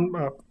 No, I'm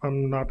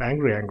not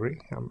angry.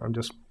 I'm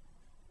just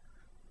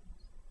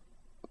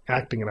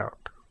acting it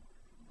out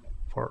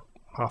for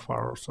half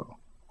hour or so,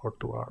 or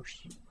 2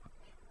 hours,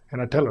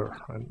 and I tell her,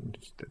 and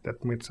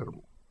that makes her.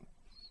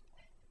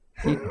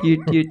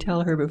 You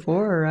tell her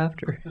before or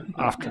after?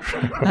 After.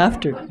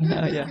 After.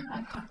 Yeah.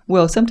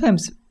 Well,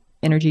 sometimes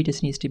energy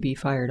just needs to be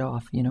fired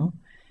off, and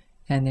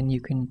then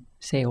you can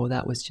say, "Oh,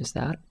 that was just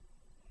that,"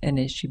 and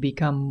has she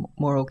become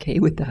more okay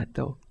with that,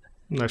 though?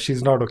 No,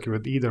 she's not okay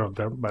with either of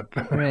them, but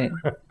right.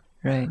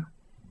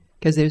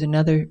 Because there's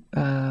another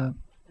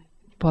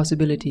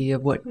possibility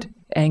of what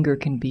anger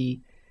can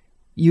be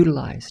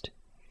utilized,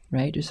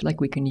 right? Just like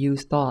we can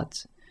use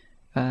thoughts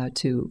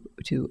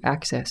to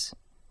access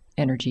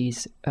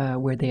energies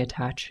where they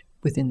attach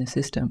within the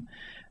system.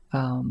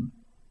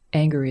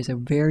 anger is a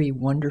very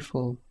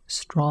wonderful,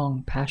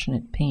 strong,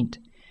 passionate paint.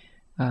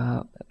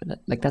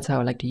 Like that's how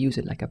I like to use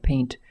it, like a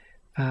paint.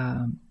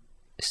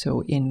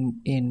 So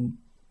in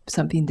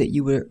something that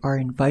you are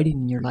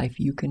inviting in your life,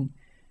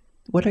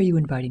 what are you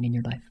inviting in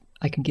your life?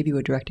 I can give you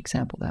a direct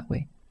example that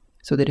way.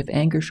 So that if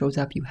anger shows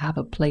up, you have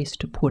a place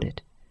to put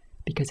it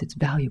because it's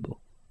valuable,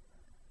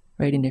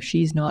 right? And if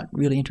she's not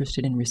really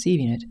interested in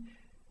receiving it,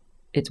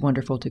 it's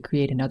wonderful to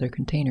create another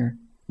container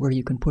where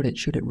you can put it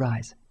should it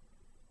rise.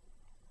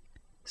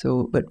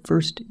 So, but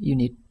first you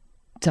need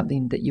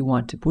something that you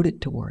want to put it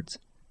towards.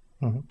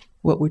 Mm-hmm.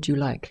 What would you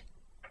like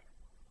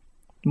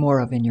more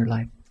of in your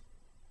life?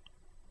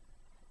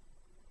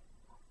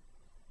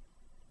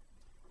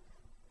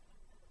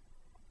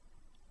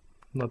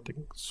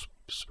 Nothing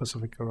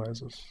specific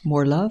arises.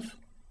 More love?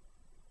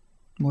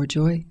 More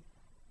joy?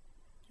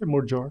 Yeah,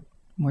 more joy.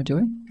 More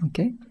joy?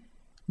 Okay.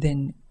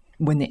 Then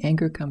when the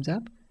anger comes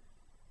up,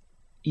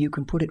 you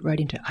can put it right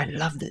into, I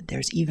love that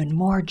there's even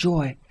more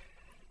joy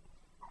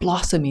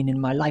blossoming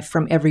in my life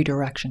from every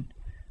direction.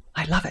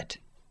 I love it,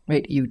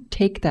 right? You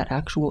take that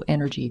actual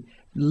energy,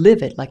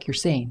 live it like you're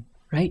saying,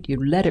 right?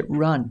 You let it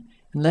run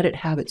and let it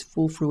have its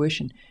full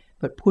fruition,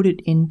 but put it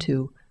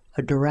into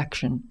a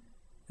direction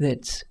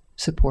that's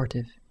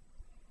supportive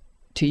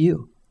to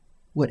you,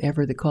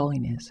 whatever the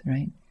calling is,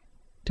 right?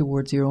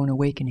 Towards your own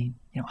awakening.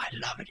 I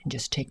love it, and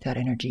just take that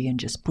energy and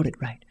just put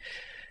it right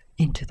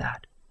into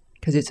that.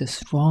 Because it's a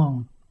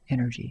strong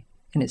energy,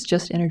 and it's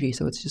just energy,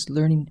 so it's just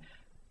learning,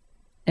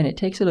 and it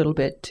takes a little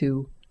bit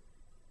to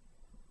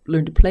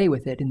learn to play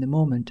with it in the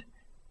moment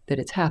that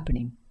it's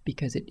happening,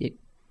 because it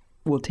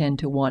will tend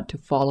to want to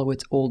follow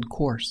its old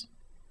course,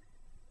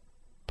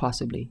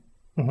 possibly,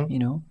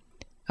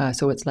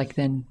 so it's like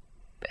then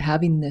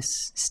having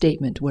this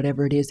statement,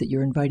 whatever it is that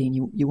you're inviting,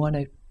 you want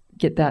to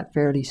get that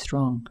fairly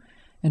strong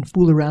and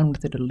fool around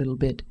with it a little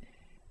bit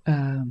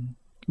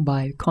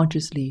by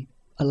consciously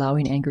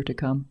allowing anger to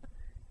come,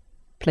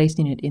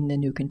 placing it in the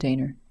new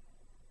container,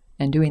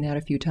 and doing that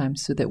a few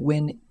times so that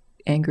when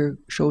anger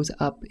shows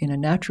up in a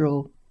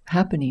natural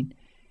happening,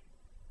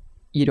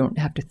 you don't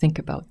have to think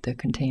about the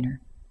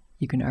container.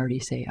 You can already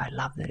say, I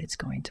love that it's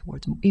going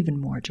towards even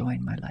more joy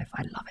in my life.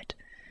 I love it.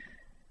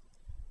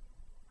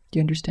 Do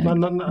you understand?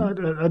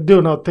 No, I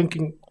do. Now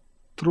thinking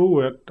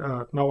through it,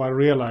 now I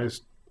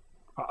realized,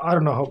 I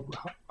don't know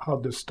how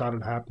this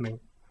started happening,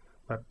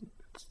 but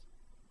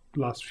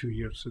last few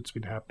years it's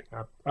been happening.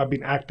 I've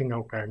been acting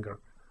out anger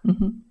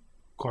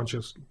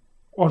consciously,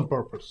 on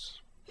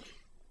purpose.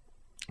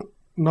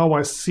 Now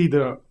I see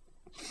the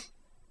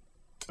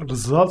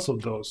results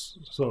of those.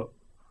 So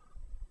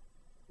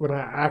when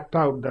I act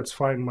out, that's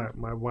fine.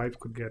 My wife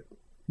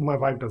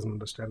doesn't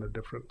understand the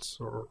difference,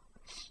 or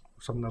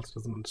someone else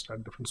doesn't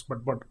understand the difference. But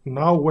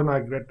now when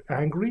I get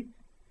angry,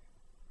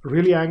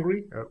 really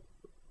angry,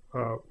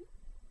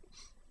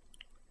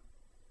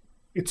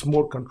 it's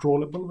more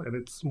controllable and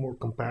it's more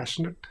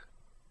compassionate,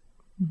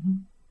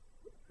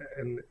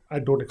 and I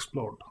don't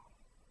explode.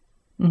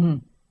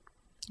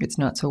 It's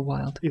not so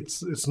wild.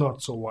 It's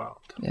not so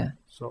wild. Yeah.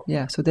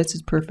 So this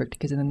is perfect,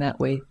 because in that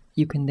way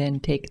you can then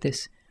take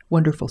this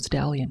wonderful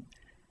stallion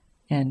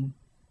and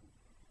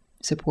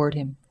support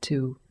him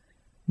to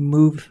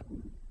move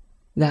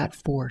that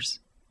force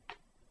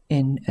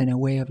in a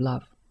way of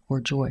love or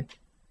joy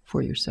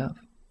for yourself.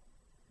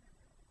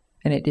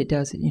 And it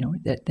does,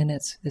 then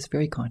it's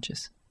very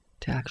conscious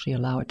to actually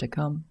allow it to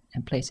come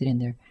and place it in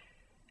there.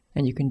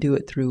 And you can do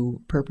it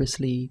through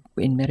purposely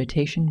in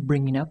meditation,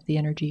 bringing up the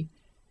energy,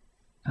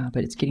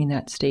 but it's getting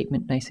that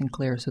statement nice and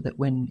clear so that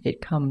when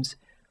it comes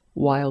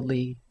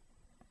wildly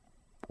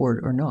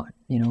or not,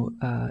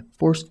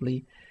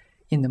 forcefully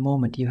in the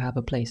moment, you have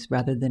a place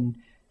rather than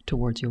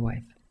towards your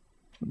wife.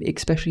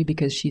 Especially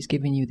because she's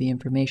giving you the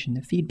information,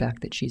 the feedback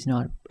that she's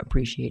not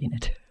appreciating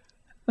it.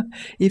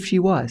 If she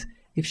was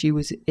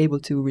able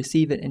to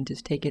receive it and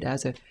just take it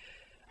as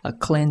a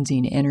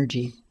cleansing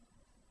energy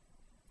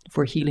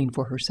for healing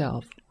for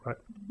herself, right,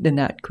 then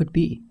that could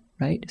be,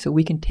 right? So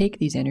we can take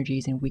these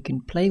energies and we can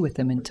play with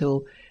them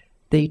until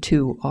they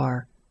too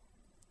are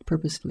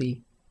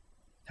purposefully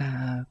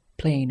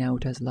playing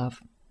out as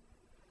love.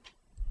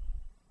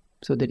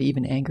 So that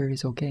even anger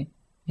is okay,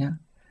 yeah?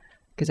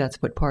 Because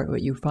that's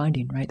what you're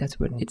finding, right? That's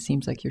what it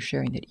seems like you're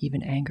sharing, that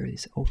even anger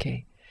is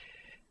okay.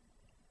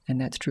 And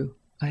that's true.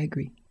 I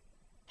agree.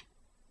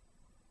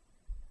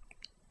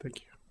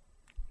 Thank you.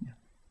 Yeah.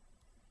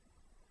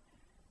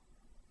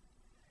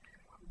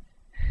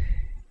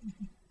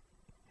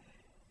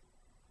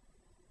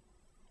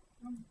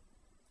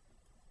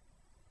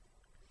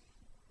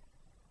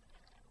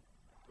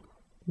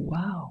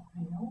 Wow.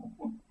 I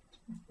know.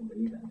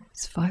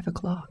 It's 5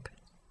 o'clock.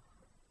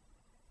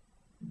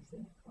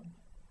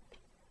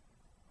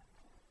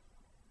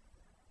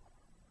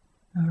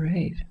 All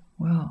right.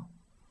 Wow.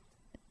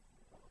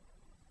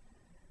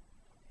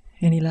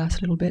 Any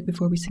last little bit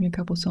before we sing a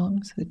couple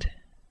songs that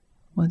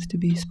wants to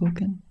be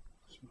spoken?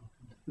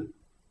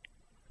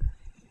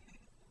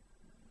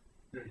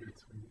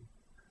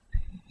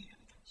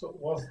 So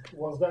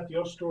was that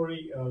your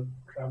story,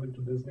 traveling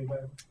to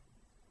Disneyland?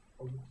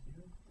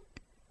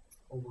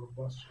 over a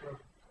bus trip?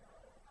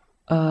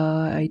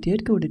 I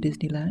did go to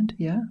Disneyland,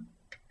 yeah.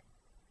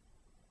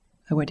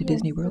 I went to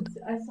Disney World.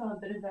 I saw a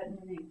bit of that in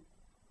the read.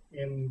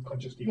 In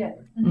Conscious Deep. Yeah.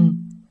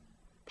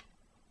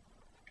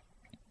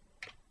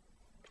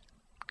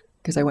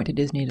 Because I went to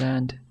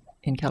Disneyland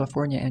in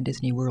California and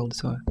Disney World,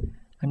 so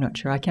I'm not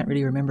sure. I can't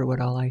really remember what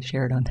all I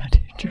shared on that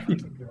interview.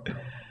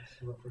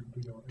 Referred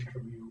to your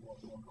interview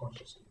on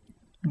Conscious Deep.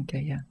 Okay,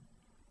 yeah.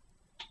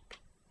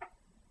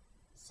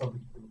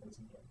 Something to do with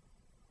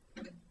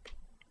that.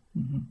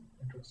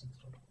 Interesting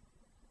story.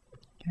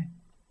 Okay.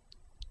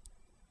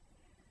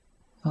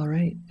 All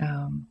right.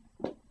 I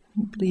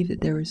believe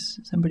that there was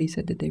somebody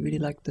said that they really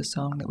liked the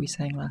song that we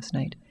sang last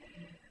night.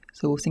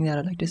 So we'll sing that.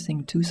 I'd like to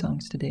sing 2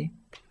 songs today.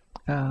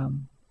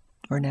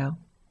 Or now.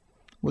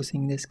 We'll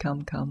sing this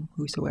Come, Come,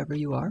 Whosoever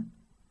You Are.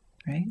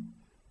 Right?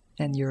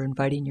 And you're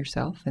inviting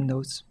yourself and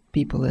those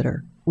people that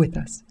are with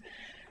us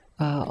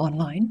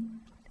online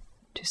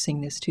to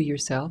sing this to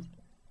yourself.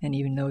 And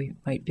even though it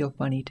might feel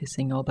funny to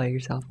sing all by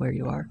yourself where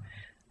you are,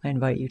 I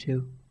invite you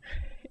to.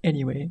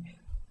 Anyway.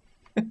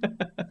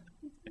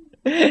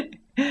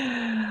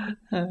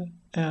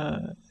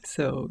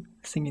 So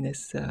singing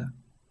this, and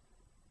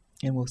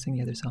we'll sing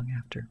the other song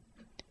after.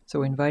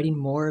 So inviting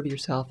more of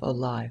yourself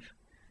alive,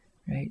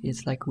 right?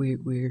 It's like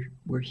we're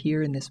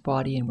here in this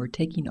body and we're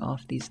taking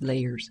off these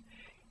layers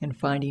and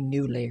finding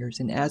new layers.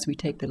 And as we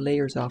take the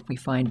layers off, we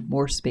find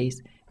more space,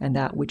 and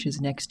that which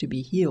is next to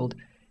be healed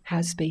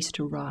has space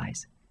to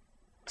rise.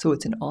 So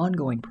it's an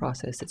ongoing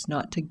process. It's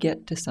not to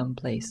get to some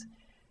place,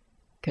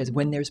 because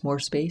when there's more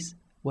space,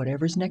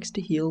 whatever's next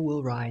to heal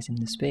will rise in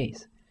the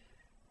space,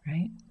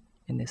 right?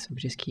 And this will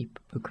just keep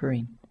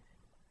occurring.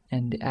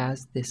 And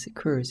as this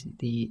occurs,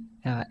 the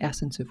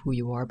essence of who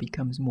you are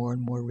becomes more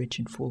and more rich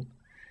and full.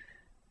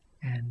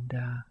 And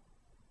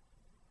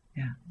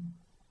yeah.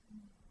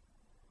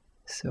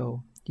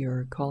 So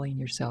you're calling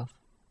yourself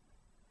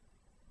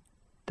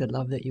the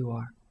love that you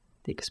are,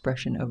 the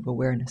expression of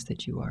awareness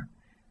that you are,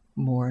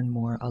 more and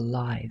more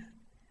alive,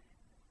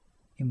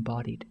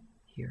 embodied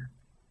here.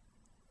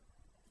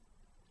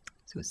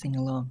 So sing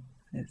along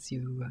as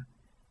you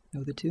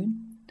know the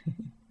tune.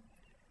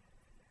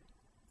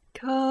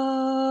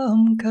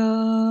 Come,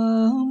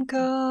 come,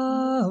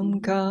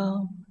 come,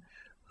 come,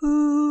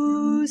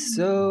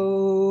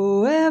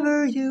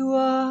 whosoever you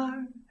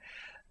are.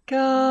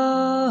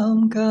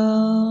 Come,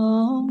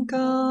 come,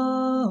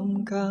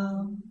 come,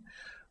 come,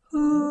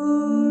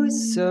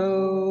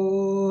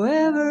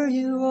 whosoever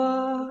you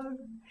are.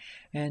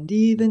 And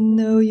even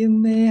though you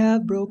may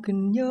have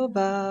broken your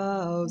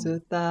vows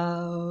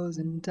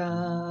 1,000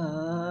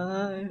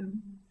 times,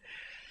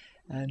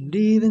 and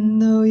even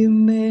though you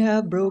may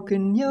have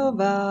broken your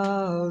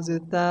vows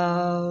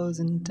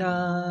 1,000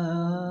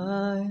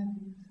 times,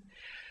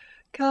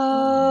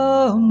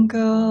 come,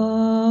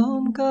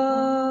 come,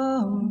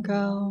 come,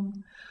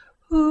 come,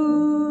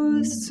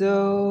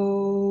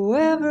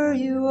 whosoever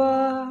you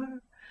are.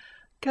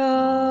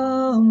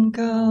 Come,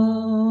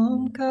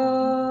 come,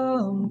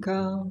 come,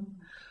 come,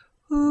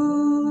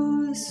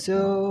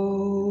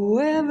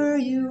 whosoever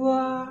you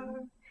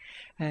are.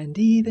 And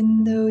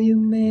even though you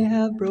may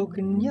have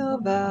broken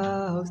your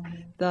vows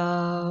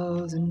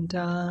 1,000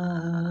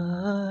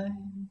 times,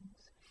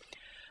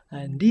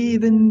 and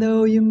even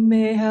though you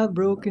may have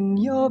broken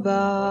your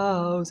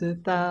vows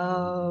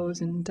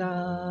 1,000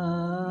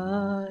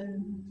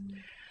 times,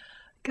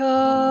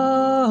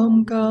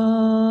 come,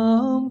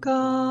 come,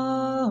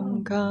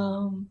 come,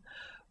 come,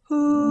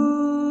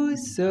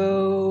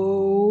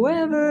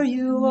 whosoever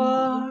you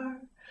are.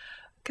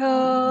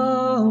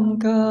 Come,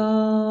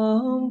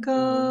 come,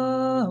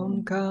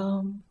 come,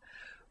 come,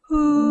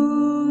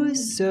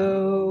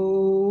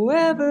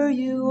 whosoever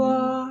you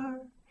are.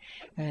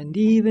 And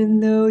even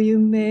though you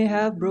may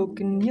have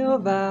broken your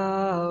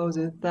vows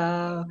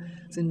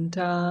 1,000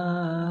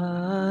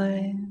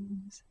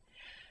 times,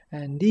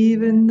 and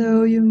even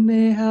though you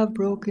may have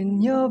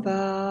broken your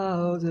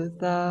vows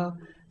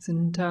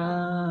 1,000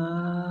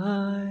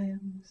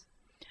 times,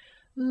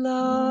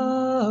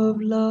 love,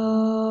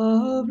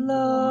 love,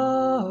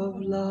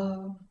 love,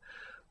 love,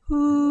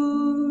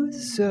 whosoever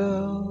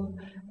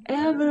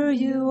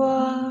you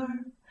are.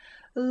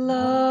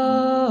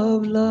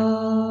 Love,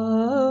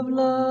 love,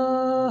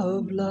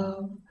 love,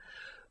 love,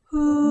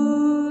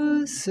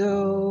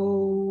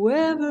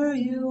 whosoever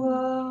you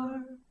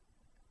are.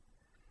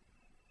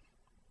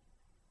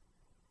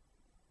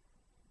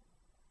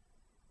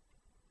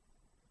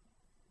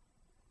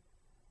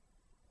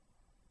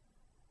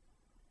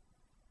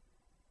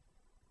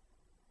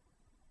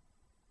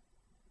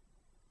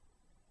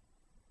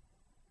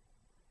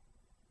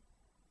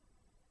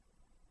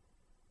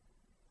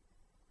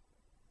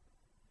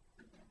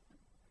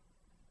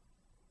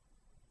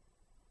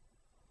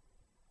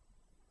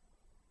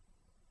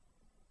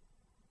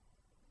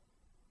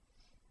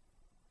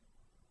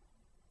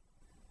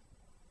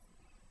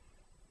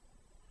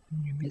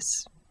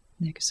 This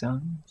next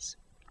song is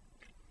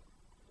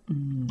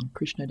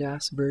Krishna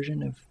Das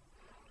version of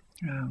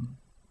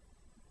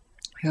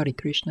Hare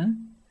Krishna,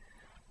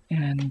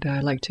 And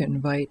I'd like to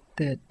invite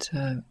that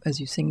as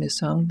you sing this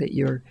song, that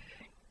you're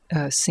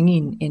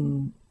singing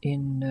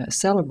in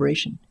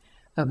celebration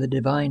of the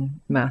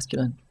divine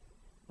masculine,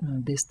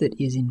 this that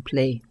is in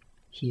play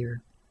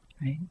here,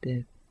 right?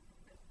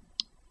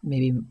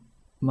 Maybe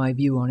my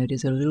view on it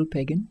is a little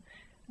pagan,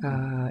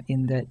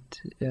 in that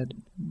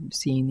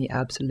seeing the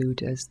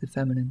absolute as the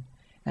feminine,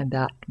 and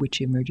that which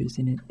emerges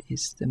in it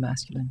is the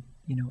masculine,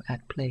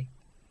 at play.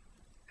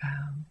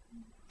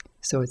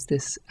 So it's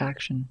this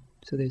action.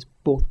 So there's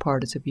both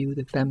parts of you,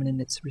 the feminine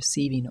that's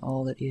receiving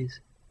all that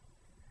is.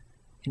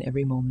 In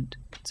every moment,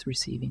 it's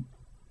receiving.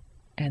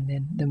 And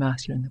then the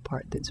masculine, the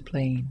part that's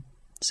playing,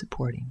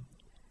 supporting,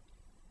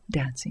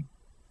 dancing.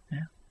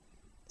 Yeah?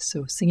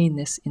 So singing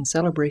this in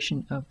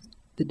celebration of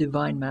the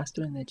divine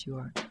masculine that you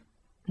are.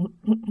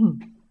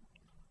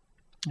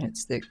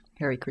 It's the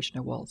Hare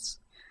Krishna waltz.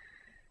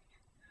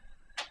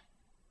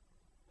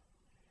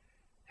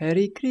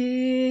 Hare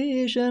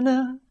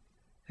Krishna,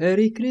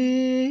 Hare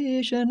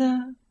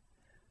Krishna,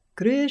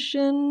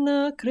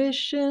 Krishna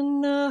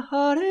Krishna,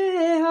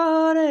 Hare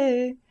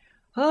Hare,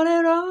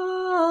 Hare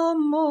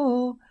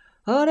Ramo,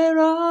 Hare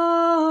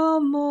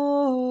Ramo,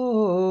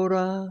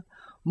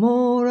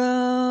 Ramo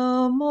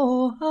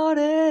Ramo,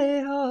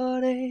 Hare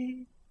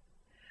Hare.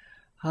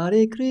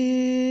 Hare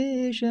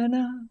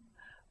Krishna,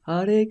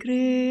 Hare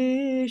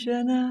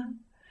Krishna,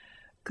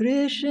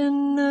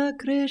 Krishna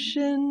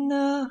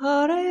Krishna,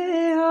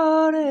 Hare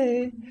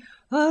Hare,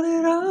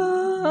 Hare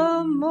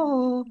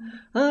Ramo,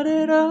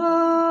 Hare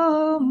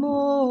Ramo,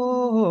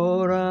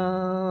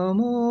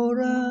 Ramo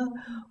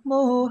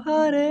Ramo,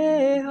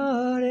 Hare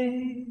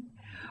Hare.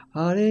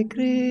 Hare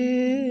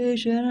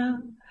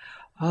Krishna,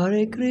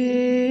 Hare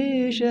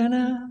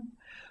Krishna,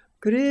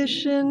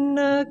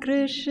 Krishna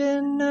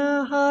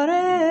Krishna,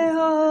 Hare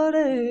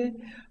Hare,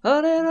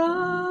 Hare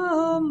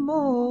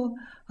Ramo,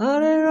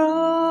 Hare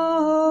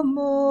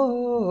Ramo,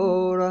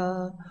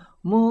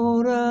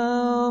 Ramo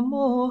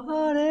Ramo,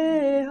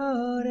 Hare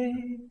Hare.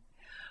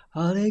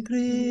 Hare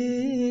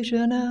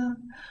Krishna,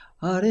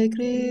 Hare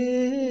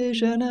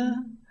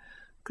Krishna,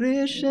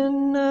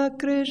 Krishna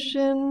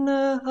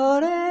Krishna,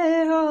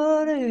 Hare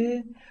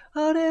Hare,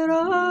 Hare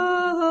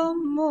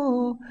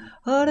Ramo,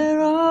 Hare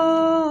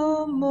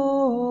Ramo,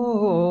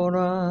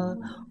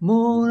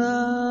 Ramo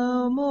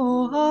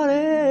Ramo,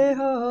 Hare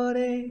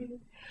Hare.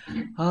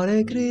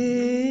 Hare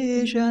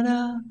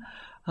Krishna,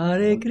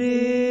 Hare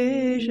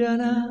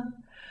Krishna,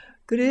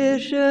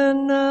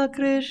 Krishna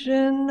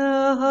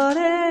Krishna,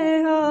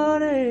 Hare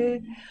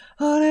Hare,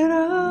 Hare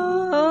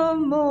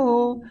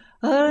Ramo,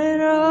 Hare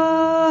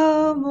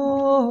Ramo,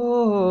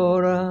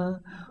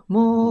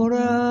 Ramo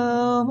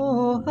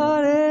Ramo,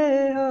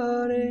 Hare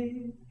Hare.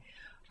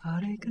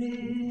 Hare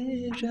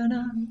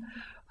Krishna,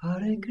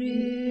 Hare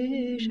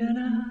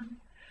Krishna,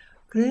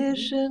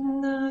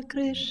 Krishna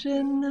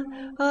Krishna,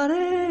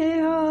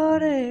 Hare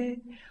Hare,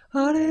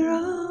 Hare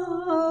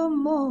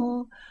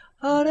Ramo,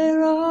 Hare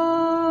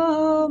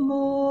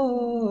Ramo,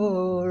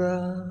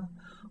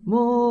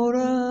 Ramo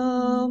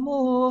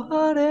Ramo,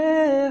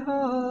 Hare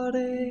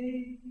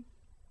Hare.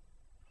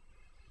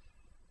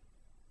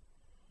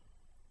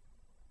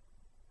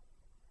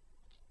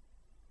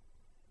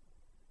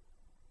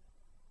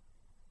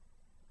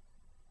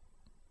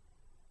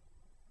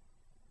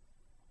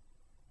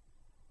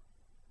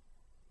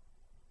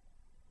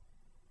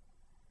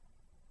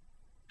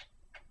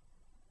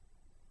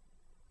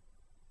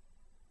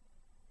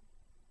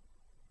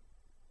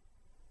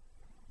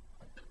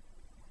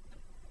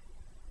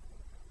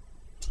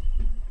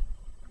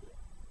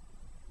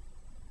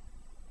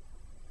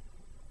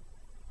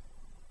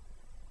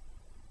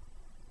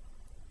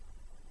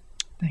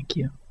 Thank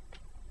you.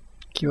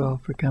 Thank you all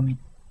for coming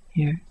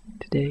here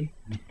today.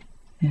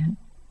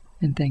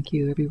 And thank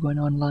you everyone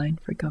online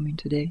for coming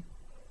today.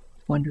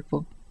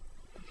 Wonderful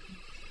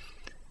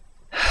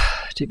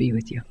to be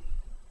with you.